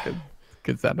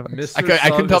Good sound effects. Mr. I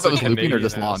couldn't tell if Sub it was is a looping or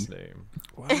just Canadian long. ass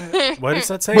name. what does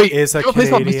that say? Wait, Is a you have a place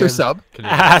called Canadian Mr. Sub?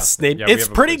 Canadian ass name. Yeah, we It's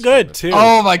have a pretty place good called too.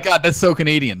 Oh my god, that's so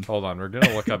Canadian. Hold on, we're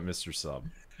gonna look up Mr. Sub.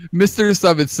 Mr.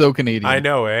 Sub, it's so Canadian. I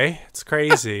know, eh? It's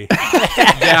crazy.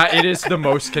 Yeah, it is the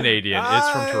most Canadian. It's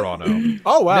from Toronto.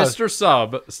 Oh wow. Mr.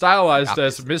 Sub, stylized Yeah.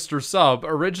 as Mr. Sub,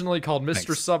 originally called Mr.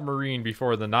 Thanks. Submarine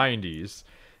before the 90s,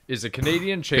 is a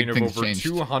Canadian chain of things over changed.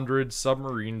 200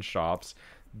 submarine shops.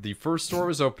 The first store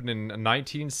was opened in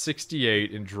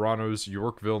 1968 in Toronto's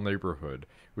Yorkville neighborhood,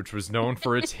 which was known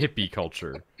for its hippie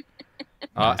culture.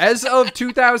 As of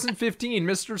 2015,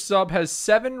 Mr. Sub has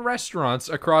 7 restaurants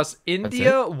across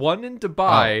India, 1 in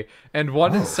Dubai, and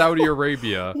 1 in Saudi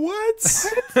Arabia. What?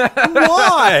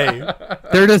 Why?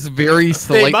 They're just very must-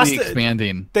 slightly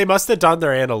expanding. They must have done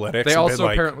their analytics. They and been also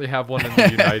like, apparently have one in the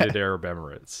United Arab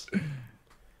Emirates.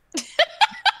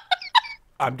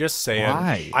 I'm just saying.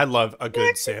 Why? I love a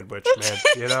good sandwich, man.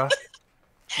 You know.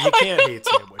 You can't hate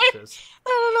sandwiches. I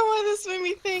don't know why this made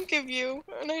me think of you,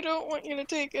 and I don't want you to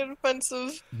take it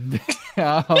offensive.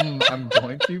 I'm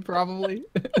going to probably.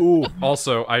 Ooh.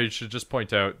 Also, I should just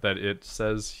point out that it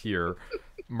says here,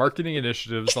 marketing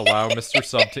initiatives allow Mr.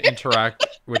 Sub to interact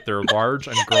with their large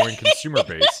and growing consumer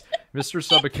base. Mr.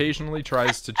 Sub occasionally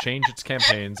tries to change its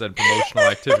campaigns and promotional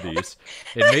activities.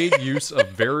 It made use of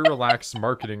very relaxed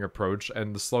marketing approach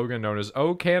and the slogan known as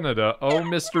 "Oh Canada, Oh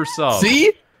Mr. Sub."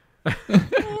 See?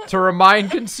 To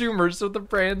remind consumers of the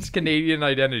brand's Canadian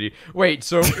identity. Wait,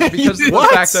 so because of the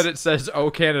What? fact that it says "Oh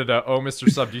Canada, Oh Mr.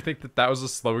 Sub," do you think that that was a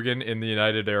slogan in the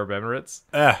United Arab Emirates?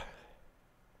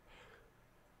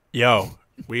 Yo,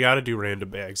 we gotta do random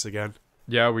bags again.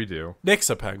 Yeah, we do. Nick's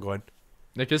a penguin.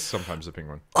 Nick is sometimes a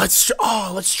penguin. Let's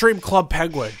stream Club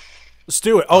Penguin. Let's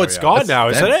do it. Oh, it's yeah. gone That's now,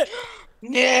 isn't dead. it?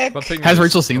 Nick! But penguin Has is-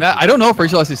 Rachel seen that? I don't know if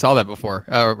Rachel actually saw that before.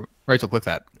 Rachel, click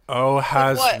that. Oh,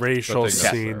 has what? Rachel But they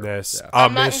got seen there, this? yeah.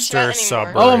 I'm not in chat Mr. anymore.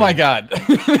 Submarine. Oh my god.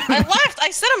 I left! I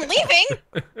said I'm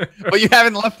leaving! But you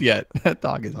haven't left yet. That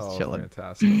dog is Oh, chilling.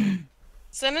 fantastic.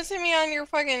 Send it to me on your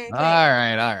fucking thing.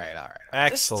 Alright. Just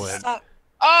Excellent. stop.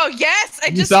 Oh, yes! I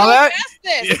You just saw saw that? past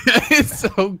this! It's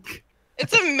so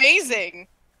It's amazing!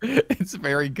 it's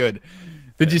very good.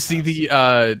 Did you see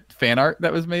the fan art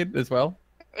that was made as well?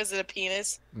 Was it a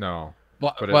penis? No.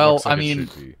 Well, But it looks like I it mean,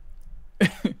 should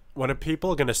be. When are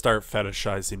people gonna start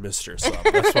fetishizing Mr. Sub?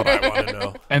 That's what I want to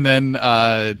know. And then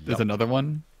there's another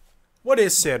one. What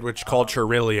is sandwich culture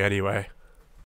really, anyway?